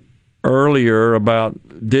point earlier about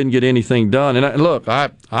didn't get anything done. And look,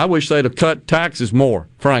 I wish they'd have cut taxes more,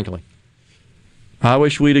 frankly. I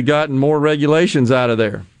wish we'd have gotten more regulations out of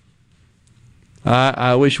there.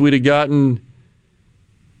 I wish we'd have gotten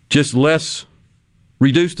just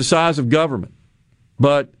reduced the size of government.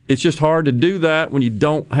 But it's just hard to do that when you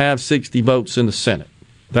don't have 60 votes in the Senate.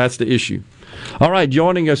 That's the issue. All right,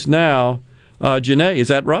 joining us now, Janae, is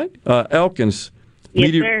that right? Elkins.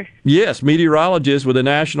 Yes, sir. Yes, meteorologist with the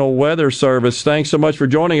National Weather Service. Thanks so much for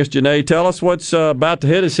joining us, Janae. Tell us what's about to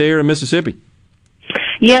hit us here in Mississippi.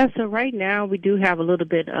 Yeah, so right now we do have a little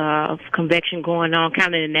bit of convection going on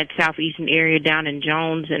kind of in that southeastern area down in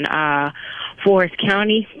Jones and Forest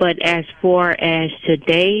County. But as far as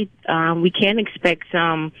today, we can expect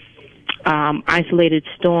some isolated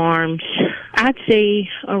storms, I'd say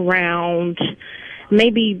around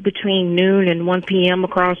maybe between noon and 1 p.m.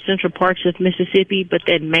 across central parts of Mississippi. But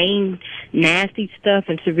that main nasty stuff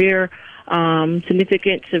and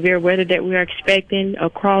significant severe weather that we are expecting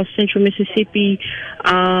across central Mississippi,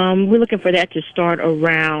 we're looking for that to start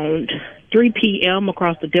around 3 p.m.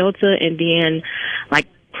 across the Delta, and then like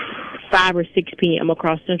 5 or 6 p.m.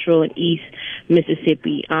 across central and east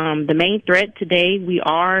Mississippi. The main threat today, we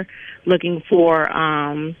are looking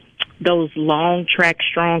for those long track,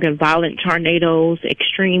 strong and violent tornadoes,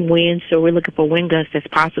 extreme winds. So we're looking for wind gusts that's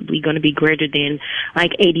possibly going to be greater than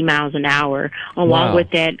like 80 miles an hour. Along with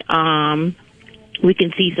that, we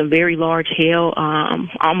can see some very large hail,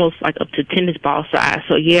 almost like up to tennis ball size.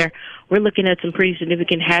 So yeah, we're looking at some pretty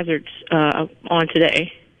significant hazards on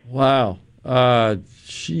today. Wow.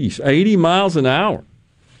 80 miles an hour.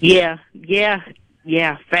 Yeah,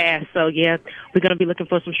 fast. So yeah, we're going to be looking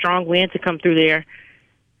for some strong wind to come through there.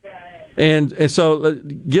 And so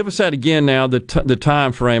give us that again now, the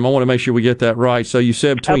time frame. I want to make sure we get that right. So you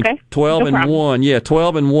said between 12 and 1. Yeah,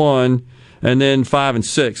 12 and 1, and then 5 and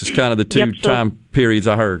 6 is kind of the two time periods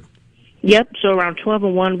I heard. Yep, so around 12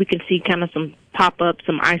 and 1, we can see kind of some pop-up,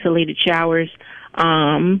 some isolated showers.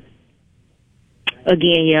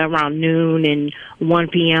 Again, around noon and 1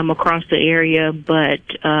 p.m. across the area. But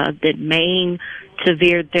the main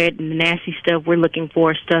severe threat and nasty stuff, we're looking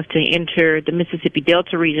for stuff to enter the Mississippi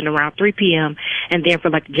Delta region around 3 p.m. And then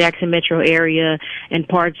for like the Jackson metro area and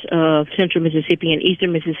parts of central Mississippi and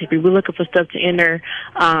eastern Mississippi, we're looking for stuff to enter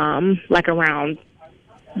like around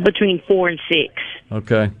between 4 and 6.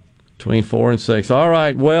 Okay, between 4 and 6. All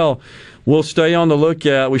right, well, we'll stay on the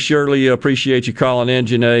lookout. We surely appreciate you calling in,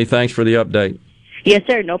 Janae. Thanks for the update. Yes,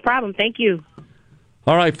 sir. No problem. Thank you.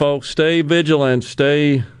 All right, folks, stay vigilant.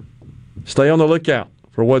 Stay on the lookout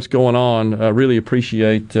for what's going on. I really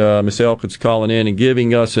appreciate Ms. Elkins calling in and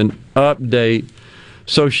giving us an update.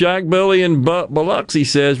 So Shaq Billy in Biloxi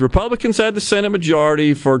says Republicans had the Senate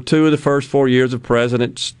majority for 2 of the first 4 years of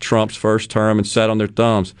President Trump's first term and sat on their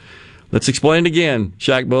thumbs. Let's explain it again,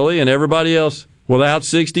 Shaq Billy and everybody else. Without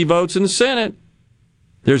 60 votes in the Senate,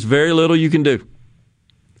 there's very little you can do.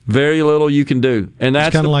 Very little you can do. And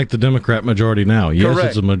that's kind of like the Democrat majority now. Yes, correct.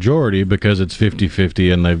 It's a majority because it's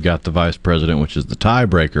 50-50 and they've got the vice president, which is the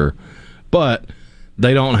tiebreaker. But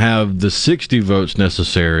they don't have the 60 votes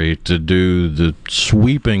necessary to do the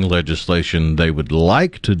sweeping legislation they would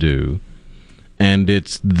like to do. And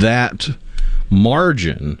it's that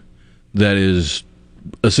margin that is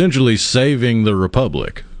essentially saving the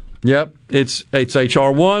republic. Yep. It's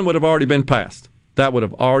H.R. 1 would have already been passed. That would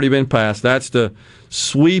have already been passed. That's the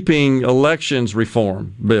sweeping elections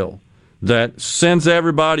reform bill that sends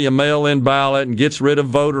everybody a mail-in ballot and gets rid of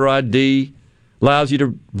voter ID, allows you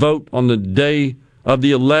to vote on the day of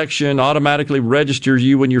the election, automatically registers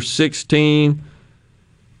you when you're 16,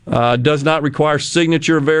 does not require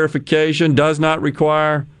signature verification, does not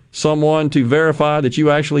require someone to verify that you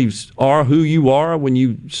actually are who you are when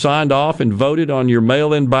you signed off and voted on your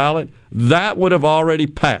mail-in ballot. That would have already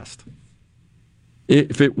passed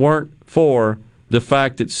if it weren't for the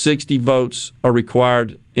fact that 60 votes are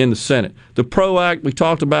required in the Senate. The PRO Act we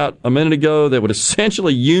talked about a minute ago that would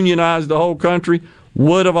essentially unionize the whole country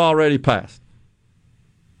would have already passed.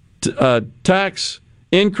 Tax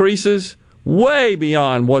increases way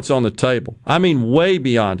beyond what's on the table. I mean way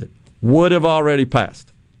beyond it. Would have already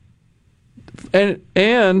passed.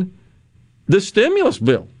 And the stimulus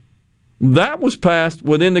bill, that was passed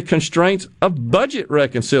within the constraints of budget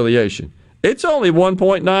reconciliation. It's only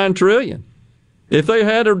 $1.9 trillion. If they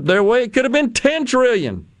had their way, it could have been $10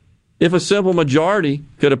 trillion if a simple majority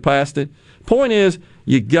could have passed it. Point is,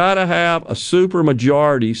 you got to have a super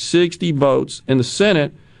majority, 60 votes in the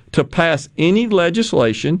Senate, to pass any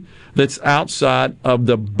legislation that's outside of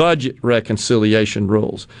the budget reconciliation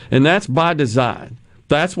rules. And that's by design.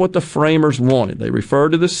 That's what the framers wanted. They referred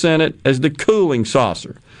to the Senate as the cooling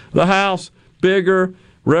saucer. The House, bigger,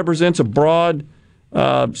 represents a broad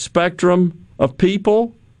spectrum of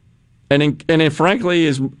people, and frankly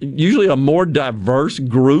is usually a more diverse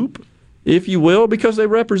group, if you will, because they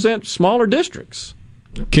represent smaller districts.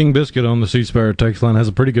 King Biscuit on the C Spire text line has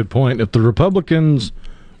a pretty good point. If the Republicans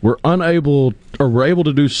were able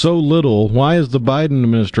to do so little, why is the Biden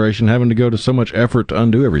administration having to go to so much effort to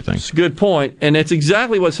undo everything? It's a good point, and it's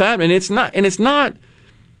exactly what's happening. It's not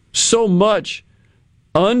so much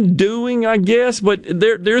undoing, I guess, but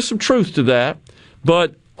there's some truth to that.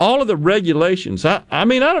 But all of the regulations. I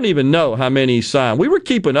mean, I don't even know how many he signed. We were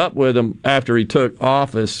keeping up with him after he took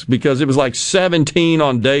office because it was like 17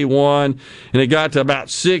 on day one, and it got to about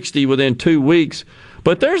 60 within 2 weeks.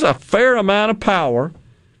 But there's a fair amount of power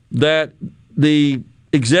that the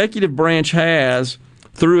executive branch has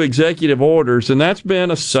through executive orders, and that's been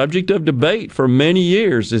a subject of debate for many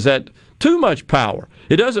years. Is that too much power?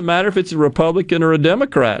 It doesn't matter if it's a Republican or a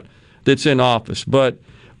Democrat that's in office, but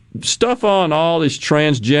stuff on all this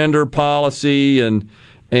transgender policy and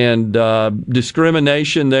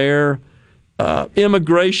discrimination there,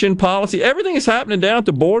 immigration policy, everything that's happening down at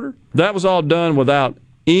the border, that was all done without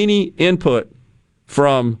any input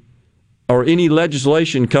from or any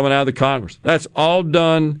legislation coming out of the Congress. That's all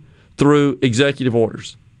done through executive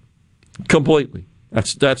orders, completely.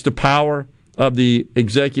 That's the power of the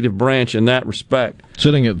executive branch in that respect.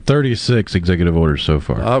 Sitting at 36 executive orders so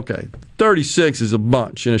far. Okay, 36 is a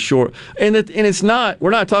bunch in a short, and it's not.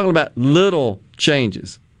 We're not talking about little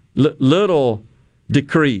changes, little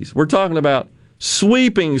decrees. We're talking about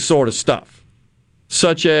sweeping sort of stuff,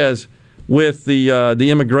 such as with the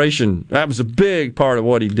immigration. That was a big part of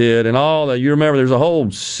what he did, and all that. You remember, there's a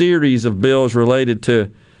whole series of bills related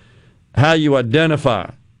to how you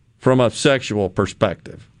identify from a sexual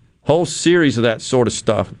perspective. Whole series of that sort of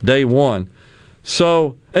stuff, day one.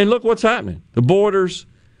 So, and look what's happening. The borders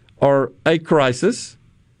are a crisis.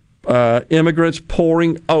 Immigrants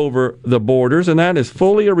pouring over the borders, and that is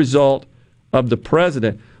fully a result of the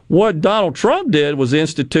president. What Donald Trump did was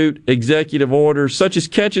institute executive orders such as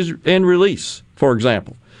catch and release, for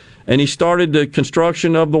example. And he started the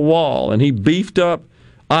construction of the wall, and he beefed up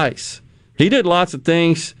ICE. He did lots of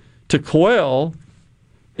things to quell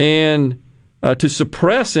and to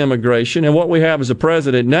suppress immigration. And what we have is a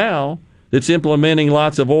president now that's implementing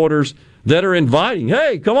lots of orders that are inviting,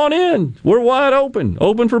 hey, come on in. We're wide open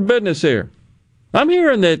for business here. I'm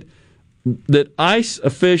hearing that ICE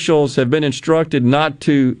officials have been instructed not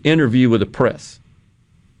to interview with the press.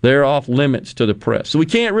 They're off limits to the press. So we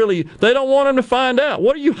can't really, they don't want them to find out.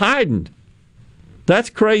 What are you hiding?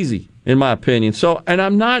 That's crazy, in my opinion. So, and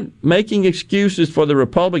I'm not making excuses for the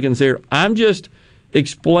Republicans here. I'm just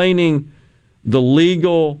explaining the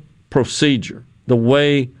legal procedure, the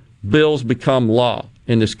way bills become law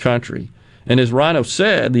in this country. And as Rhino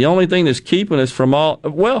said, the only thing that's keeping us from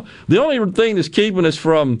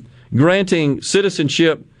granting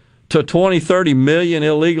citizenship to 20, 30 million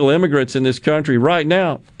illegal immigrants in this country right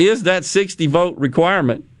now is that 60 vote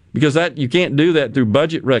requirement, because that you can't do that through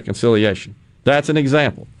budget reconciliation. That's an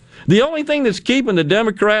example. The only thing that's keeping the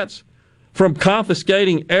Democrats from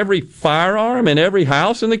confiscating every firearm in every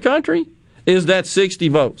house in the country is that 60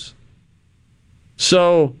 votes.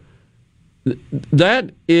 So that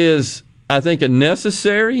is, I think, a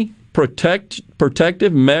necessary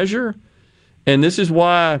protective measure, and this is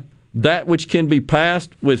why that which can be passed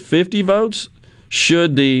with 50 votes,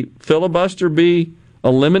 should the filibuster be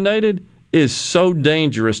eliminated, is so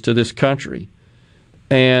dangerous to this country.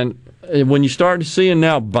 And when you start seeing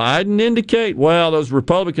now Biden indicate, well, those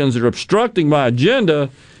Republicans are obstructing my agenda,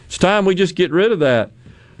 it's time we just get rid of that.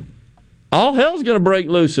 All hell's going to break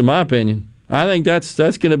loose, in my opinion. I think that's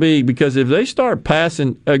going to be, because if they start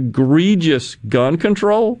passing egregious gun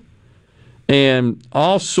control and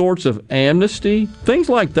all sorts of amnesty, things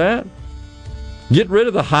like that, get rid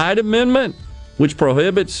of the Hyde Amendment, which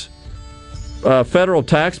prohibits federal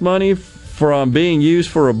tax money from being used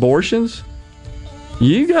for abortions,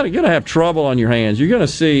 you're going to have trouble on your hands. You're going to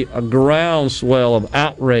see a groundswell of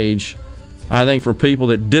outrage, I think, for people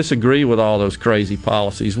that disagree with all those crazy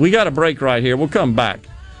policies. We got a break right here. We'll come back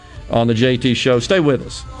on the JT Show. Stay with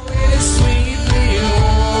us.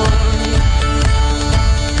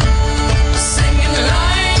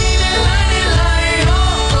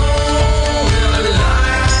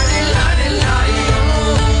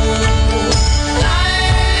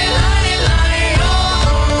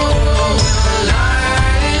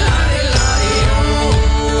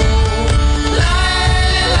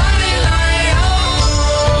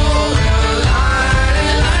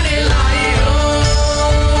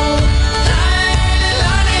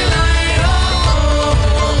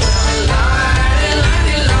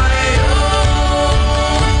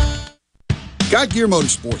 Got Gear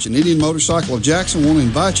Motorsports and Indian Motorcycle of Jackson want to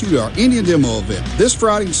invite you to our Indian Demo event this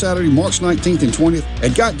Friday and Saturday, March 19th and 20th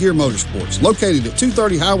at Got Gear Motorsports, located at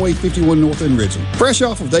 230 Highway 51 North in Ridgeland. Fresh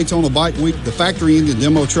off of Daytona Bike Week, the factory Indian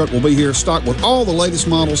Demo truck will be here stocked with all the latest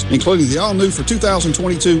models, including the all-new for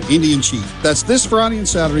 2022 Indian Chief. That's this Friday and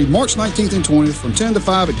Saturday, March 19th and 20th from 10 to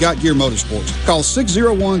 5 at Got Gear Motorsports. Call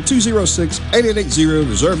 601-206-8880 to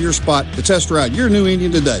reserve your spot to test ride your new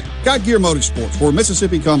Indian today. Got Gear Motorsports, where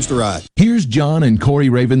Mississippi comes to ride. Here's John and Corey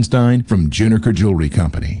Ravenstein from Juniker Jewelry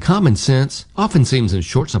Company. Common sense often seems in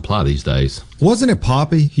short supply these days. Wasn't it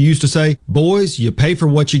Poppy who used to say, boys, you pay for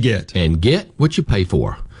what you get? And get what you pay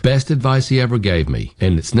for. Best advice he ever gave me,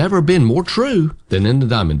 and it's never been more true than in the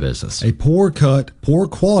diamond business. A poor cut, poor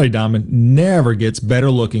quality diamond never gets better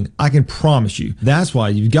looking, I can promise you. That's why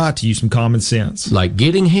you've got to use some common sense. Like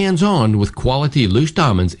getting hands-on with quality loose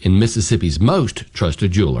diamonds in Mississippi's most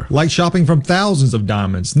trusted jeweler. Like shopping from thousands of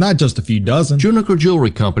diamonds, not just a few dozen. Juniker Jewelry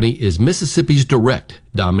Company is Mississippi's direct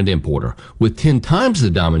diamond importer, with 10 times the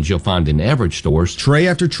diamonds you'll find in average stores. Tray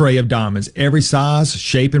after tray of diamonds, every size,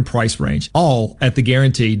 shape, and price range, all at the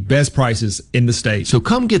guaranteed best prices in the state. So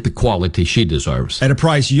come get the quality she deserves. At a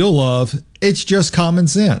price you'll love. It's just common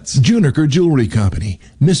sense. Juniker Jewelry Company,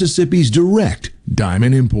 Mississippi's direct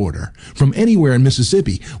diamond importer. From anywhere in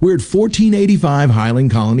Mississippi, we're at 1485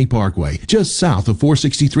 Highland Colony Parkway, just south of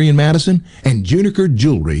 463 in Madison, and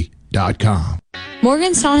junikerjewelry.com.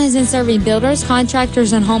 Morganstone has been serving builders,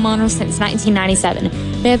 contractors, and homeowners since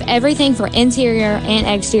 1997. They have everything for interior and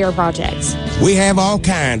exterior projects. We have all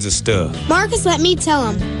kinds of stuff. Marcus, let me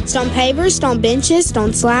tell them. Stone pavers, stone benches,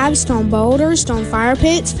 stone slabs, stone boulders, stone fire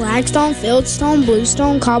pits, flagstone, fieldstone,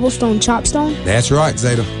 bluestone, cobblestone, chopstone. That's right,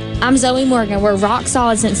 Zeta. I'm Zoe Morgan. We're rock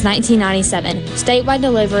solid since 1997. Statewide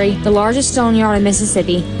delivery, the largest stone yard in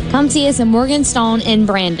Mississippi. Come see us at Morganstone in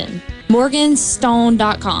Brandon.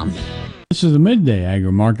 Morganstone.com. This is the Midday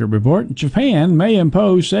Agri-Market Report. Japan may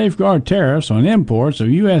impose safeguard tariffs on imports of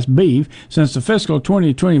U.S. beef since the fiscal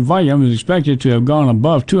 2020 volume is expected to have gone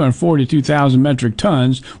above 242,000 metric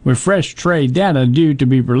tons, with fresh trade data due to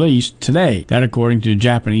be released today. That according to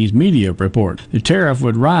Japanese media report. The tariff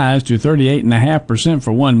would rise to 38.5%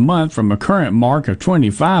 for 1 month from a current mark of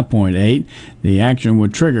 25.8%. The action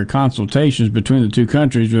would trigger consultations between the two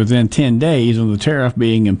countries within 10 days of the tariff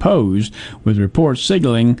being imposed, with reports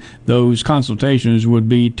signaling those consultations would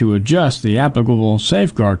be to adjust the applicable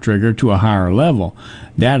safeguard trigger to a higher level.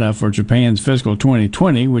 Data for Japan's fiscal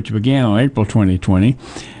 2020, which began on April 2020,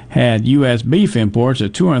 had U.S. beef imports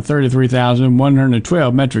at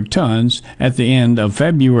 233,112 metric tons at the end of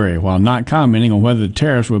February. While not commenting on whether the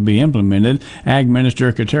tariffs would be implemented, Ag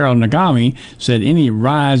Minister Kotaro Nagami said any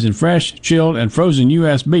rise in fresh, chilled, and frozen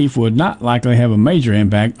U.S. beef would not likely have a major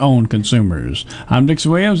impact on consumers. I'm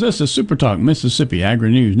Dixon Williams. This is Super Talk Mississippi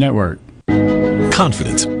Agri-News Network.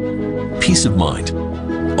 Confidence, peace of mind,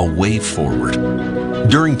 a way forward.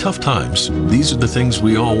 During tough times, these are the things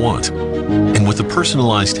we all want. And with the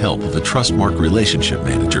personalized help of a Trustmark relationship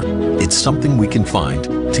manager, it's something we can find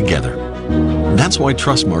together. That's why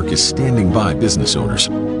Trustmark is standing by business owners.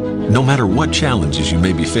 No matter what challenges you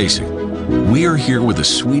may be facing, we are here with a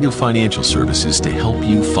suite of financial services to help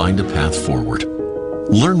you find a path forward.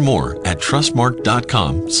 Learn more at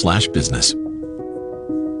trustmark.com/business.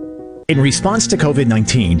 In response to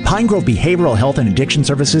COVID-19, Pine Grove Behavioral Health and Addiction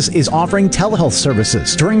Services is offering telehealth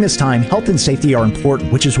services. During this time, health and safety are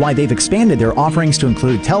important, which is why they've expanded their offerings to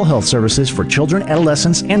include telehealth services for children,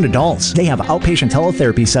 adolescents, and adults. They have outpatient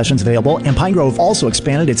teletherapy sessions available, and Pine Grove also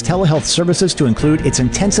expanded its telehealth services to include its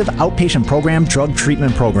intensive outpatient program drug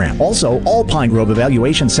treatment program. Also, all Pine Grove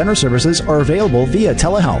Evaluation Center services are available via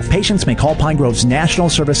telehealth. Patients may call Pine Grove's National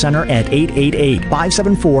Service Center at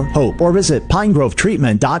 888-574-HOPE or visit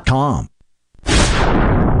pinegrovetreatment.com.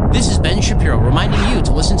 This is Ben Shapiro reminding you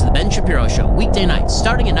to listen to The Ben Shapiro Show weekday nights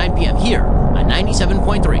starting at 9 p.m. here on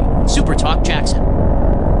 97.3 Super Talk Jackson.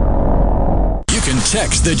 You can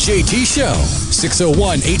text The JT Show,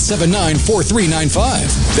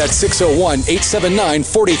 601-879-4395. That's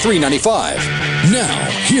 601-879-4395. Now,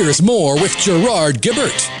 here's more with Gerard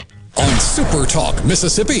Gibbert on Super Talk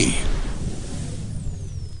Mississippi.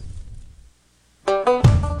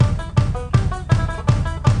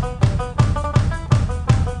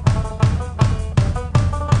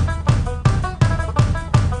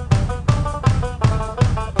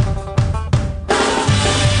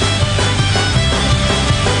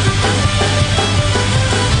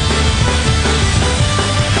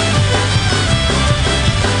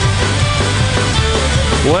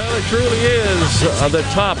 Well, it truly is the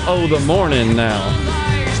top of the morning now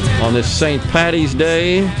on this St. Patty's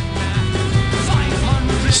Day.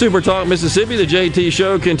 Super Talk Mississippi, the JT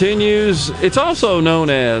Show continues. It's also known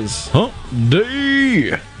as Hump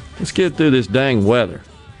Day. Let's get through this dang weather.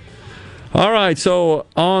 All right, so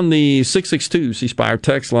on the 662 C-Spire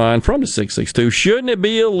text line from the 662, shouldn't it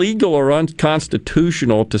be illegal or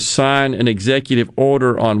unconstitutional to sign an executive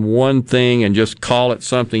order on one thing and just call it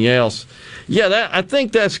something else? Yeah, I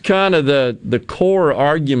think that's kind of the core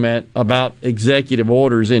argument about executive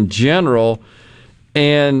orders in general,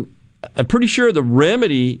 and I'm pretty sure the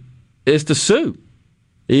remedy is to sue.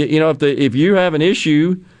 If you have an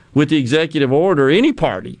issue with the executive order, any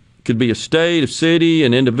party, could be a state, a city,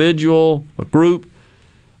 an individual, a group,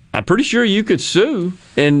 I'm pretty sure you could sue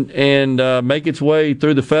and make its way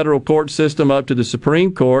through the federal court system up to the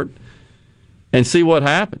Supreme Court and see what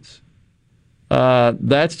happens.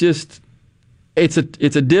 That's just it's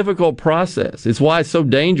a difficult process. It's why it's so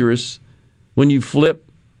dangerous when you flip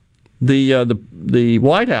the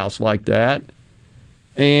White House like that.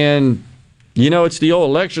 And it's the old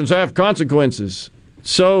elections have consequences.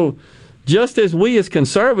 So just as we as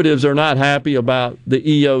conservatives are not happy about the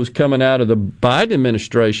EOs coming out of the Biden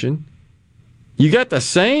administration, you got the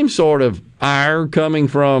same sort of ire coming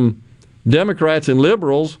from Democrats and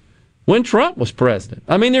liberals when Trump was president.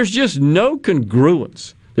 I mean, there's just no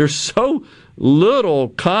congruence. There's so little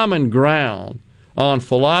common ground on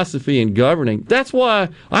philosophy and governing. That's why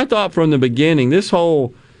I thought from the beginning this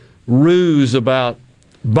whole ruse about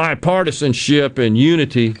bipartisanship and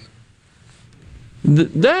unity,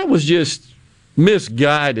 that was just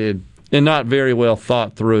misguided and not very well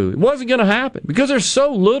thought through. It wasn't going to happen because there's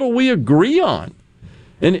so little we agree on.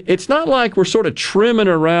 And it's not like we're sort of trimming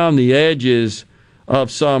around the edges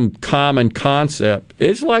of some common concept.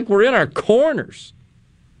 It's like we're in our corners.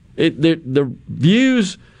 The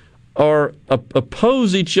views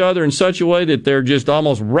oppose each other in such a way that they're just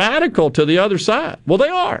almost radical to the other side. Well, they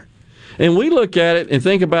are. And we look at it and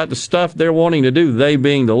think about the stuff they're wanting to do, they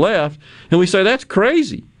being the left, and we say, that's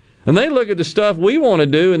crazy. And they look at the stuff we want to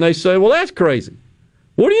do, and they say, well, that's crazy.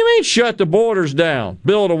 What do you mean shut the borders down,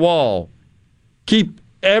 build a wall, keep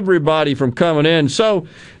everybody from coming in? So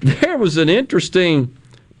there was an interesting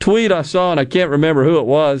tweet I saw, and I can't remember who it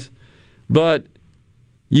was, but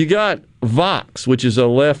you got Vox, which is a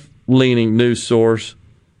left-leaning news source,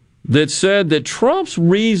 that said that Trump's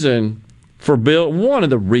reason for one of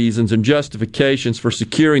the reasons and justifications for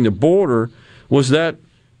securing the border was that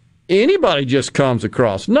anybody just comes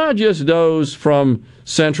across, not just those from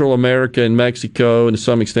Central America and Mexico and to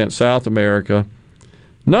some extent South America.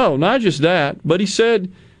 No, not just that, but he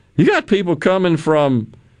said you got people coming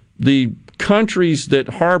from the countries that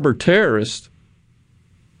harbor terrorists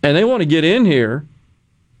and they want to get in here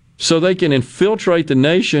so they can infiltrate the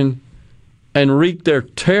nation and wreak their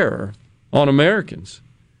terror on Americans.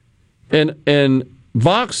 And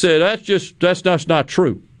Vox said that's not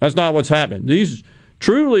true. That's not what's happening. These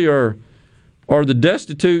truly are the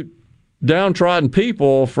destitute, downtrodden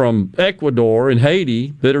people from Ecuador and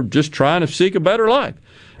Haiti that are just trying to seek a better life.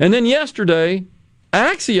 And then yesterday,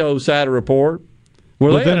 Axios had a report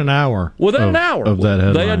where within an hour of that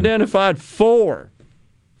headline, they identified 4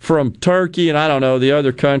 from Turkey and I don't know the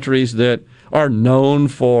other countries that are known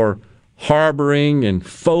for harboring and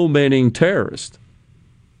fomenting terrorists.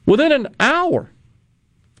 Within an hour.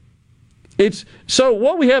 So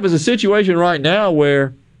what we have is a situation right now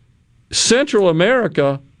where Central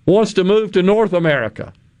America wants to move to North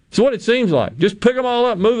America. That's what it seems like. Just pick them all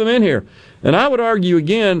up, move them in here. And I would argue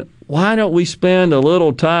again, why don't we spend a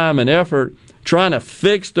little time and effort trying to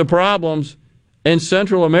fix the problems in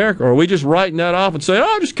Central America? Or are we just writing that off and say,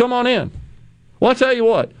 just come on in? Well, I'll tell you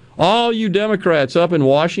what, all you Democrats up in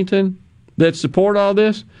Washington that support all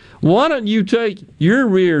this, why don't you take your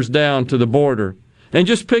rears down to the border and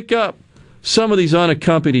just pick up some of these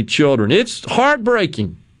unaccompanied children? It's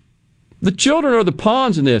heartbreaking. The children are the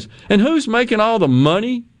pawns in this. And who's making all the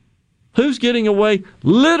money? Who's getting away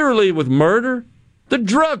literally with murder? The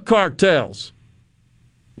drug cartels.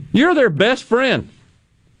 You're their best friend.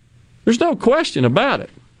 There's no question about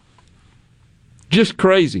it. Just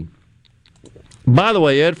crazy. By the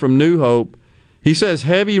way, Ed from New Hope, he says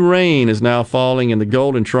heavy rain is now falling in the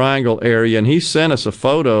Golden Triangle area, and he sent us a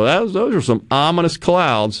photo. Those are some ominous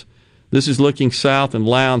clouds. This is looking south in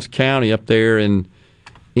Lowndes County up there in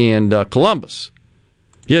Columbus.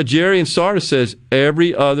 Yeah, Jerry in Sardis says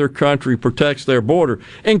every other country protects their border,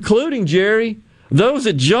 including, Jerry, those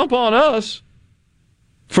that jump on us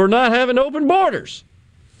for not having open borders.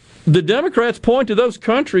 The Democrats point to those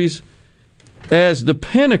countries as the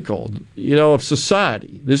pinnacle, of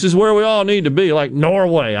society. This is where we all need to be, like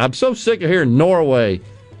Norway. I'm so sick of hearing Norway.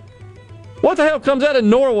 What the hell comes out of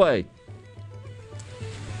Norway?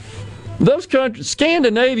 Those countries,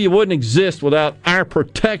 Scandinavia wouldn't exist without our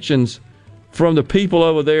protections from the people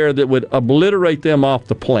over there that would obliterate them off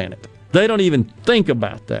the planet. They don't even think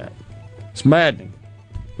about that. It's maddening.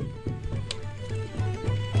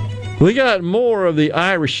 We got more of the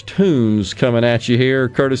Irish tunes coming at you here,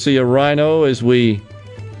 courtesy of Rhino, as we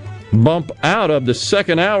bump out of the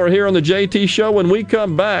second hour here on the JT Show. When we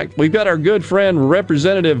come back, we've got our good friend,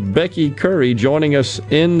 Representative Becky Currie, joining us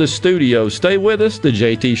in the studio. Stay with us. The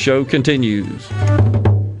JT Show continues.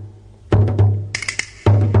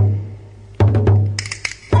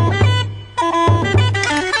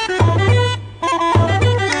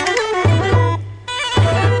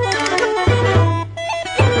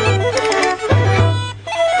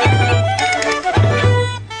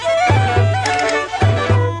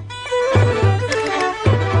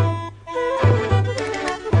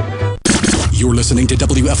 listening to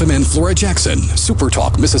WFMN Flora Jackson, Super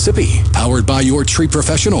Talk, Mississippi. Powered by your tree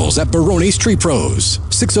professionals at Barone's Tree Pros.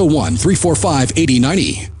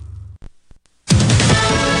 601-345-8090.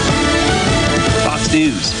 Fox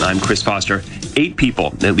News, I'm Chris Foster. 8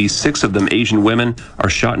 people, at least 6 of them Asian women, are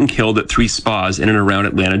shot and killed at 3 spas in and around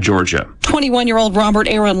Atlanta, Georgia. 21-year-old Robert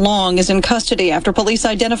Aaron Long is in custody after police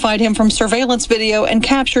identified him from surveillance video and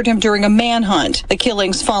captured him during a manhunt. The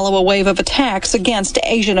killings follow a wave of attacks against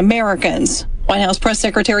Asian Americans. White House Press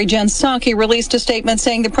Secretary Jen Psaki released a statement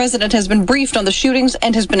saying the president has been briefed on the shootings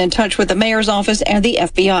and has been in touch with the mayor's office and the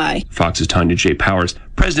FBI. Fox's Tanya J. Powers.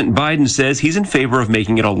 President Biden says he's in favor of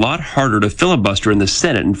making it a lot harder to filibuster in the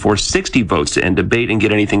Senate and force 60 votes to end debate and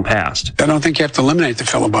get anything passed. I don't think you have to eliminate the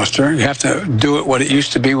filibuster. You have to do it what it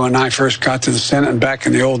used to be when I first got to the Senate and back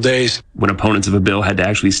in the old days, when opponents of a bill had to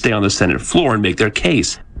actually stay on the Senate floor and make their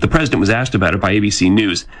case. The president was asked about it by ABC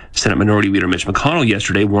News. Senate Minority Leader Mitch McConnell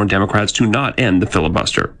yesterday warned Democrats to not end the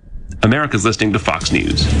filibuster. America's listening to Fox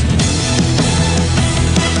News.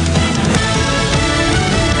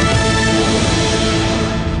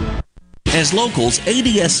 As locals,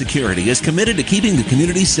 ADS Security is committed to keeping the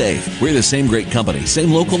community safe. We're the same great company, same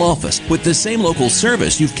local office, with the same local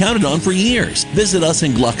service you've counted on for years. Visit us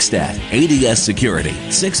in Gluckstadt. ADS Security,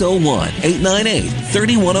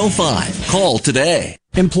 601-898-3105. Call today.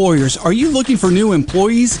 Employers, are you looking for new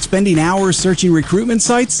employees, spending hours searching recruitment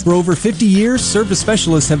sites? For over 50 years, service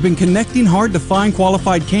specialists have been connecting hard to find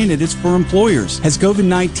qualified candidates for employers. Has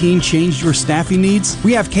COVID-19 changed your staffing needs?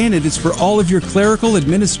 We have candidates for all of your clerical,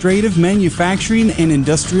 administrative, manufacturing, and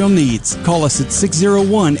industrial needs. Call us at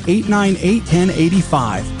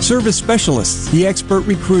 601-898-1085. Service Specialists, the expert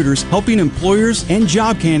recruiters helping employers and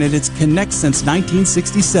job candidates connect since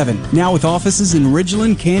 1967. Now with offices in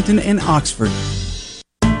Ridgeland, Canton, and Oxford.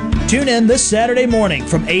 Tune in this Saturday morning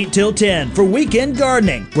from 8 till 10 for Weekend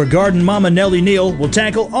Gardening, where Garden Mama Nellie Neal will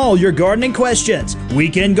tackle all your gardening questions.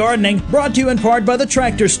 Weekend Gardening brought to you in part by The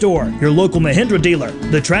Tractor Store, your local Mahindra dealer.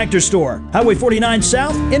 The Tractor Store, Highway 49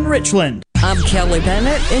 South in Richland. I'm Kelly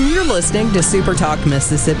Bennett, and you're listening to Super Talk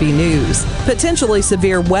Mississippi News. Potentially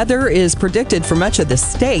severe weather is predicted for much of the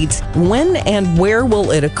state. When and where will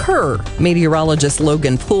it occur? Meteorologist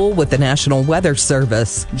Logan Poole with the National Weather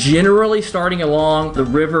Service. Generally starting along the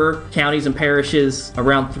river, counties, and parishes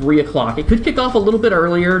around 3 o'clock. It could kick off a little bit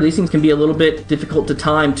earlier. These things can be a little bit difficult to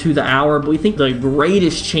time to the hour, but we think the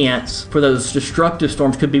greatest chance for those destructive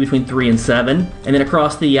storms could be between 3 and 7. And then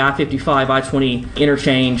across the I-55, I-20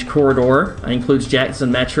 interchange corridor, includes Jackson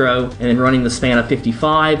Metro, and then running the span of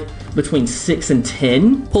 55 between 6 and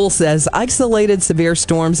 10. Poole says isolated severe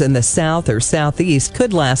storms in the south or southeast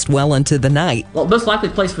could last well into the night. Well, the most likely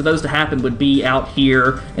place for those to happen would be out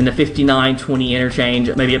here in the 59-20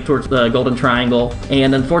 interchange, maybe up towards the Golden Triangle.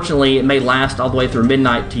 And unfortunately, it may last all the way through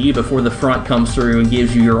midnight to you before the front comes through and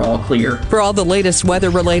gives you your all clear. For all the latest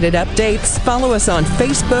weather-related updates, follow us on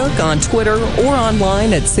Facebook, on Twitter, or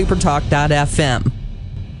online at supertalk.fm.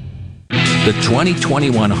 The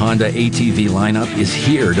 2021 Honda ATV lineup is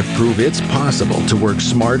here to prove it's possible to work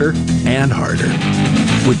smarter and harder.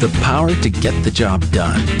 With the power to get the job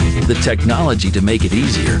done, the technology to make it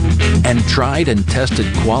easier, and tried and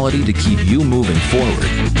tested quality to keep you moving forward,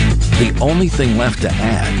 the only thing left to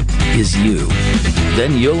add is you.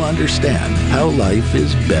 Then you'll understand how life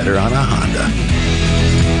is better on a Honda.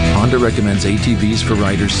 Honda recommends ATVs for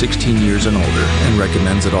riders 16 years and older and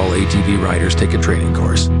recommends that all ATV riders take a training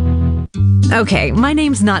course. Okay, my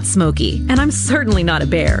name's not Smokey, and I'm certainly not a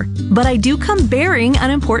bear. But I do come bearing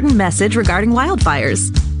an important message regarding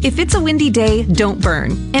wildfires. If it's a windy day, don't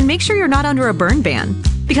burn. And make sure you're not under a burn ban.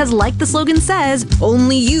 Because like the slogan says,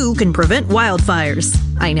 only you can prevent wildfires.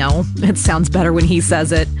 I know, it sounds better when he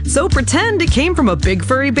says it. So pretend it came from a big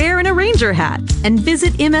furry bear in a ranger hat. And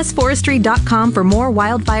visit msforestry.com for more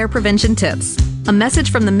wildfire prevention tips. A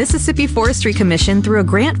message from the Mississippi Forestry Commission through a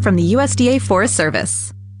grant from the USDA Forest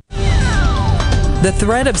Service. The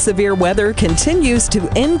threat of severe weather continues to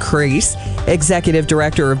increase. Executive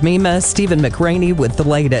Director of MEMA, Stephen McRaney, with the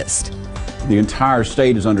latest. The entire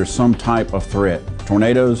state is under some type of threat.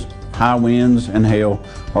 Tornadoes, high winds, and hail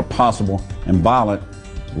are possible, and violent,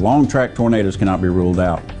 long-track tornadoes cannot be ruled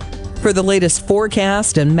out. For the latest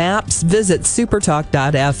forecast and maps, visit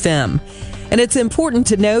supertalk.fm. And it's important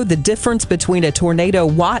to know the difference between a tornado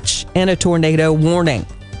watch and a tornado warning.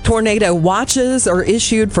 Tornado watches are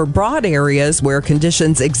issued for broad areas where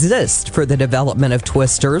conditions exist for the development of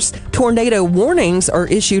twisters. Tornado warnings are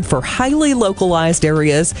issued for highly localized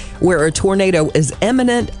areas where a tornado is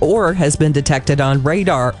imminent or has been detected on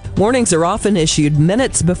radar. Warnings are often issued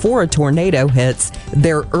minutes before a tornado hits.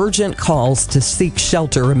 They're urgent calls to seek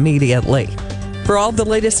shelter immediately. For all the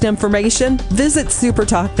latest information, visit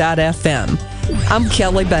supertalk.fm. I'm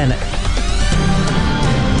Kelly Bennett.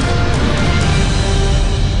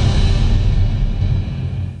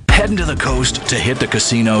 Heading to the coast to hit the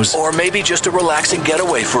casinos, or maybe just a relaxing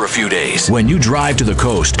getaway for a few days. When you drive to the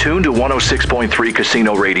coast, tune to 106.3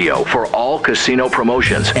 Casino Radio for all casino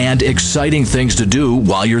promotions and exciting things to do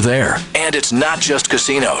while you're there. And it's not just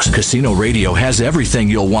casinos. Casino Radio has everything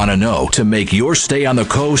you'll want to know to make your stay on the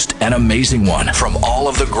coast an amazing one. From all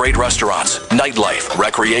of the great restaurants, nightlife,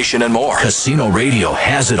 recreation, and more, Casino Radio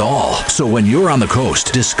has it all. So when you're on the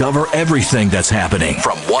coast, discover everything that's happening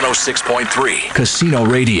from 106.3 Casino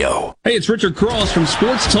Radio. Hey, it's Richard Cross from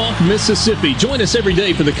Sports Talk Mississippi. Join us every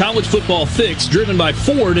day for the College Football Fix, driven by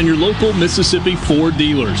Ford and your local Mississippi Ford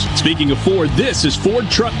dealers. Speaking of Ford, this is Ford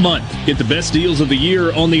Truck Month. Get the best deals of the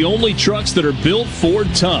year on the only trucks that are built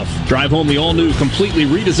Ford tough. Drive home the all-new, completely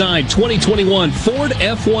redesigned 2021 Ford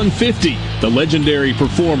F-150, the legendary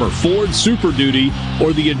performer Ford Super Duty,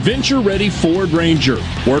 or the adventure-ready Ford Ranger.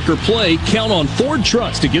 Work or play, count on Ford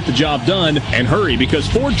trucks to get the job done, and hurry because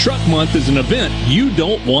Ford Truck Month is an event you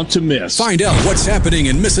don't want to miss. Find out what's happening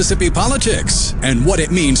in Mississippi politics and what it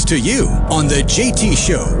means to you on The JT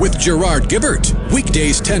Show with Gerard Gibbert.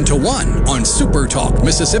 Weekdays 10 to 1 on Super Talk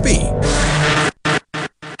Mississippi.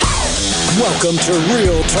 Welcome to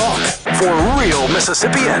Real Talk for real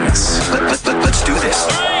Mississippians. Let's do this.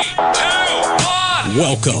 3, 2, 1.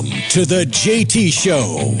 Welcome to The JT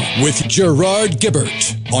Show with Gerard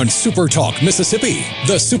Gibbert on Super Talk Mississippi,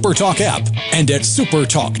 the Super Talk app, and at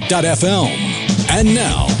supertalk.fm. And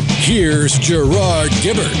now, here's Gerard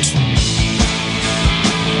Gibbert.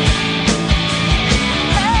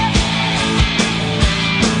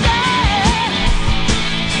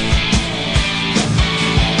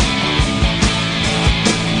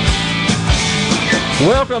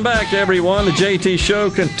 Welcome back, everyone. The JT Show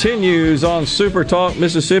continues on Super Talk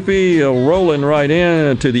Mississippi, rolling right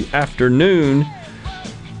into the afternoon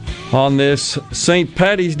on this St.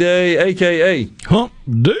 Patty's Day, a.k.a. Hump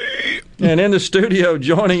Day. And in the studio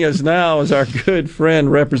joining us now is our good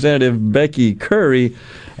friend, Representative Becky Currie,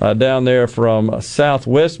 down there from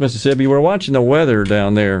southwest Mississippi. We're watching the weather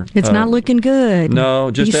down there. It's not looking good.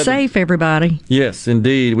 No. Be safe, everybody. Yes,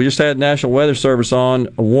 indeed. We just had National Weather Service on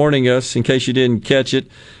warning us, in case you didn't catch it,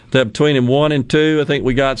 that between 1 and 2, I think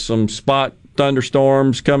we got some spot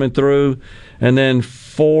thunderstorms coming through. And then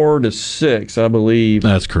 4 to 6, I believe.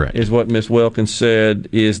 That's correct. Is what Ms. Wilkins said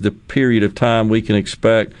is the period of time we can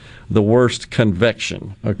expect the worst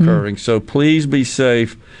convection occurring. So please be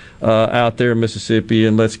safe out there in Mississippi,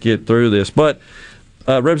 and let's get through this. But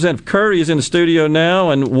Representative Currie is in the studio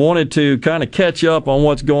now and wanted to kind of catch up on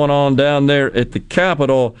what's going on down there at the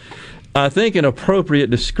Capitol. I think an appropriate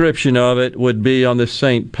description of it would be on this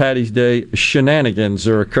St. Patty's Day, shenanigans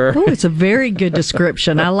are occurring. Oh, it's a very good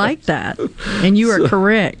description. I like that. And you are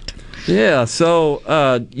correct. Yeah, so,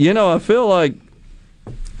 I feel like,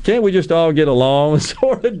 can't we just all get along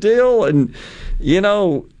sort of deal? And,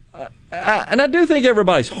 I do think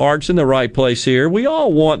everybody's heart's in the right place here. We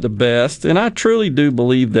all want the best, and I truly do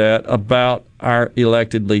believe that about our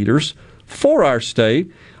elected leaders for our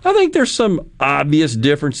state. I think there's some obvious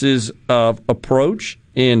differences of approach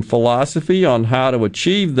in philosophy on how to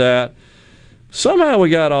achieve that. Somehow we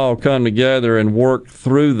got to all come together and work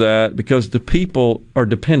through that because the people are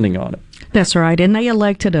depending on it. That's right, and they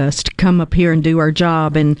elected us to come up here and do our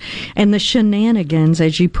job, and the shenanigans,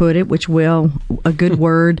 as you put it, which, well, a good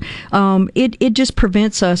word, it just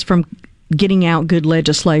prevents us from getting out good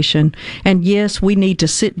legislation. And yes, we need to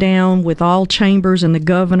sit down with all chambers and the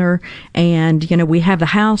governor, and we have the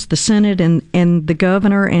House, the Senate, and the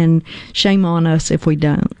governor, and shame on us if we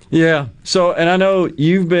don't. Yeah, so, and I know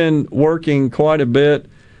you've been working quite a bit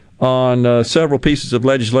on several pieces of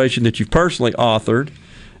legislation that you've personally authored.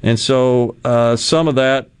 And so some of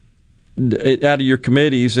that out of your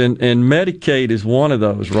committees, and Medicaid is one of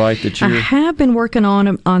those, right? That I have been working on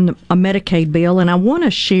a Medicaid bill, and I want to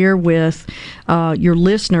share with your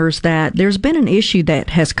listeners that there's been an issue that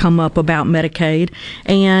has come up about Medicaid,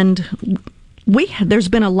 and there's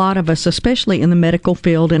been a lot of us, especially in the medical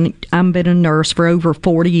field, and I've been a nurse for over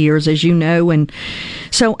 40 years, as you know, and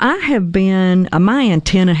so I have been, my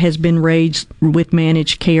antenna has been raised with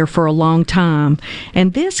managed care for a long time,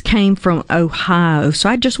 and this came from Ohio, so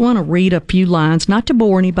I just want to read a few lines, not to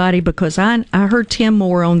bore anybody, because I heard Tim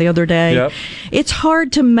Moore on the other day. Yep. It's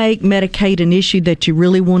hard to make Medicaid an issue that you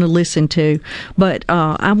really want to listen to, but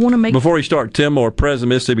I want to make... Before you start, Tim Moore,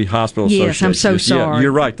 President of Mississippi Hospital Association. Yes, I'm so sorry. Yeah,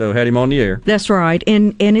 you're right, though. Had him on the air. That's right,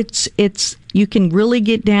 and it's you can really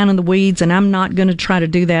get down in the weeds, and I'm not going to try to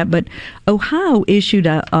do that, but Ohio issued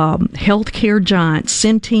a healthcare giant,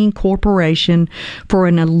 Centene Corporation, for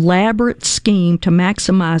an elaborate scheme to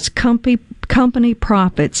maximize company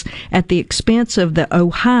profits at the expense of the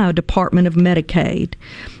Ohio Department of Medicaid.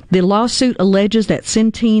 The lawsuit alleges that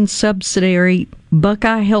Centene's subsidiary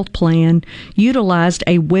Buckeye Health Plan utilized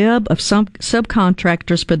a web of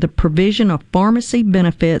subcontractors for the provision of pharmacy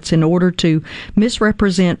benefits in order to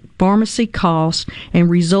misrepresent pharmacy costs and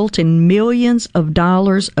result in millions of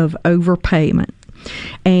dollars of overpayment.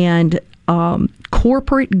 And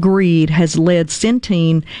corporate greed has led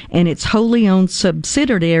Centene and its wholly owned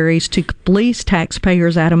subsidiaries to fleece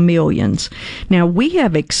taxpayers out of millions. Now, we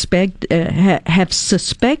have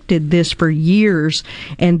suspected this for years,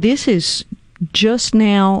 and this is just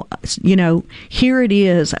now, here it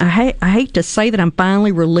is. I hate to say that I'm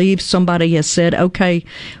finally relieved somebody has said, okay,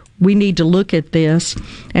 we need to look at this.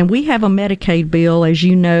 And we have a Medicaid bill, as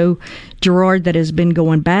you know, Gerard, that has been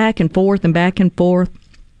going back and forth and back and forth.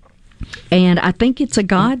 And I think it's a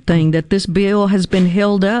God thing that this bill has been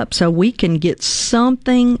held up so we can get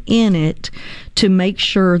something in it to make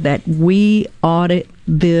sure that we audit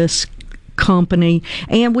this company.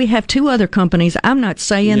 And we have two other companies. I'm not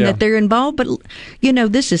saying that they're involved, but,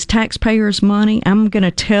 this is taxpayers' money. I'm going to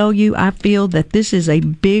tell you, I feel that this is a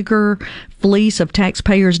bigger fleece of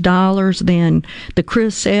taxpayers' dollars than the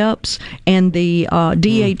Chris Epps and the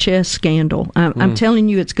DHS scandal. I'm telling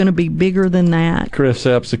you, it's going to be bigger than that. Chris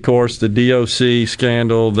Epps, of course, the DOC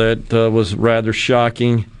scandal that was rather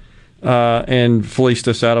shocking and fleeced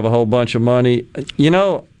us out of a whole bunch of money.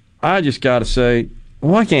 I just got to say,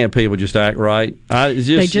 why can't people just act right?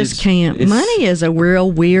 They just can't. Money is a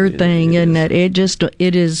real weird thing, isn't it?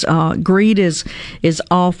 It is greed is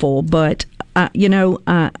awful, but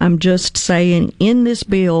I'm just saying, in this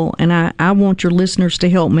bill, and I want your listeners to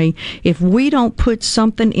help me, if we don't put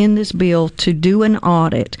something in this bill to do an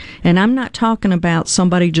audit, and I'm not talking about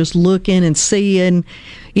somebody just looking and seeing,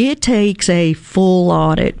 it takes a full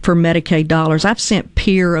audit for Medicaid dollars. I've sent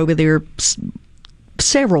Peer over there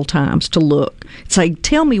several times to look, say,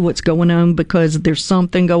 tell me what's going on, because there's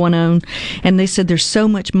something going on. And they said there's so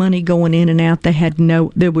much money going in and out,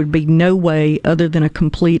 there would be no way other than a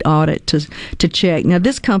complete audit to check. Now,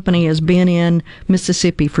 this company has been in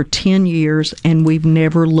Mississippi for 10 years and we've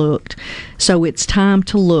never looked. So it's time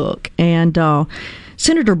to look. And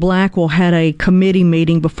Senator Blackwell had a committee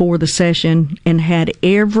meeting before the session and had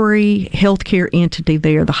every healthcare entity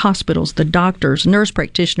there, the hospitals, the doctors, nurse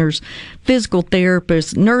practitioners, physical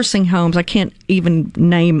therapists, nursing homes. I can't even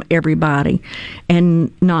name everybody.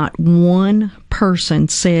 And not one person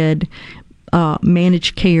said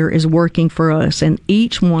managed care is working for us. And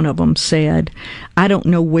each one of them said, I don't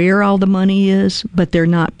know where all the money is, but they're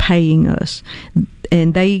not paying us.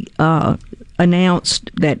 And they announced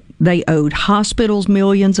that they owed hospitals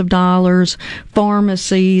millions of dollars,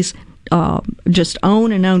 pharmacies, just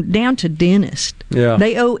on and on, down to dentists. Yeah.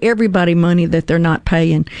 They owe everybody money that they're not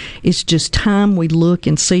paying. It's just time we look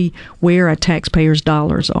and see where our taxpayers'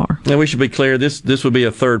 dollars are. And we should be clear, this would be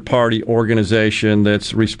a third-party organization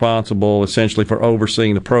that's responsible essentially for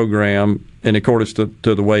overseeing the program in accordance to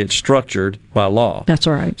the way it's structured by law. That's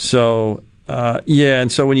right. So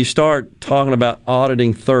and so when you start talking about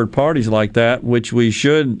auditing third parties like that, which we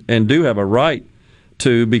should and do have a right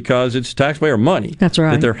to, because it's taxpayer money that's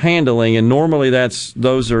right. that they're handling, and normally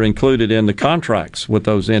those are included in the contracts with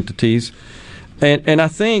those entities. And I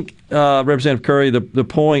think, Representative Currie, the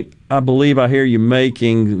point I believe I hear you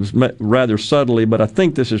making rather subtly, but I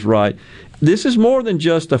think this is right. This is more than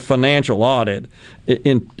just a financial audit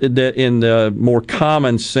in the more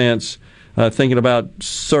common sense. Thinking about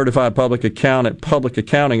certified public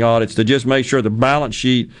accounting audits to just make sure the balance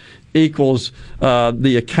sheet equals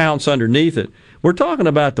the accounts underneath it. We're talking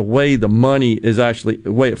about the way the money is actually,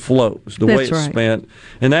 the way it flows, the way it's spent.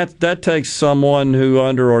 And that takes someone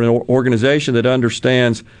or an organization that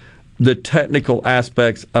understands the technical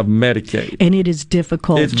aspects of Medicaid. And it is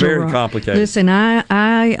difficult. It's very complicated. Listen,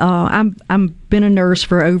 I'm been a nurse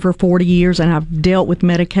for over 40 years, and I've dealt with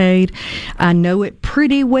Medicaid. I know it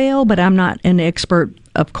pretty well, but I'm not an expert,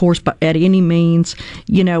 of course, but at any means.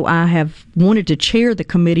 I have wanted to chair the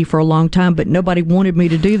committee for a long time, but nobody wanted me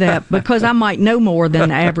to do that because I might know more than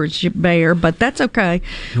the average bear, but that's okay.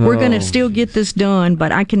 We're going to still get this done,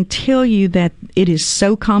 but I can tell you that it is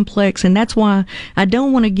so complex, and that's why I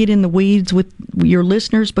don't want to get in the weeds with your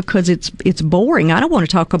listeners, because it's boring. I don't want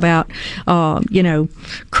to talk about,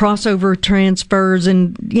 crossover transfers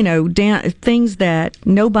and, things that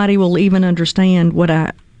nobody will even understand what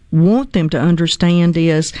want them to understand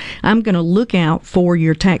is I'm going to look out for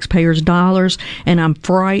your taxpayers' dollars, and I'm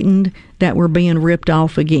frightened that we're being ripped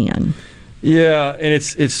off again. Yeah, and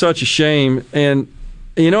it's such a shame. And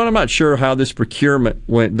you know what? I'm not sure how this procurement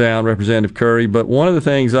went down, Representative Currie, but one of the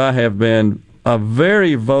things I have been a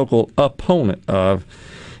very vocal opponent of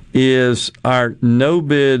is our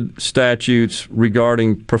no-bid statutes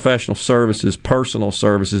regarding professional services, personal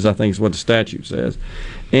services, I think is what the statute says.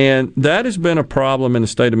 And that has been a problem in the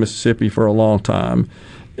state of Mississippi for a long time.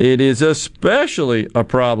 It is especially a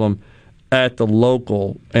problem at the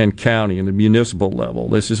local and county and the municipal level.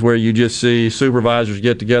 This is where you just see supervisors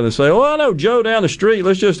get together and say, oh, I know Joe down the street,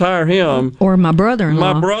 let's just hire him. Or my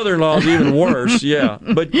brother-in-law. My brother-in-law is even worse, yeah.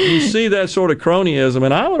 But you see that sort of cronyism,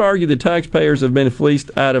 and I would argue the taxpayers have been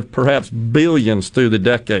fleeced out of perhaps billions through the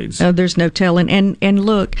decades. Oh, there's no telling. And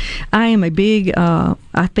look, I am a big, I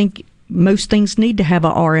think most things need to have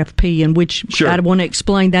a RFP, in which I want to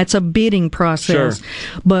explain that's a bidding process. Sure.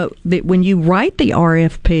 But when you write the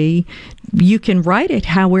RFP, you can write it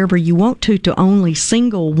however you want to only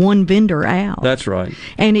single one vendor out. That's right.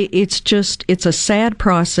 And it's a sad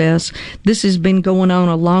process. This has been going on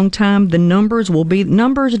a long time. The numbers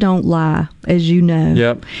don't lie, as you know.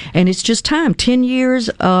 Yep. And it's just time. 10 years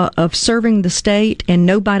of serving the state and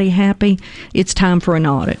nobody happy. It's time for an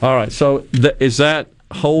audit. All right. So is that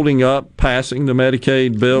holding up passing the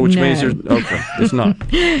Medicaid bill, which means it's not.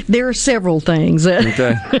 There are several things.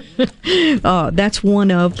 Okay. That's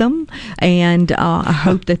one of them, and I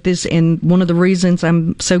hope that this, and one of the reasons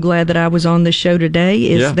I'm so glad that I was on this show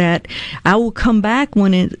today is that I will come back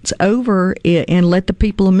when it's over and let the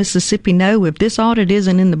people of Mississippi know if this audit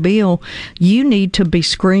isn't in the bill, you need to be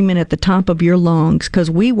screaming at the top of your lungs,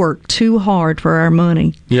 because we work too hard for our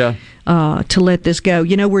money. Yeah. To let this go.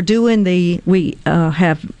 You know, we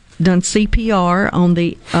have done CPR on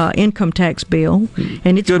the income tax bill,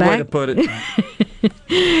 and it's good back. Way to put it.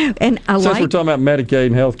 And Since we're talking about Medicaid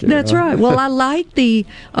and health care. That's right. Well, I like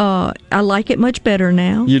it much better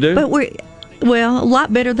now. You do? But a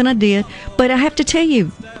lot better than I did. But I have to tell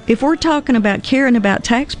you, if we're talking about caring about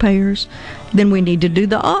taxpayers, then we need to do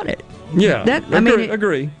the audit. Yeah,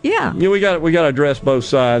 agree. Yeah, we got to address both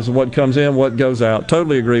sides, what comes in, what goes out.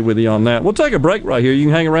 Totally agree with you on that. We'll take a break right here. You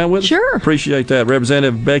can hang around with us? Sure. Appreciate that.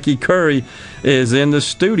 Representative Becky Currie is in the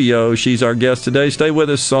studio. She's our guest today. Stay with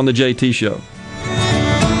us on the JT Show.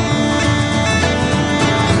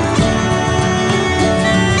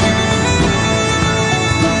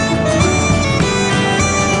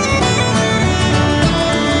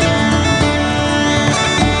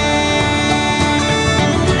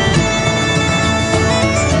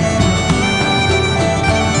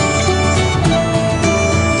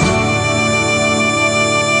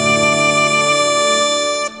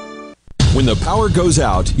 When the power goes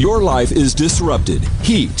out, your life is disrupted.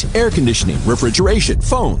 Heat, air conditioning, refrigeration,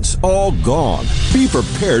 phones, all gone. Be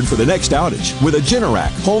prepared for the next outage with a Generac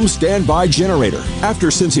home standby generator. After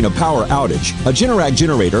sensing a power outage, a Generac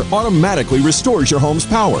generator automatically restores your home's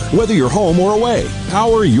power, whether you're home or away.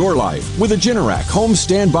 Power your life with a Generac home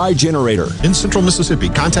standby generator. In Central Mississippi,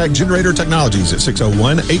 contact Generator Technologies at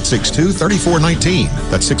 601-862-3419.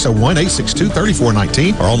 That's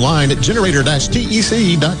 601-862-3419 or online at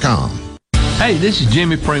generator-tec.com. Hey, this is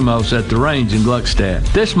Jimmy Primos at the Range in Gluckstadt.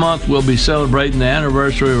 This month we'll be celebrating the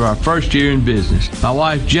anniversary of our first year in business. My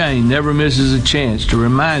wife Jane never misses a chance to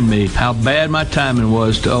remind me how bad my timing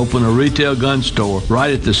was to open a retail gun store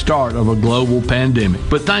right at the start of a global pandemic.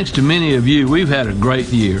 But thanks to many of you, we've had a great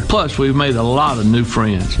year. Plus, we've made a lot of new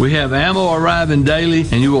friends. We have ammo arriving daily,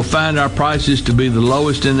 and you will find our prices to be the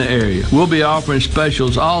lowest in the area. We'll be offering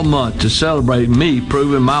specials all month to celebrate me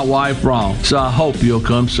proving my wife wrong, so I hope you'll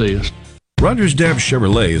come see us. Rogers Dabbs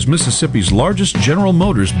Chevrolet is Mississippi's largest General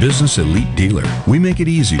Motors business elite dealer. We make it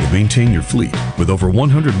easy to maintain your fleet with over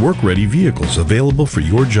 100 work-ready vehicles available for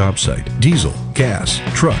your job site. Diesel, gas,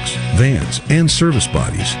 trucks, vans, and service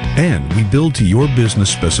bodies. And we build to your business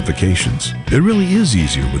specifications. It really is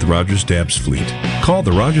easier with Rogers Dabbs Fleet. Call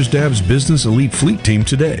the Rogers Dabbs Business Elite Fleet Team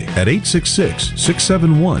today at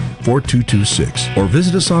 866-671-4226 or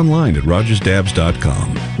visit us online at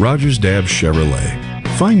rogersdabbs.com. Rogers Dabbs Chevrolet.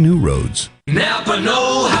 Find new roads. Napa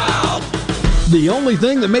know-how. The only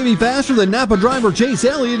thing that may be faster than Napa driver Chase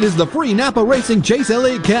Elliott is the free Napa Racing Chase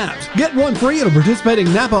Elliott caps. Get one free at a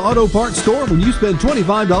participating Napa Auto Parts store when you spend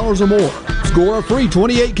 $25 or more. Score a free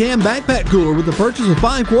 28-can backpack cooler with the purchase of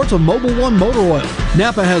 5 quarts of Mobil 1 motor oil.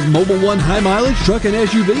 Napa has Mobil 1 high mileage truck and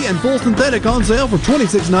SUV and full synthetic on sale for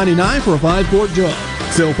 $26.99 for a 5-quart jug.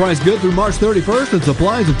 Sale price good through March 31st and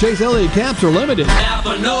supplies of Chase Elliott caps are limited.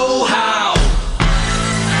 Napa know-how.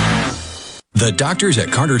 The doctors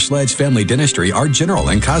at Carter Sledge Family Dentistry are general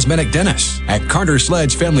and cosmetic dentists. At Carter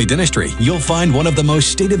Sledge Family Dentistry, you'll find one of the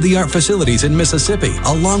most state-of-the-art facilities in Mississippi,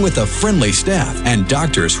 along with a friendly staff and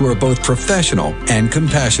doctors who are both professional and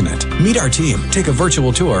compassionate. Meet our team, take a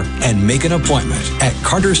virtual tour, and make an appointment at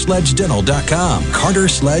CarterSledgeDental.com. Carter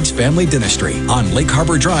Sledge Family Dentistry on Lake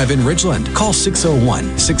Harbor Drive in Ridgeland. Call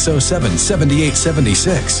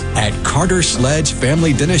 601-607-7876. At Carter Sledge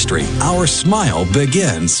Family Dentistry, our smile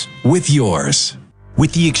begins with yours.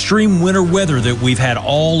 With the extreme winter weather that we've had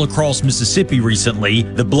all across Mississippi recently,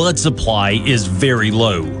 the blood supply is very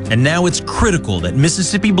low. And now it's critical that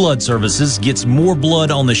Mississippi Blood Services gets more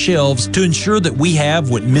blood on the shelves to ensure that we have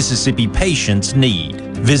what Mississippi patients need.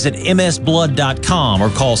 Visit msblood.com or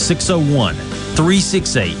call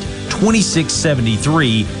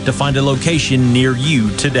 601-368-2673 to find a location near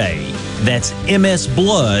you today. That's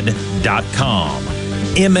msblood.com.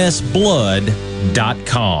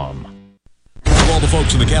 msblood.com. All the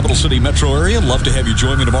folks in the Capital City metro area, love to have you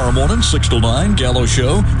join me tomorrow morning, 6 till 9, Gallo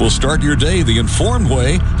Show. We'll start your day the informed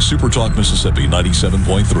way. Super Talk Mississippi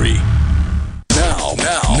 97.3.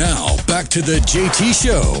 Now, back to the JT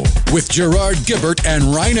Show with Gerard Gibbert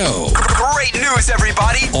and Rhino. Great news,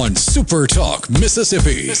 everybody! On Super Talk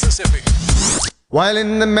Mississippi. While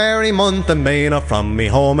in the merry month of May, not from me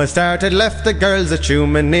home I started, left the girls at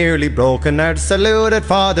home and nearly broken heart, saluted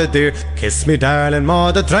father dear, kissed me darling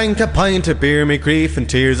mother, drank a pint of beer, me grief and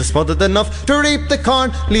tears are smothered enough to reap the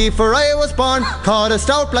corn, leave where I was born, caught a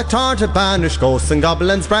stout black tarn to banish ghosts and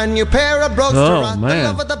goblins, brand new pair of brogues to rock the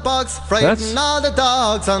love of the bogs, frighten all the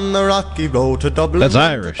dogs on the rocky road to Dublin. That's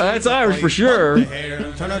Irish. That's Irish for sure.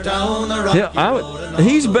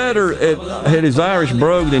 He's better at his Irish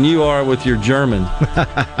brogue than you are with your German.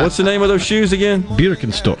 What's the name of those shoes again?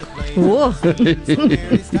 Birkenstock.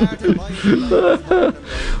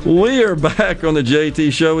 We are back on the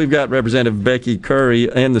JT Show. We've got Representative Becky Currie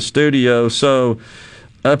in the studio. So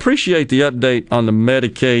I appreciate the update on the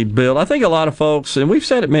Medicaid bill. I think a lot of folks, and we've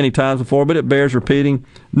said it many times before, but it bears repeating.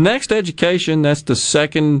 Next, education, that's the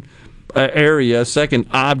second second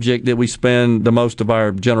object that we spend the most of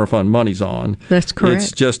our general fund monies on. That's correct.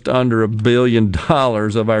 It's just under $1 billion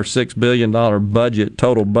of our $6 billion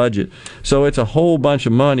total budget. So it's a whole bunch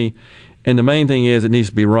of money. And the main thing is it needs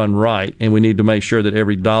to be run right, and we need to make sure that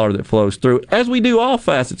every dollar that flows through, as we do all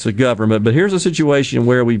facets of government. But here's a situation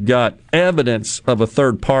where we've got evidence of a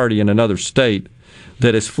third party in another state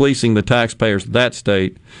that is fleecing the taxpayers of that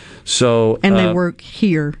state. So, and they work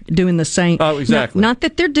here doing the same. Oh, exactly. Not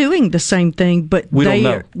that they're doing the same thing, but we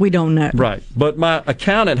don't know. Right. But my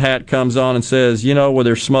accountant hat comes on and says, where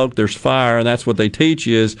there's smoke, there's fire, and that's what they teach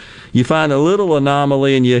you is you find a little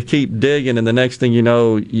anomaly and you keep digging, and the next thing you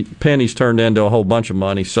know, pennies turned into a whole bunch of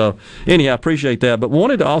money. So, anyhow, I appreciate that. But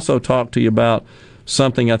wanted to also talk to you about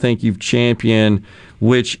something I think you've championed,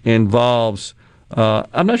 which involves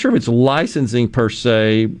I'm not sure if it's licensing per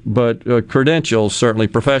se, but credentials, certainly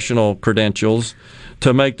professional credentials,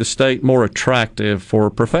 to make the state more attractive for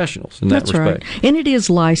professionals in that respect. Right. And it is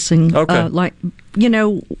licensing. Okay.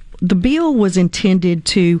 The bill was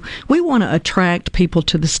intended we want to attract people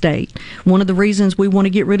to the state. One of the reasons we want to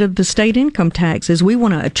get rid of the state income tax is we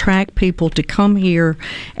want to attract people to come here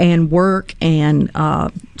and work and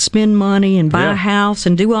spend money and buy a house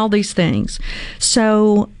and do all these things.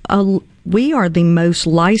 So we are the most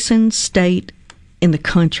licensed state in the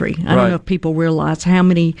country. I don't know if people realize how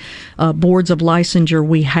many boards of licensure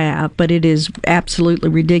we have, but it is absolutely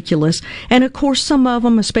ridiculous. And of course, some of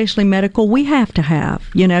them, especially medical, we have to have.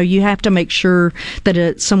 You have to make sure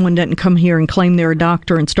that someone doesn't come here and claim they're a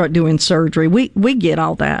doctor and start doing surgery. We get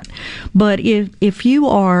all that. But if you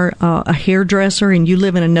are a hairdresser and you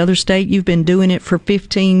live in another state, you've been doing it for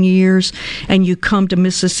 15 years, and you come to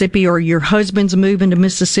Mississippi, or your husband's moving to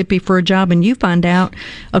Mississippi for a job, and you find out,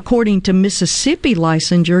 according to Mississippi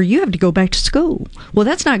licensure, you have to go back to school. Well,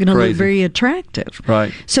 that's not going to look very attractive.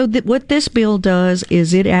 Right. So what this bill does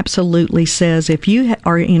is it absolutely says if you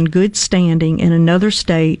are in good standing in another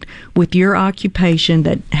state with your occupation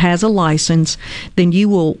that has a license, then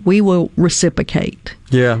we will reciprocate.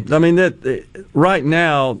 Yeah. I mean, right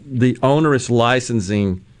now, the onerous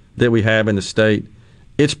licensing that we have in the state,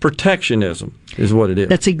 it's protectionism is what it is.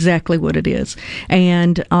 That's exactly what it is.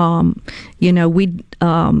 And, we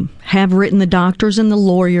have written the doctors and the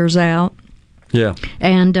lawyers out. Yeah.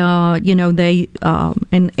 And, they,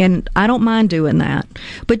 and I don't mind doing that.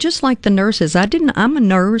 But just like the nurses, I'm a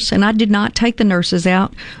nurse, and I did not take the nurses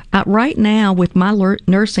out. Right now, with my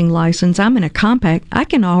nursing license, I'm in a compact. I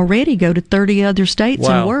can already go to 30 other states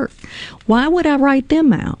and work. Why would I write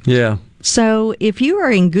them out? Yeah. So if you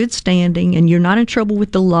are in good standing and you're not in trouble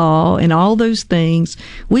with the law and all those things,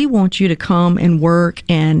 we want you to come and work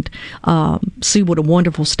and see what a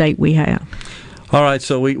wonderful state we have. All right,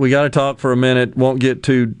 so we got to talk for a minute. Won't get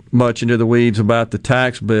too much into the weeds about the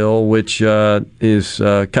tax bill, which is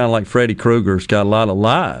kind of like Freddy Krueger's got a lot of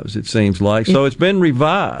lives, it seems like. So it's been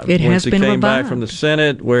revived. It has been revived. It came back from the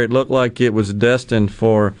Senate where it looked like it was destined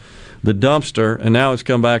for the dumpster, and now it's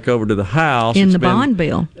come back over to the House. In the bond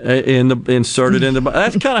bill. Inserted in the bond.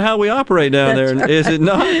 That's kind of how we operate down there, right. Is it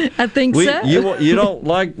not? I think so. You don't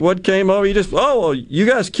like what came over, you just, well, you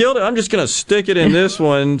guys killed it, I'm just going to stick it in this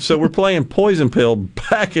one. So we're playing poison pill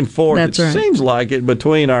back and forth. That's right. Seems like it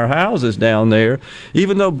between our houses down there,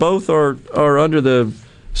 even though both are under the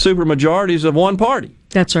supermajorities of one party.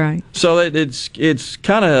 That's right. So it's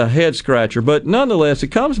kind of a head scratcher, but nonetheless, it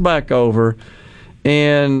comes back over.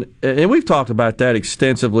 And we've talked about that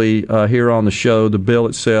extensively here on the show, the bill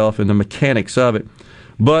itself and the mechanics of it.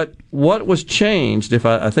 But what was changed, if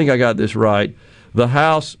I think I got this right, the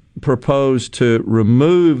House proposed to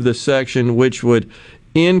remove the section which would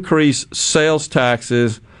increase sales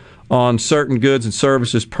taxes on certain goods and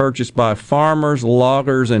services purchased by farmers,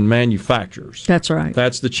 loggers, and manufacturers. That's right.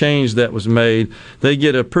 That's the change that was made. They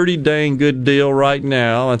get a pretty dang good deal right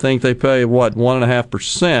now. I think they pay,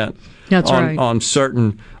 1.5%. That's right. On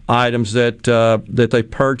certain items that they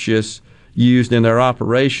purchase used in their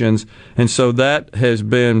operations. And so that has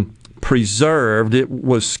been preserved. It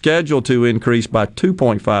was scheduled to increase by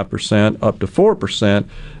 2.5% up to 4%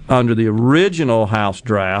 under the original House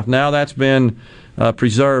draft. Now that's been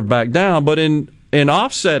preserved back down. But in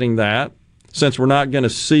offsetting that, since we're not going to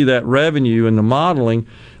see that revenue in the modeling,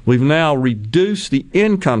 we've now reduced the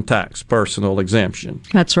income tax personal exemption.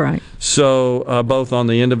 That's right. So both on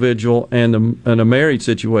the individual and a married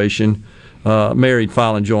situation, married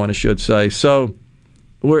filing joint, I should say. So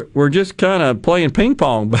we're just kind of playing ping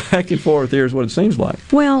pong back and forth here is what it seems like.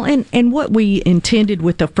 Well, and what we intended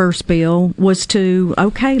with the first bill was to,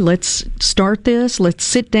 okay, let's start this, let's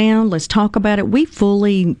sit down, let's talk about it. We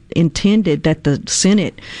fully intended that the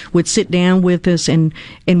Senate would sit down with us, and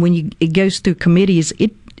when it goes through committees,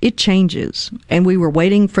 it changes, and we were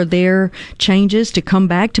waiting for their changes to come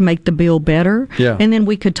back to make the bill better. Yeah. And then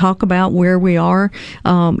we could talk about where we are.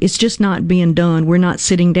 It's just not being done. We're not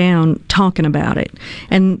sitting down talking about it.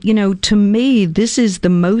 And, to me, this is the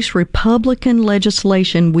most Republican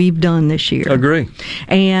legislation we've done this year. Agree.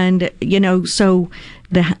 And, so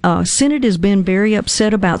the Senate has been very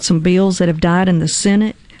upset about some bills that have died in the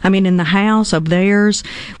Senate. In the House of theirs,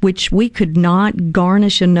 which we could not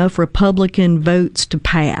garnish enough Republican votes to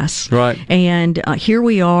pass. Right. And here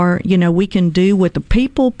we are, we can do what the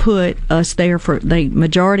people put us there for, the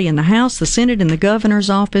majority in the House, the Senate, and the governor's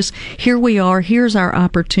office. Here we are, here's our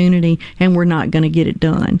opportunity, and we're not going to get it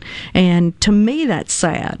done. And to me, that's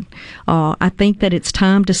sad. I think that it's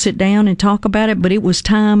time to sit down and talk about it, but it was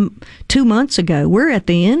time 2 months ago. We're at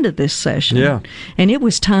the end of this session. Yeah. And it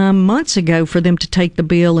was time months ago for them to take the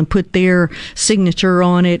bill and put their signature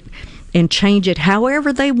on it and change it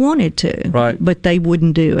however they wanted to. Right. But they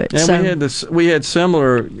wouldn't do it. And we had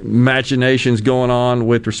similar machinations going on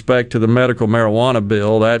with respect to the medical marijuana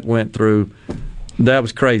bill. That went through. That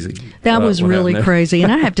was crazy. That was really crazy.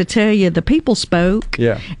 And I have to tell you, the people spoke,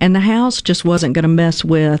 and the House just wasn't going to mess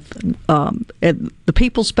with. The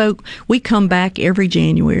people spoke. We come back every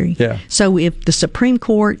January. Yeah. So if the Supreme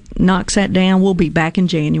Court knocks that down, we'll be back in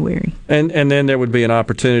January. And then there would be an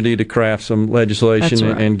opportunity to craft some legislation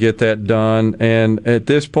and get that done. And at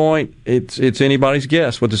this point, it's anybody's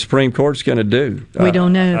guess what the Supreme Court's going to do. We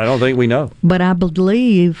don't know. I don't think we know. But I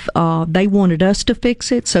believe they wanted us to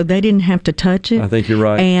fix it, so they didn't have to touch it. I think you're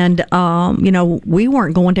right. And, we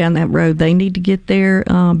weren't going down that road. They need to get their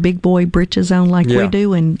big boy britches on like we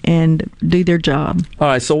do and do their job. All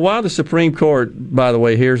right, so while the Supreme Court, by the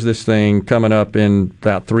way, here's this thing coming up in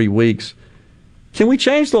about 3 weeks, can we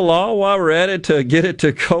change the law while we're at it to get it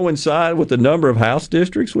to coincide with the number of House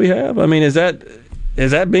districts we have? Is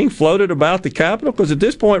that being floated about the Capitol? Because at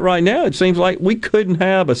this point right now, it seems like we couldn't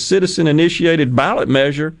have a citizen-initiated ballot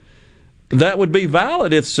measure that would be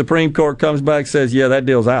valid if the Supreme Court comes back and says, yeah, that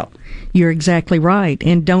deal's out. You're exactly right.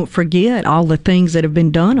 And don't forget all the things that have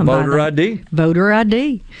been done. Voter ID. Voter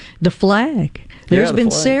ID. The flag. There's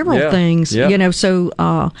been several things, so,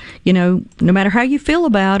 no matter how you feel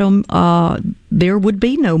about them, there would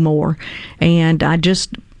be no more. And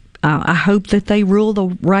I hope that they rule the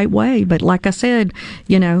right way. But like I said,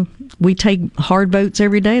 we take hard votes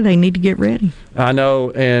every day. They need to get ready. I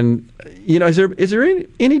know. And, is there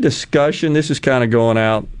any discussion, this is kind of going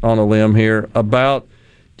out on a limb here, about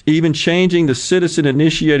even changing the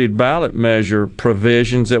citizen-initiated ballot measure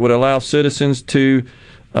provisions that would allow citizens to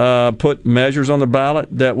put measures on the ballot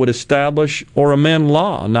that would establish or amend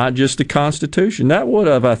law, not just the Constitution. That would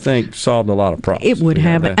have, I think, solved a lot of problems. It would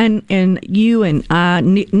have, and you and I,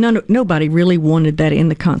 nobody really wanted that in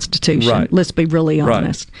the Constitution. Right. Let's be really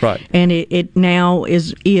honest. Right. And it now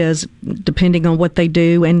is depending on what they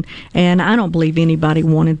do, and I don't believe anybody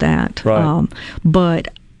wanted that. Right. But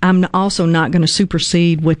I'm also not going to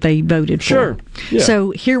supersede what they voted for. Sure. Yeah.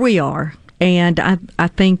 So here we are, and I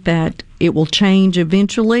think that it will change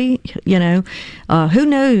eventually. Who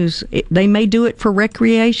knows? They may do it for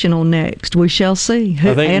recreational next. We shall see.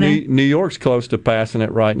 I think New York's close to passing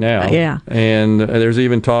it right now. Yeah. And there's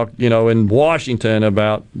even talk, in Washington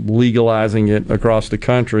about legalizing it across the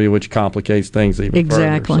country, which complicates things even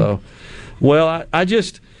further. So, well, I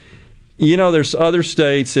just, there's other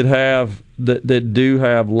states that do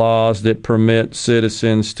have laws that permit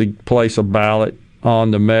citizens to place a ballot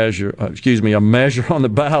on the measure, a measure on the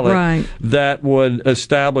ballot that would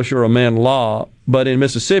establish or amend law. But in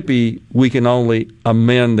Mississippi, we can only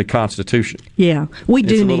amend the Constitution. Yeah, we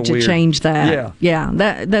do need to change that. Yeah,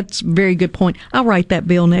 that's a very good point. I'll write that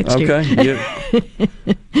bill next year. Okay,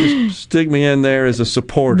 just stick me in there as a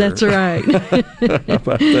supporter. That's right. How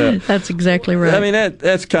about that? That's exactly right. I mean,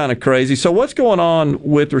 that's kind of crazy. So what's going on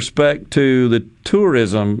with respect to the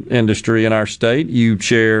tourism industry in our state? You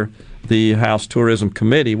chair the House Tourism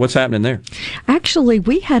Committee. What's happening there? Actually,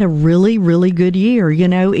 we had a really, really good year.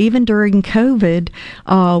 Even during COVID,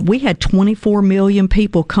 we had 24 million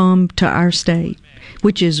people come to our state,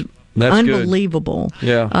 which is unbelievable. Good.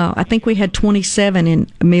 Yeah. I think we had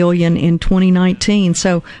 27 million in 2019.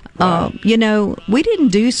 So, we didn't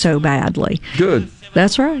do so badly. Good.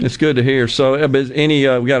 That's right. It's good to hear. So, we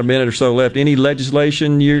got a minute or so left. Any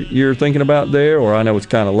legislation you're thinking about there, or I know it's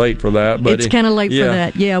kind of late for that, but it's kind of late for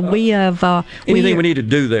that. Yeah, we have anything we need to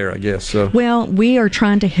do there, I guess. So. Well, we are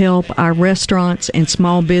trying to help our restaurants and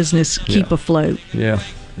small business keep afloat. Yeah,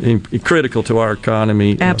 critical to our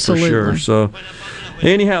economy. Absolutely, for sure. So.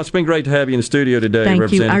 Anyhow, it's been great to have you in the studio today,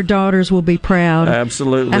 Thank you. Our daughters will be proud.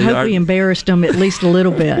 Absolutely. I hope we embarrassed them at least a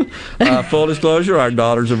little bit. Full disclosure, our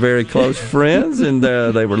daughters are very close friends, and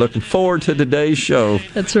they were looking forward to today's show.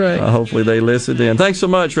 That's right. Hopefully they listened in. Thanks so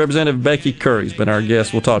much. Representative Becky Currie has been our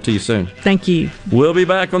guest. We'll talk to you soon. Thank you. We'll be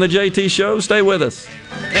back on the JT Show. Stay with us.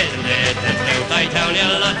 I tell you,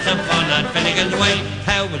 lots of fun at Finnegan's Way.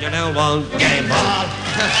 How would you know one game ball?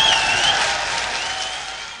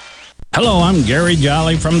 Hello, I'm Gary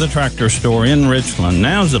Jolly from the Tractor Store in Richland.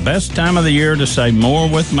 Now's the best time of the year to save more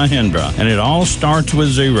with Mahindra, and it all starts with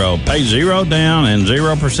zero. Pay zero down and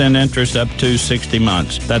 0% interest up to 60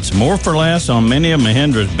 months. That's more for less on many of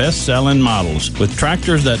Mahindra's best-selling models, with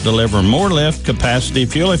tractors that deliver more lift, capacity,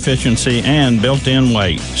 fuel efficiency, and built-in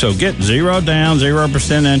weight. So get zero down,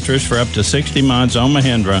 0% interest for up to 60 months on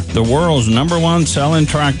Mahindra, the world's #1 selling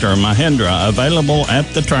tractor, Mahindra, available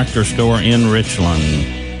at the Tractor Store in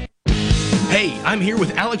Richland. Hey, I'm here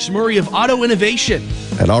with Alex Murray of Auto Innovation.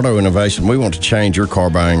 At Auto Innovation, we want to change your car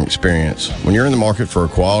buying experience. When you're in the market for a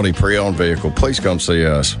quality pre-owned vehicle, please come see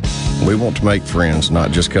us. We want to make friends,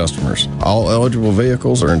 not just customers. All eligible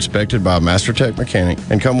vehicles are inspected by a MasterTech mechanic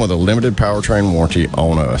and come with a limited powertrain warranty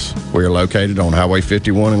on us. We are located on Highway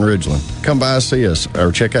 51 in Ridgeland. Come by and see us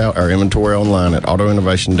or check out our inventory online at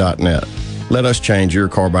autoinnovation.net. Let us change your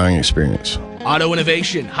car buying experience. Auto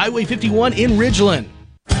Innovation, Highway 51 in Ridgeland.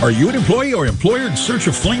 Are you an employee or employer in search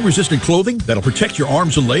of flame-resistant clothing that'll protect your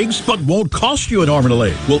arms and legs but won't cost you an arm and a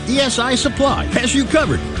leg? Well, ESI Supply has you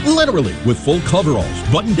covered, literally, with full coveralls,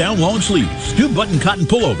 button-down long sleeves, 2-button cotton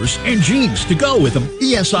pullovers, and jeans to go with them.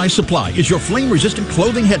 ESI Supply is your flame-resistant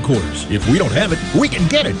clothing headquarters. If we don't have it, we can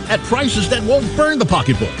get it at prices that won't burn the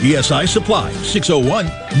pocketbook. ESI Supply,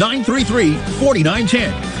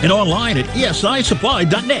 601-933-4910, and online at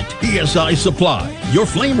esisupply.net. ESI Supply, your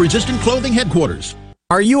flame-resistant clothing headquarters.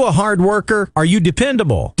 Are you a hard worker? Are you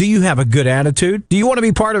dependable? Do you have a good attitude? Do you want to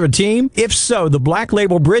be part of a team? If so, the Black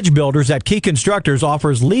Label Bridge Builders at Key Constructors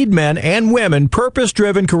offers lead men and women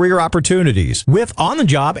purpose-driven career opportunities with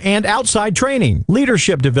on-the-job and outside training,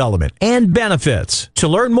 leadership development, and benefits. To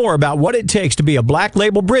learn more about what it takes to be a Black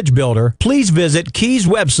Label Bridge Builder, please visit Key's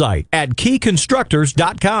website at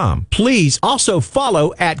keyconstructors.com. Please also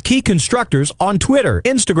follow at Key Constructors on Twitter,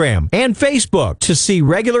 Instagram, and Facebook to see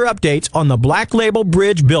regular updates on the Black Label Bridge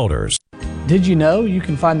Builders. Did you know you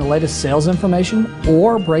can find the latest sales information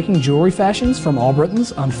or breaking jewelry fashions from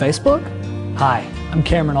Albritton's on Facebook? Hi, I'm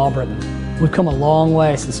Cameron Albritton. We've come a long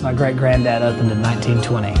way since my great-granddad opened in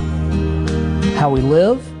 1920. How we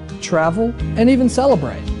live, travel, and even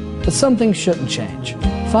celebrate. But some things shouldn't change.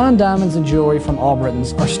 Fine diamonds and jewelry from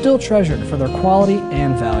Albritton's are still treasured for their quality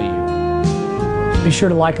and value. Be sure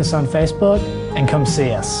to like us on Facebook and come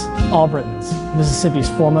see us. Albritton's, Mississippi's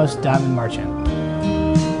foremost diamond merchant.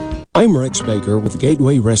 I'm Rex Baker with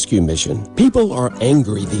Gateway Rescue Mission. People are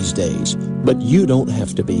angry these days, but you don't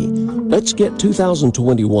have to be. Let's get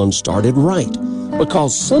 2021 started right,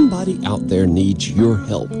 because somebody out there needs your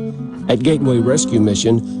help. At Gateway Rescue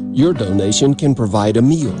Mission, your donation can provide a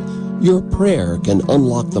meal. Your prayer can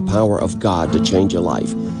unlock the power of God to change a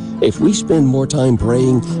life. If we spend more time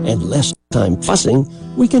praying and less time fussing,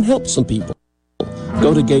 we can help some people.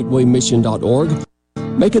 Go to gatewaymission.org,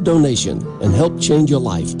 make a donation, and help change your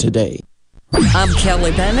life today. I'm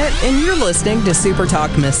Kelly Bennett, and you're listening to Super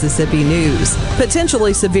Talk Mississippi News.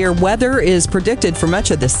 Potentially severe weather is predicted for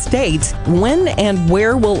much of the state. When and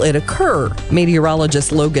where will it occur?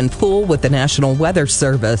 Meteorologist Logan Poole with the National Weather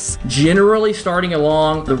Service. Generally starting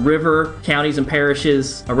along the river, counties, and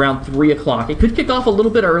parishes around 3 o'clock. It could kick off a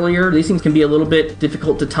little bit earlier. These things can be a little bit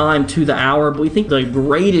difficult to time to the hour, but we think the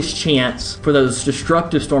greatest chance for those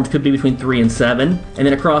destructive storms could be between 3 and 7. And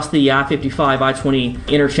then across the I-55, I-20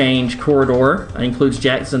 interchange corridor, it includes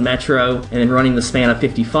Jackson Metro, and then running the span of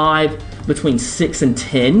 55 between 6 and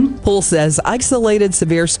 10. Poole says isolated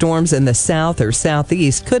severe storms in the south or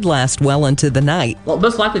southeast could last well into the night. Well, the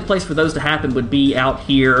most likely place for those to happen would be out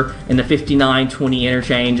here in the 59-20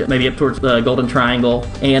 interchange, maybe up towards the Golden Triangle.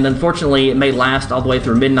 And unfortunately, it may last all the way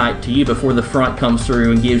through midnight to you before the front comes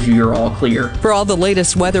through and gives you your all clear. For all the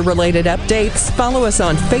latest weather-related updates, follow us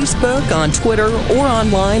on Facebook, on Twitter, or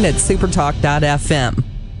online at supertalk.fm.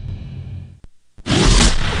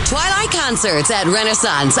 Twilight concerts at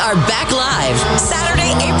Renaissance are back live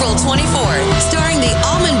Saturday, April 24th, starring the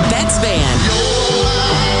Almond Betts Band.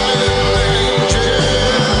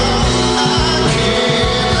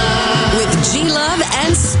 With G-Love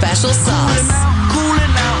and Special Sauce.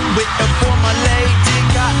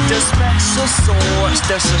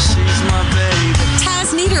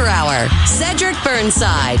 Taz Niederauer, Cedric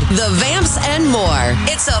Burnside, The Vamps, and more.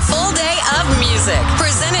 It's a full day of music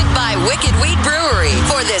presented by Wicked Wheat Brewery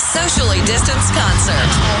for this socially distanced concert.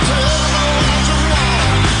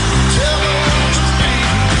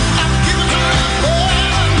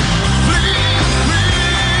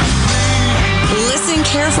 Listen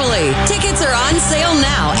carefully. Tickets are on sale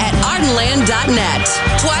now at ardenland.net.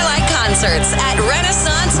 Twilight concerts at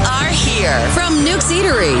Renaissance are here. From Nuke's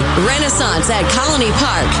Eatery, Renaissance at Colony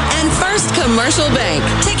Park, and First Commercial Bank.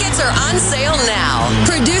 Tickets are on sale now.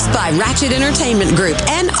 Produced by Ratchet Entertainment Group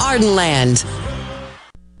and Ardenland.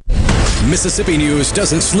 Mississippi News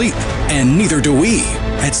doesn't sleep, and neither do we.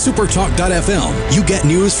 At supertalk.fm, you get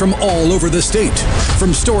news from all over the state.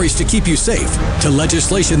 From stories to keep you safe, to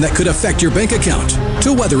legislation that could affect your bank account,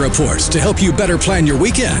 to weather reports to help you better plan your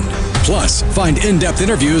weekend. Plus, find in-depth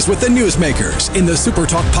interviews with the newsmakers in the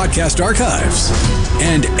Supertalk podcast archives.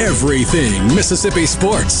 And everything Mississippi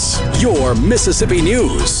sports. Your Mississippi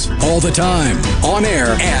news. All the time, on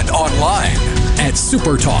air and online. At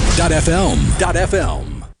supertalk.fm.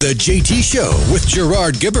 The JT Show with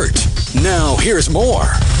Gerard Gibbert. Now here's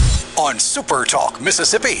more on Super Talk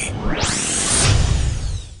Mississippi.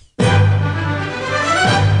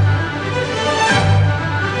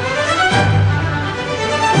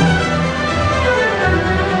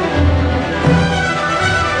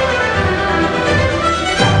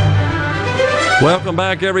 Welcome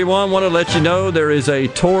back, everyone. Want to let you know there is a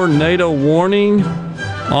tornado warning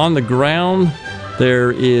on the ground.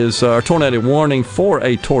 There is a tornado warning for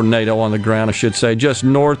a tornado on the ground, I should say, just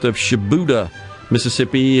north of Shibuda,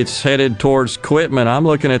 Mississippi. It's headed towards Quitman. I'm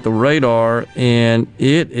looking at the radar, and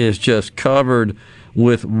it is just covered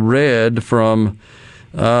with red from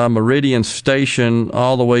Meridian Station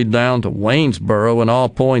all the way down to Waynesboro and all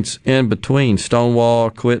points in between.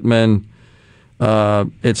 Stonewall, Quitman,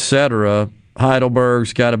 etc.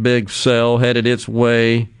 Heidelberg's got a big cell headed its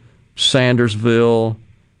way. Sandersville.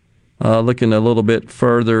 Looking a little bit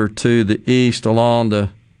further to the east along the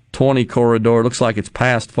 20 corridor. Looks like it's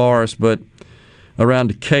past Forest, but around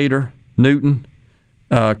Decatur, Newton,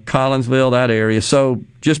 Collinsville, that area. So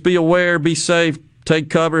just be aware, be safe, take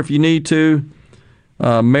cover if you need to.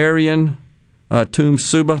 Marion,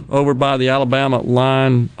 Toomsuba, over by the Alabama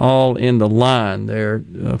line, all in the line there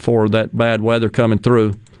for that bad weather coming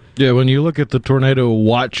through. Yeah, when you look at the tornado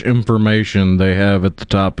watch information they have at the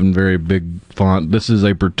top in very big font, this is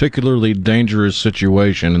a particularly dangerous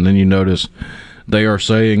situation. And then you notice they are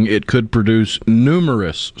saying it could produce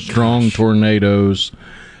numerous strong tornadoes,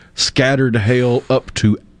 scattered hail up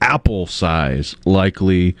to apple size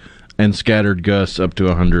likely, and scattered gusts up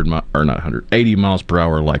to 80 miles per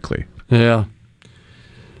hour likely. Yeah.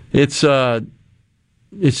 It's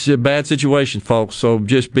it's a bad situation, folks. So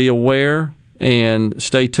just be aware and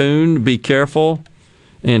stay tuned. Be careful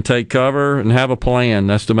and take cover and have a plan.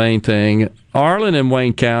 That's the main thing. Arlen in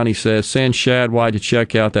Wayne County says, send Shadwide to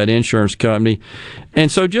check out that insurance company.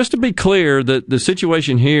 And so just to be clear, the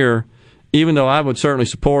situation here, even though I would certainly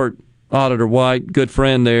support Auditor White, good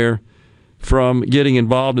friend there, from getting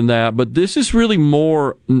involved in that, but this is really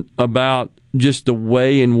more about just the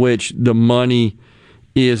way in which the money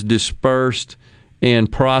is dispersed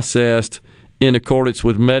and processed in accordance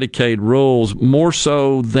with Medicaid rules, more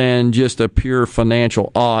so than just a pure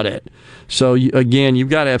financial audit. So, again, you've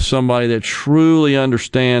got to have somebody that truly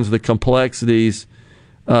understands the complexities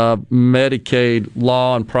of Medicaid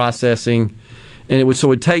law and processing. And it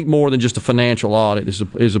would take more than just a financial audit,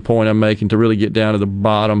 is the point I'm making, to really get down to the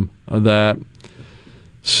bottom of that.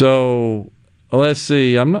 So, let's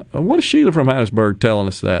see. What is Sheila from Hattiesburg telling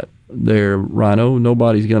us that there, Rhino?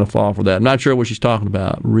 Nobody's going to fall for that. I'm not sure what she's talking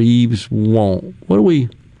about. Reeves won't. What do we...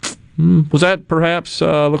 Was that perhaps,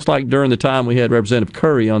 looks like during the time we had Representative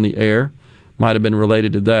Currie on the air. Might have been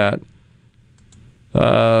related to that.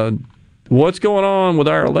 What's going on with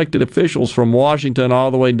our elected officials from Washington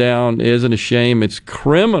all the way down isn't a shame. It's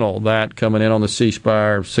criminal, that coming in on the C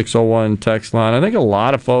Spire 601 text line. I think a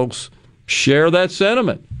lot of folks share that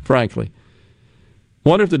sentiment, frankly.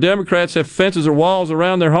 Wonder if the Democrats have fences or walls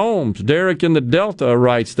around their homes. Derek in the Delta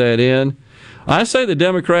writes that in. I say the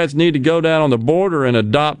Democrats need to go down on the border and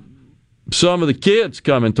adopt some of the kids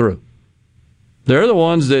coming through. They're the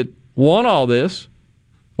ones that want all this.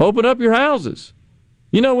 Open up your houses.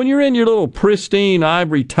 You know, when you're in your little pristine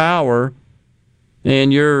ivory tower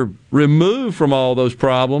and you're removed from all those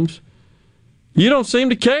problems, you don't seem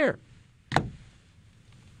to care.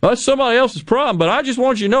 That's somebody else's problem, but I just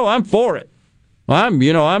want you to know I'm for it. I'm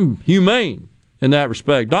humane in that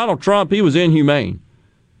respect. Donald Trump, he was inhumane.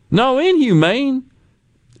 No, inhumane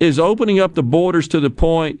is opening up the borders to the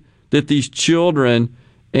point that these children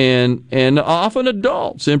and often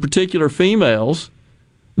adults, in particular females,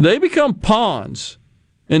 they become pawns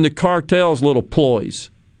in the cartel's little ploys.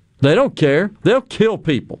 They don't care. They'll kill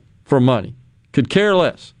people for money. Could care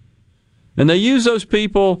less. And they use those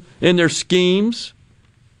people in their schemes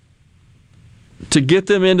to get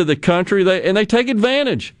them into the country. They take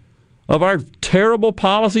advantage of our terrible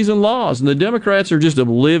policies and laws. And the Democrats are just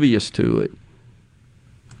oblivious to it.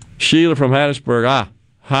 Sheila from Hattiesburg,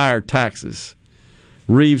 higher taxes.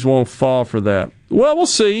 Reeves won't fall for that. Well, we'll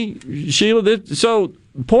see, Sheila. So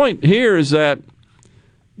the point here is that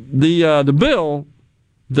the bill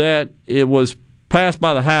that it was passed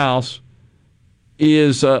by the House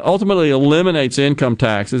is ultimately eliminates income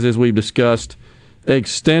taxes, as we've discussed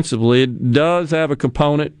extensively. It does have a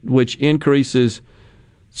component which increases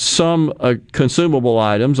some consumable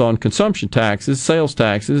items on consumption taxes, sales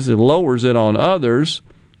taxes. It lowers it on others.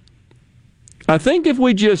 I think if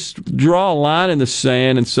we just draw a line in the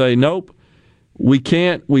sand and say, nope, we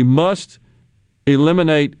can't, we must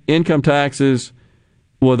eliminate income taxes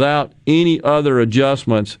without any other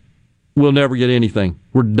adjustments, we'll never get anything.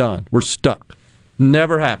 We're done. We're stuck.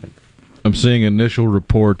 Never happened. I'm seeing initial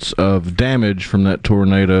reports of damage from that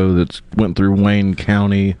tornado that went through Wayne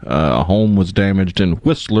County. A home was damaged in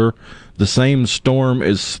Whistler. The same storm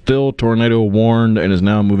is still tornado warned and is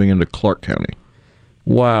now moving into Clark County.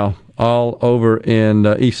 Wow. All over in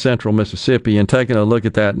east central Mississippi. And taking a look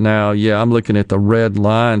at that now, I'm looking at the red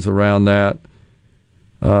lines around that.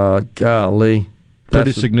 Golly.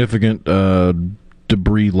 Pretty significant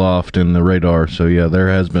debris loft in the radar. So, there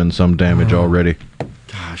has been some damage already.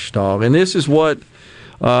 Gosh, dog. And this is what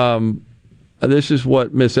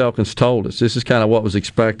Miss Elkins told us. This is kind of what was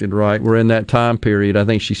expected, right? We're in that time period. I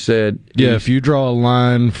think she said. Yeah, if you draw a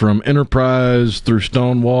line from Enterprise through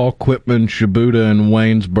Stonewall, Quitman, Shibuda, and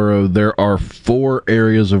Waynesboro, there are 4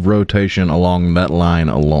 areas of rotation along that line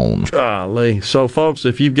alone. Golly. So, folks,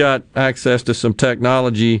 if you've got access to some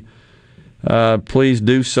technology, please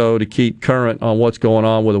do so to keep current on what's going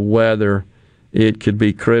on with the weather. It could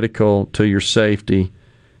be critical to your safety.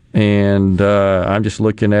 And I'm just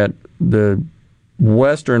looking at the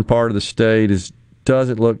western part of the state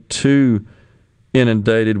doesn't look too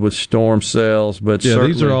inundated with storm cells, but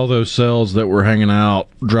these are all those cells that were hanging out,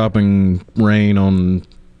 dropping rain on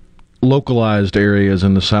localized areas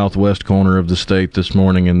in the southwest corner of the state this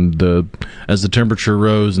morning. And as the temperature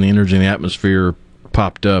rose and the energy in the atmosphere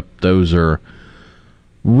popped up, those are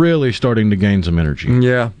really starting to gain some energy.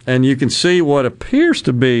 Yeah, and you can see what appears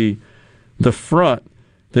to be the front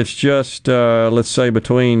that's just, let's say,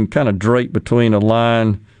 kind of draped between a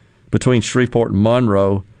line between Shreveport and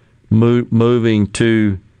Monroe, moving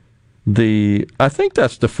to I think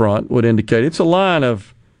that's the front, would indicate. It's a line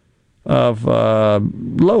of of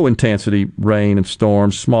low-intensity rain and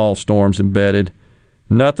storms, small storms embedded.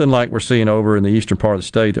 Nothing like we're seeing over in the eastern part of the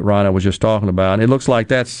state that Rhino was just talking about. And it looks like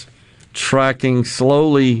that's tracking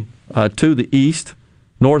slowly to the east,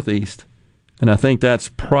 northeast. And I think that's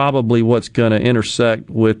probably what's going to intersect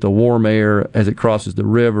with the warm air as it crosses the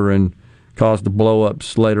river and cause the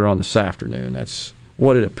blow-ups later on this afternoon. That's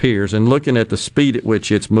what it appears. And looking at the speed at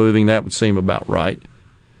which it's moving, that would seem about right.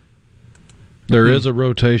 There is a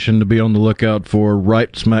rotation to be on the lookout for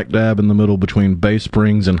right smack dab in the middle between Bay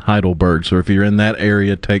Springs and Heidelberg. So if you're in that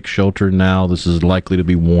area, take shelter now. This is likely to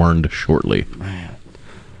be warned shortly. Man.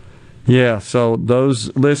 Yeah, so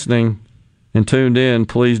those listening and tuned in,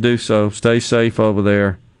 please do so. Stay safe over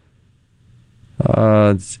there.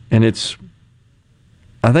 And it's,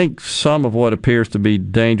 I think some of what appears to be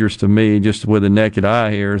dangerous to me, just with the naked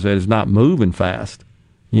eye here, is that it's not moving fast.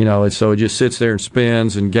 You know, so it just sits there and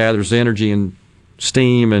spins and gathers energy and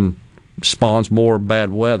steam and spawns more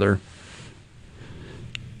bad weather.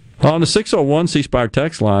 On the 601 C-Spire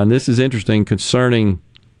text line, this is interesting concerning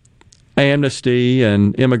amnesty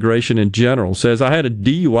and immigration in general. It says, I had a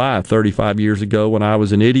DUI 35 years ago when I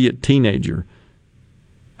was an idiot teenager.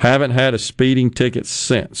 Haven't had a speeding ticket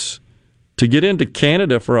since. To get into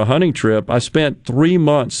Canada for a hunting trip, I spent 3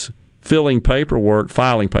 months filing paperwork,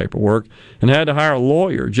 and had to hire a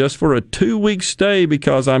lawyer just for a 2-week stay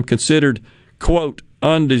because I'm considered, quote,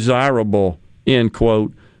 undesirable, end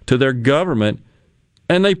quote, to their government,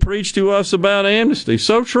 and they preach to us about amnesty.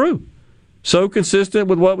 So true. So consistent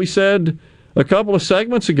with what we said a couple of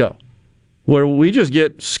segments ago, where we just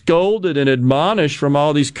get scolded and admonished from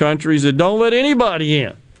all these countries that don't let anybody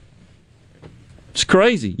in. It's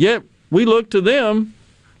crazy. Yet we look to them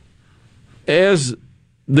as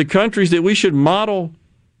the countries that we should model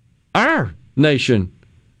our nation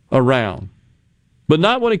around. But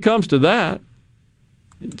not when it comes to that.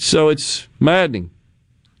 So it's maddening.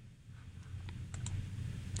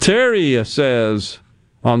 Terry says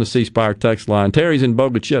on the C-Spire text line, Terry's in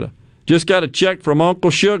Bogachita, just got a check from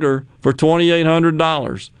Uncle Sugar for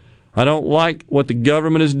 $2,800. I don't like what the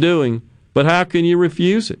government is doing, but how can you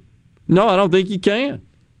refuse it? No, I don't think you can.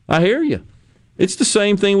 I hear you. It's the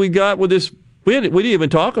same thing we got with this. We didn't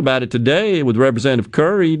even talk about it today with Representative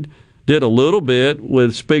Currie. Did a little bit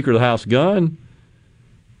with Speaker of the House Gunn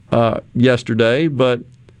yesterday, but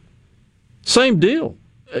same deal.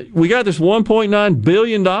 We got this $1.9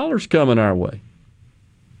 billion coming our way.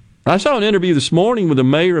 I saw an interview this morning with the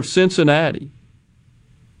mayor of Cincinnati,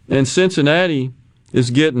 and Cincinnati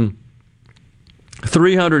is getting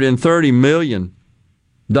 $330 million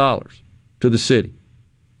to the city.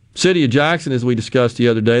 City of Jackson, as we discussed the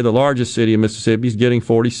other day, the largest city in Mississippi, is getting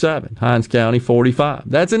 47. Hinds County, 45.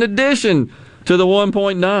 That's in addition to the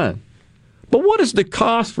 1.9. But what is the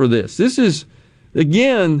cost for this? This is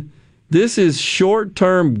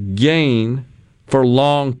short-term gain for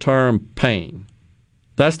long-term pain.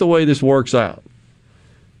 That's the way this works out.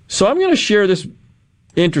 So I'm going to share this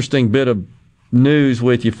interesting bit of news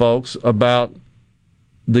with you folks about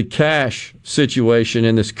the cash situation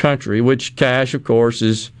in this country, which cash, of course,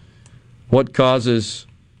 is what causes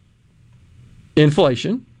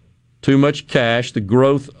inflation, too much cash, the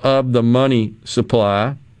growth of the money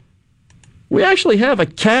supply. We actually have a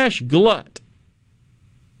cash glut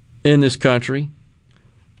in this country,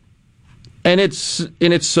 and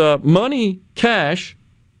it's money, cash,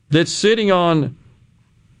 that's sitting on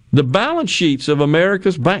the balance sheets of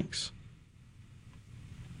America's banks.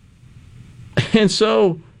 And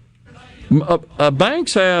so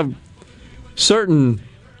banks have certain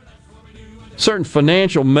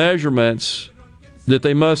financial measurements that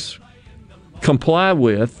they must comply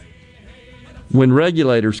with when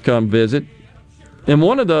regulators come visit. And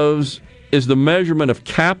one of those is the measurement of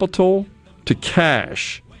capital to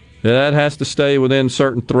cash. That has to stay within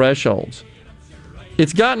certain thresholds.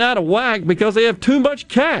 It's gotten out of whack because they have too much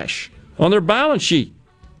cash on their balance sheet.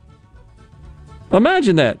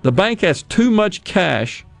 Imagine that. The bank has too much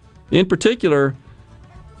cash, in particular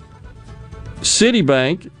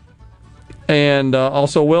Citibank and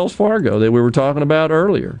also Wells Fargo that we were talking about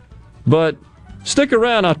earlier. But stick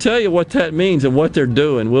around. I'll tell you what that means and what they're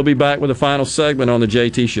doing. We'll be back with the final segment on the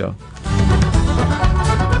JT Show.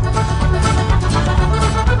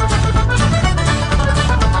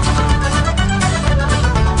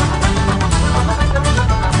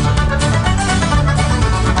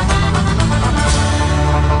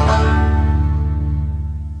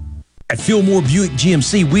 At Fillmore Buick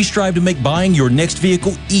GMC, we strive to make buying your next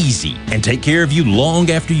vehicle easy and take care of you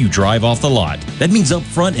long after you drive off the lot. That means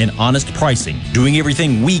upfront and honest pricing, doing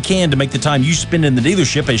everything we can to make the time you spend in the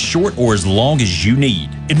dealership as short or as long as you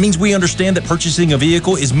need. It means we understand that purchasing a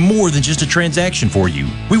vehicle is more than just a transaction for you.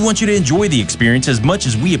 We want you to enjoy the experience as much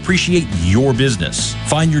as we appreciate your business.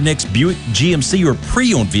 Find your next Buick, GMC, or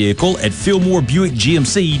pre-owned vehicle at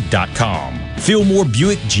FillmoreBuickGMC.com. Fillmore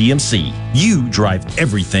Buick GMC. You drive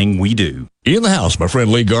everything we do. In the house, my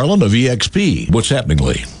friend Lee Garland of EXP. What's happening,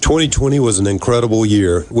 Lee? 2020 was an incredible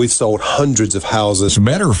year. We've sold hundreds of houses. As a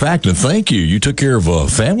matter of fact, and thank you, you took care of a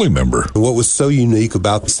family member. What was so unique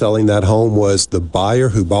about selling that home was the buyer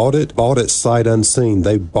who bought it sight unseen.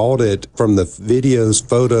 They bought it from the videos,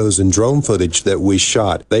 photos, and drone footage that we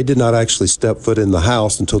shot. They did not actually step foot in the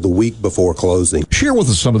house until the week before closing. Share with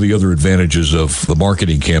us some of the other advantages of the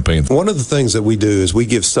marketing campaign. One of the things that we do is we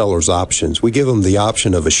give sellers options. We give them the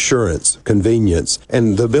option of assurance, convenience,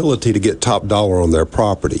 and the ability to get top dollar on their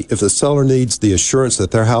property. If the seller needs the assurance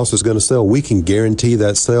that their house is going to sell, we can guarantee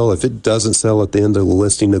that sale. If it doesn't sell at the end of the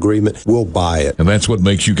listing agreement, we'll buy it. And that's what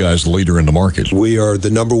makes you guys the leader in the market. We are the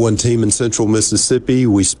 #1 team in Central Mississippi.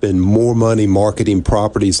 We spend more money marketing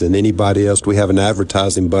properties than anybody else. We have an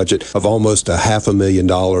advertising budget of almost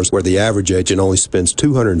 $500,000, where the average agent only spends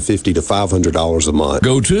 $250 to $500 a month.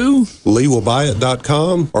 Go to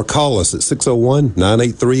LeeWillBuyIt.com or call us at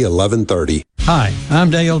 601-983-1130. Hi,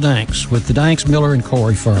 I'm Dale Danks with the Danks, Miller &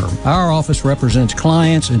 Corey firm. Our office represents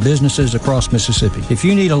clients and businesses across Mississippi. If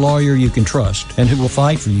you need a lawyer you can trust and who will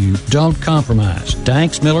fight for you, don't compromise.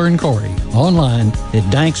 Danks, Miller & Corey. Online at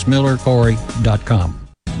danksmillercorey.com.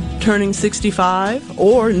 Turning 65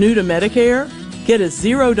 or new to Medicare? Get a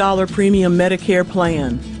 $0 premium Medicare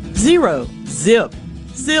plan. Zero. Zip.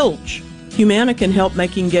 Zilch. Humana can help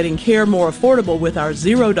making getting care more affordable with our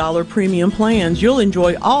 $0 premium plans. You'll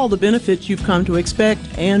enjoy all the benefits you've come to expect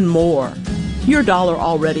and more. Your dollar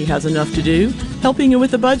already has enough to do. Helping you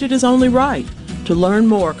with the budget is only right. To learn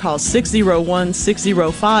more, call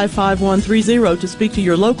 601-605-5130 to speak to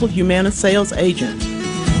your local Humana sales agent.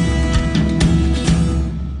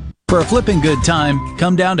 For a flipping good time,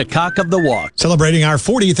 come down to Cock of the Walk. Celebrating our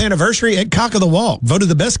 40th anniversary at Cock of the Walk. Voted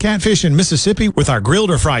the best catfish in Mississippi with our grilled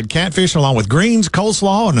or fried catfish along with greens,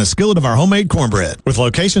 coleslaw, and a skillet of our homemade cornbread. With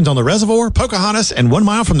locations on the Reservoir, Pocahontas, and 1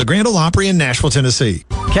 mile from the Grand Ole Opry in Nashville, Tennessee.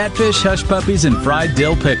 Catfish, hush puppies, and fried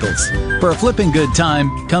dill pickles. For a flipping good time,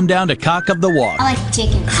 come down to Cock of the Walk. I like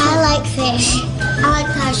chicken. I like fish. I like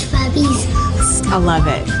hush puppies. I love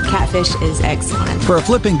it. Catfish is excellent. For a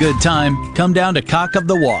flipping good time, come down to Cock of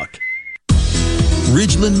the Walk.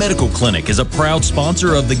 Ridgeland Medical Clinic is a proud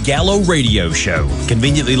sponsor of the Gallo Radio Show,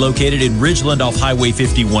 conveniently located in Ridgeland off Highway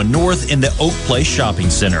 51 North in the Oak Place Shopping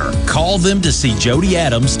Center. Call them to see Jody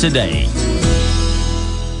Adams today.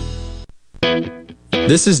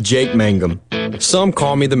 This is Jake Mangum. Some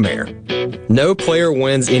call me the mayor. No player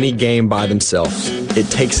wins any game by themselves. It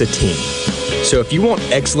takes a team. So if you want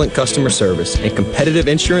excellent customer service and competitive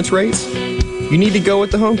insurance rates, you need to go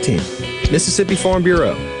with the home team, Mississippi Farm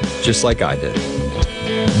Bureau, just like I did.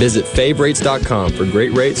 Visit favrates.com for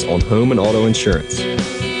great rates on home and auto insurance.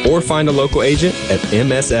 Or find a local agent at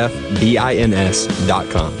msfbins.com.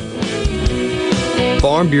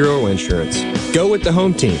 Farm Bureau Insurance. Go with the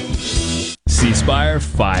home team. C-Spire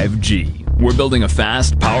 5G. We're building a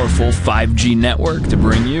fast, powerful 5G network to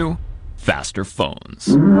bring you faster phones.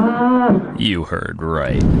 You heard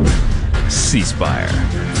right. C-Spire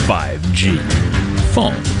 5G.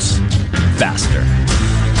 Phones. Faster.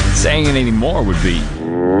 Saying it anymore would be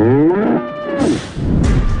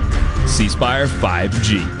C-Spire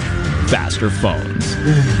 5G. Faster phones.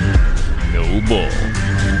 No bull.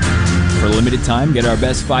 For a limited time, get our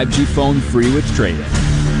best 5G phone free with trade-in.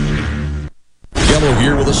 Gallo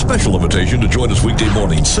here with a special invitation to join us weekday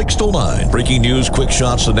morning, 6 till 9. Breaking news, quick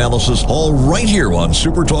shots, analysis, all right here on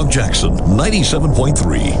Super Talk Jackson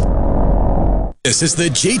 97.3. This is the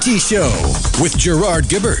JT Show with Gerard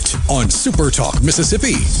Gibbert on Super Talk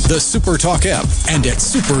Mississippi, the Super Talk app, and at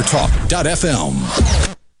supertalk.fm.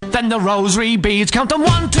 Then the rosary beads, counting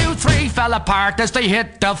 1, 2, 3, fell apart as they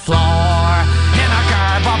hit the floor. In a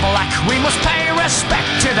garb of black, we must pay respect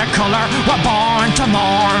to the colour we're born to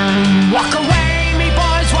mourn. Walk away, me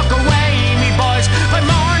boys, walk away, me boys. By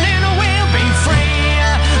morning we'll be free.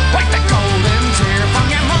 Wipe the golden tear from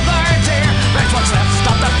your mother dear. That's what's left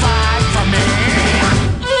of the flag for me.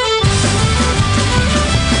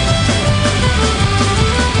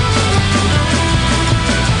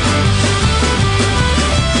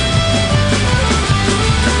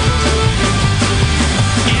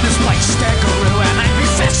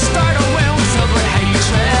 Start a will filled with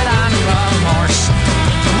hatred and remorse.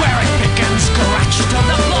 Where I pick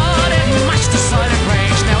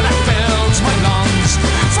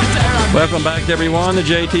Welcome back, everyone. The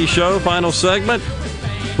JT Show, final segment.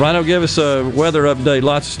 Rhino, give us a weather update.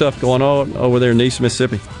 Lots of stuff going on over there in East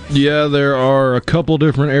Mississippi. Yeah, there are a couple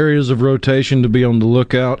different areas of rotation to be on the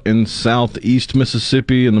lookout in southeast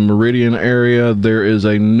Mississippi. In the Meridian area, there is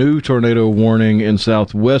a new tornado warning in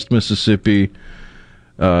southwest Mississippi.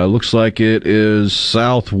 Looks like it is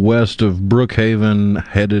southwest of Brookhaven,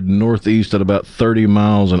 headed northeast at about 30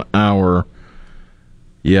 miles an hour.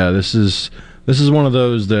 Yeah, this is one of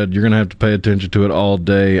those that you're going to have to pay attention to it all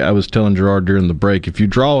day. I was telling Gerard during the break, if you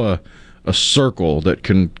draw a circle that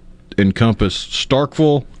can encompass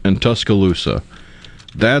Starkville and Tuscaloosa,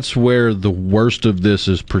 that's where the worst of this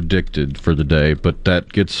is predicted for the day. But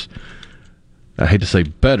that gets, I hate to say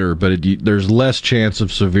better, but there's less chance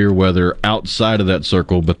of severe weather outside of that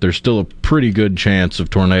circle, but there's still a pretty good chance of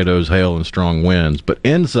tornadoes, hail, and strong winds. But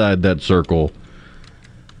inside that circle,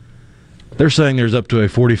 they're saying there's up to a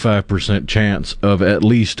 45% chance of at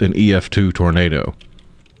least an EF2 tornado.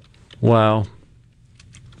 Wow.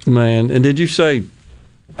 Man, and did you say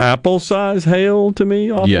apple-sized hail to me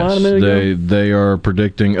offline yes, a minute ago? Yes, they are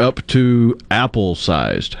predicting up to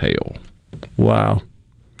apple-sized hail. Wow.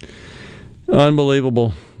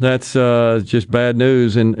 Unbelievable. That's just bad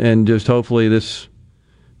news, and just hopefully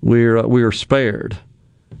we are spared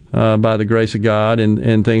by the grace of God,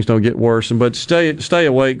 and things don't get worse. But stay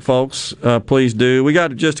awake, folks. Please do. We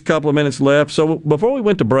got just a couple of minutes left. So before we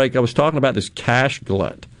went to break, I was talking about this cash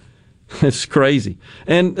glut. It's crazy.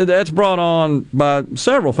 And that's brought on by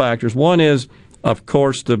several factors. One is, of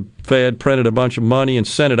course, the Fed printed a bunch of money and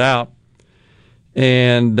sent it out.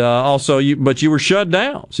 And but you were shut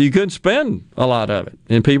down, so you couldn't spend a lot of it,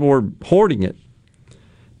 and people were hoarding it.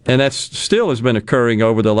 And that still has been occurring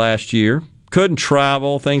over the last year. Couldn't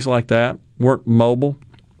travel, things like that, weren't mobile,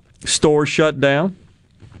 stores shut down,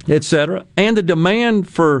 etc. And the demand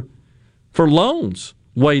for loans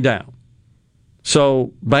way down.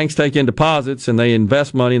 So banks take in deposits and they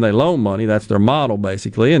invest money and they loan money. That's their model,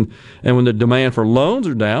 basically. And when the demand for loans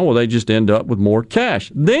are down, well, they just end up with more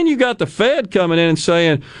cash. Then you got the Fed coming in and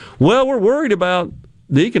saying, well, we're worried about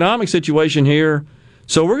the economic situation here,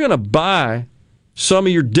 so we're going to buy some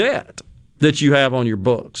of your debt that you have on your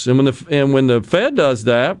books. And when the Fed does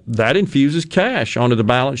that, that infuses cash onto the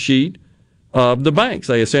balance sheet of the banks.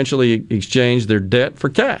 They essentially exchange their debt for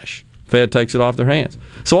cash. Fed takes it off their hands.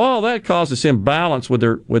 So all that causes imbalance with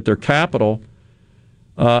their capital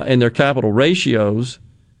and their capital ratios.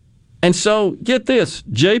 And so get this,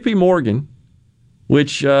 J.P. Morgan,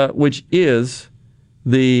 which is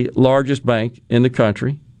the largest bank in the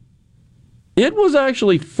country, it was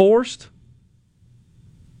actually forced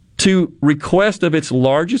to request of its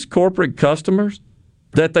largest corporate customers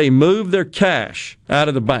that they move their cash out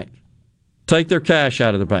of the bank, take their cash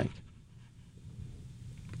out of the bank.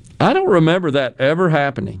 I don't remember that ever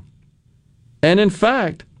happening. And in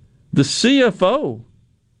fact, the CFO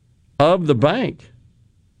of the bank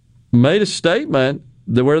made a statement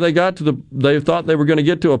that where they thought they were going to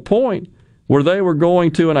get to a point where they were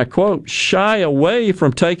going to, and I quote, shy away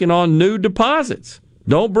from taking on new deposits.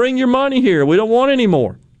 Don't bring your money here. We don't want any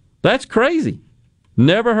more. That's crazy.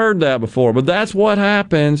 Never heard that before. But that's what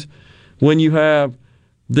happens when you have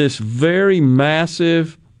this very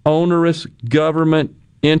massive, onerous government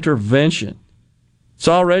intervention. It's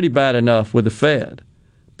already bad enough with the Fed,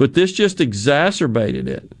 but this just exacerbated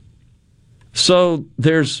it. So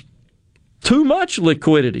there's too much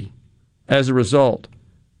liquidity as a result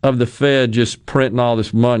of the Fed just printing all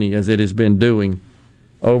this money as it has been doing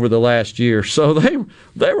over the last year. So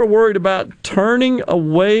they were worried about turning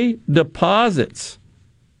away deposits.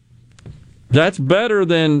 That's better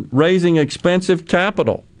than raising expensive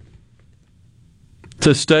capital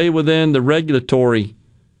to stay within the regulatory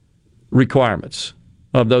requirements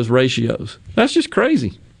of those ratios. That's just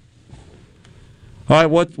crazy. All right,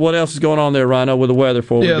 what else is going on there, Rhino, with the weather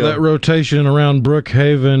for Yeah, that rotation around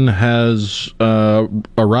Brookhaven has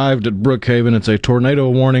arrived at Brookhaven. It's a tornado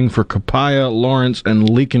warning for Copiah, Lawrence, and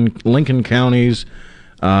Lincoln counties.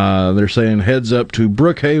 They're saying heads up to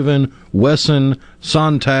Brookhaven, Wesson,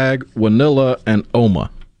 Sontag, Wanilla, and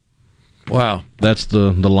Oma. Wow. That's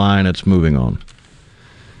the line it's moving on.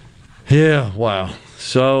 Yeah, wow.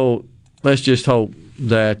 So let's just hope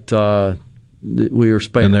that we are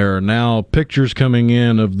spared. And there are now pictures coming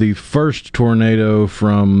in of the first tornado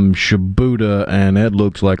from Shibuda, and it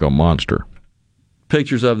looks like a monster.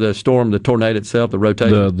 Pictures of the storm, the tornado itself, the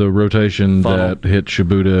rotation? The rotation funnel that hit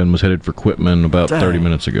Shibuda and was headed for Quitman about 30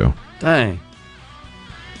 minutes ago. Dang.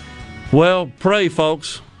 Well, pray,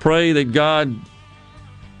 folks. Pray that God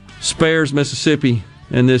spares Mississippi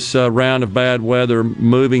in this round of bad weather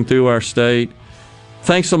moving through our state.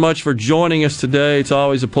 Thanks so much for joining us today. It's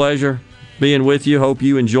always a pleasure being with you. Hope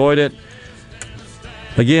you enjoyed it.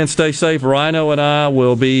 Again, stay safe. Rhino and I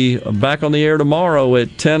will be back on the air tomorrow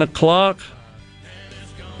at 10 o'clock.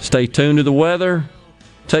 Stay tuned to the weather.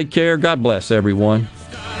 Take care. God bless everyone.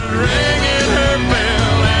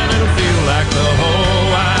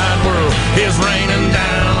 Is raining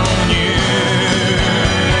down on you.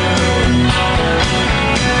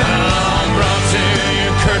 I'm brought to you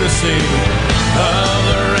courtesy of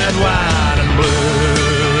the red, white, and blue.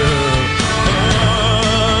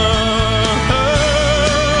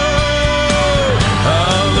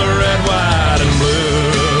 Of the red, white, and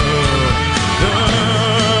blue.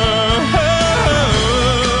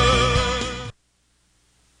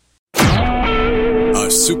 A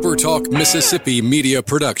SuperTalk Mississippi media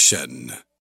production.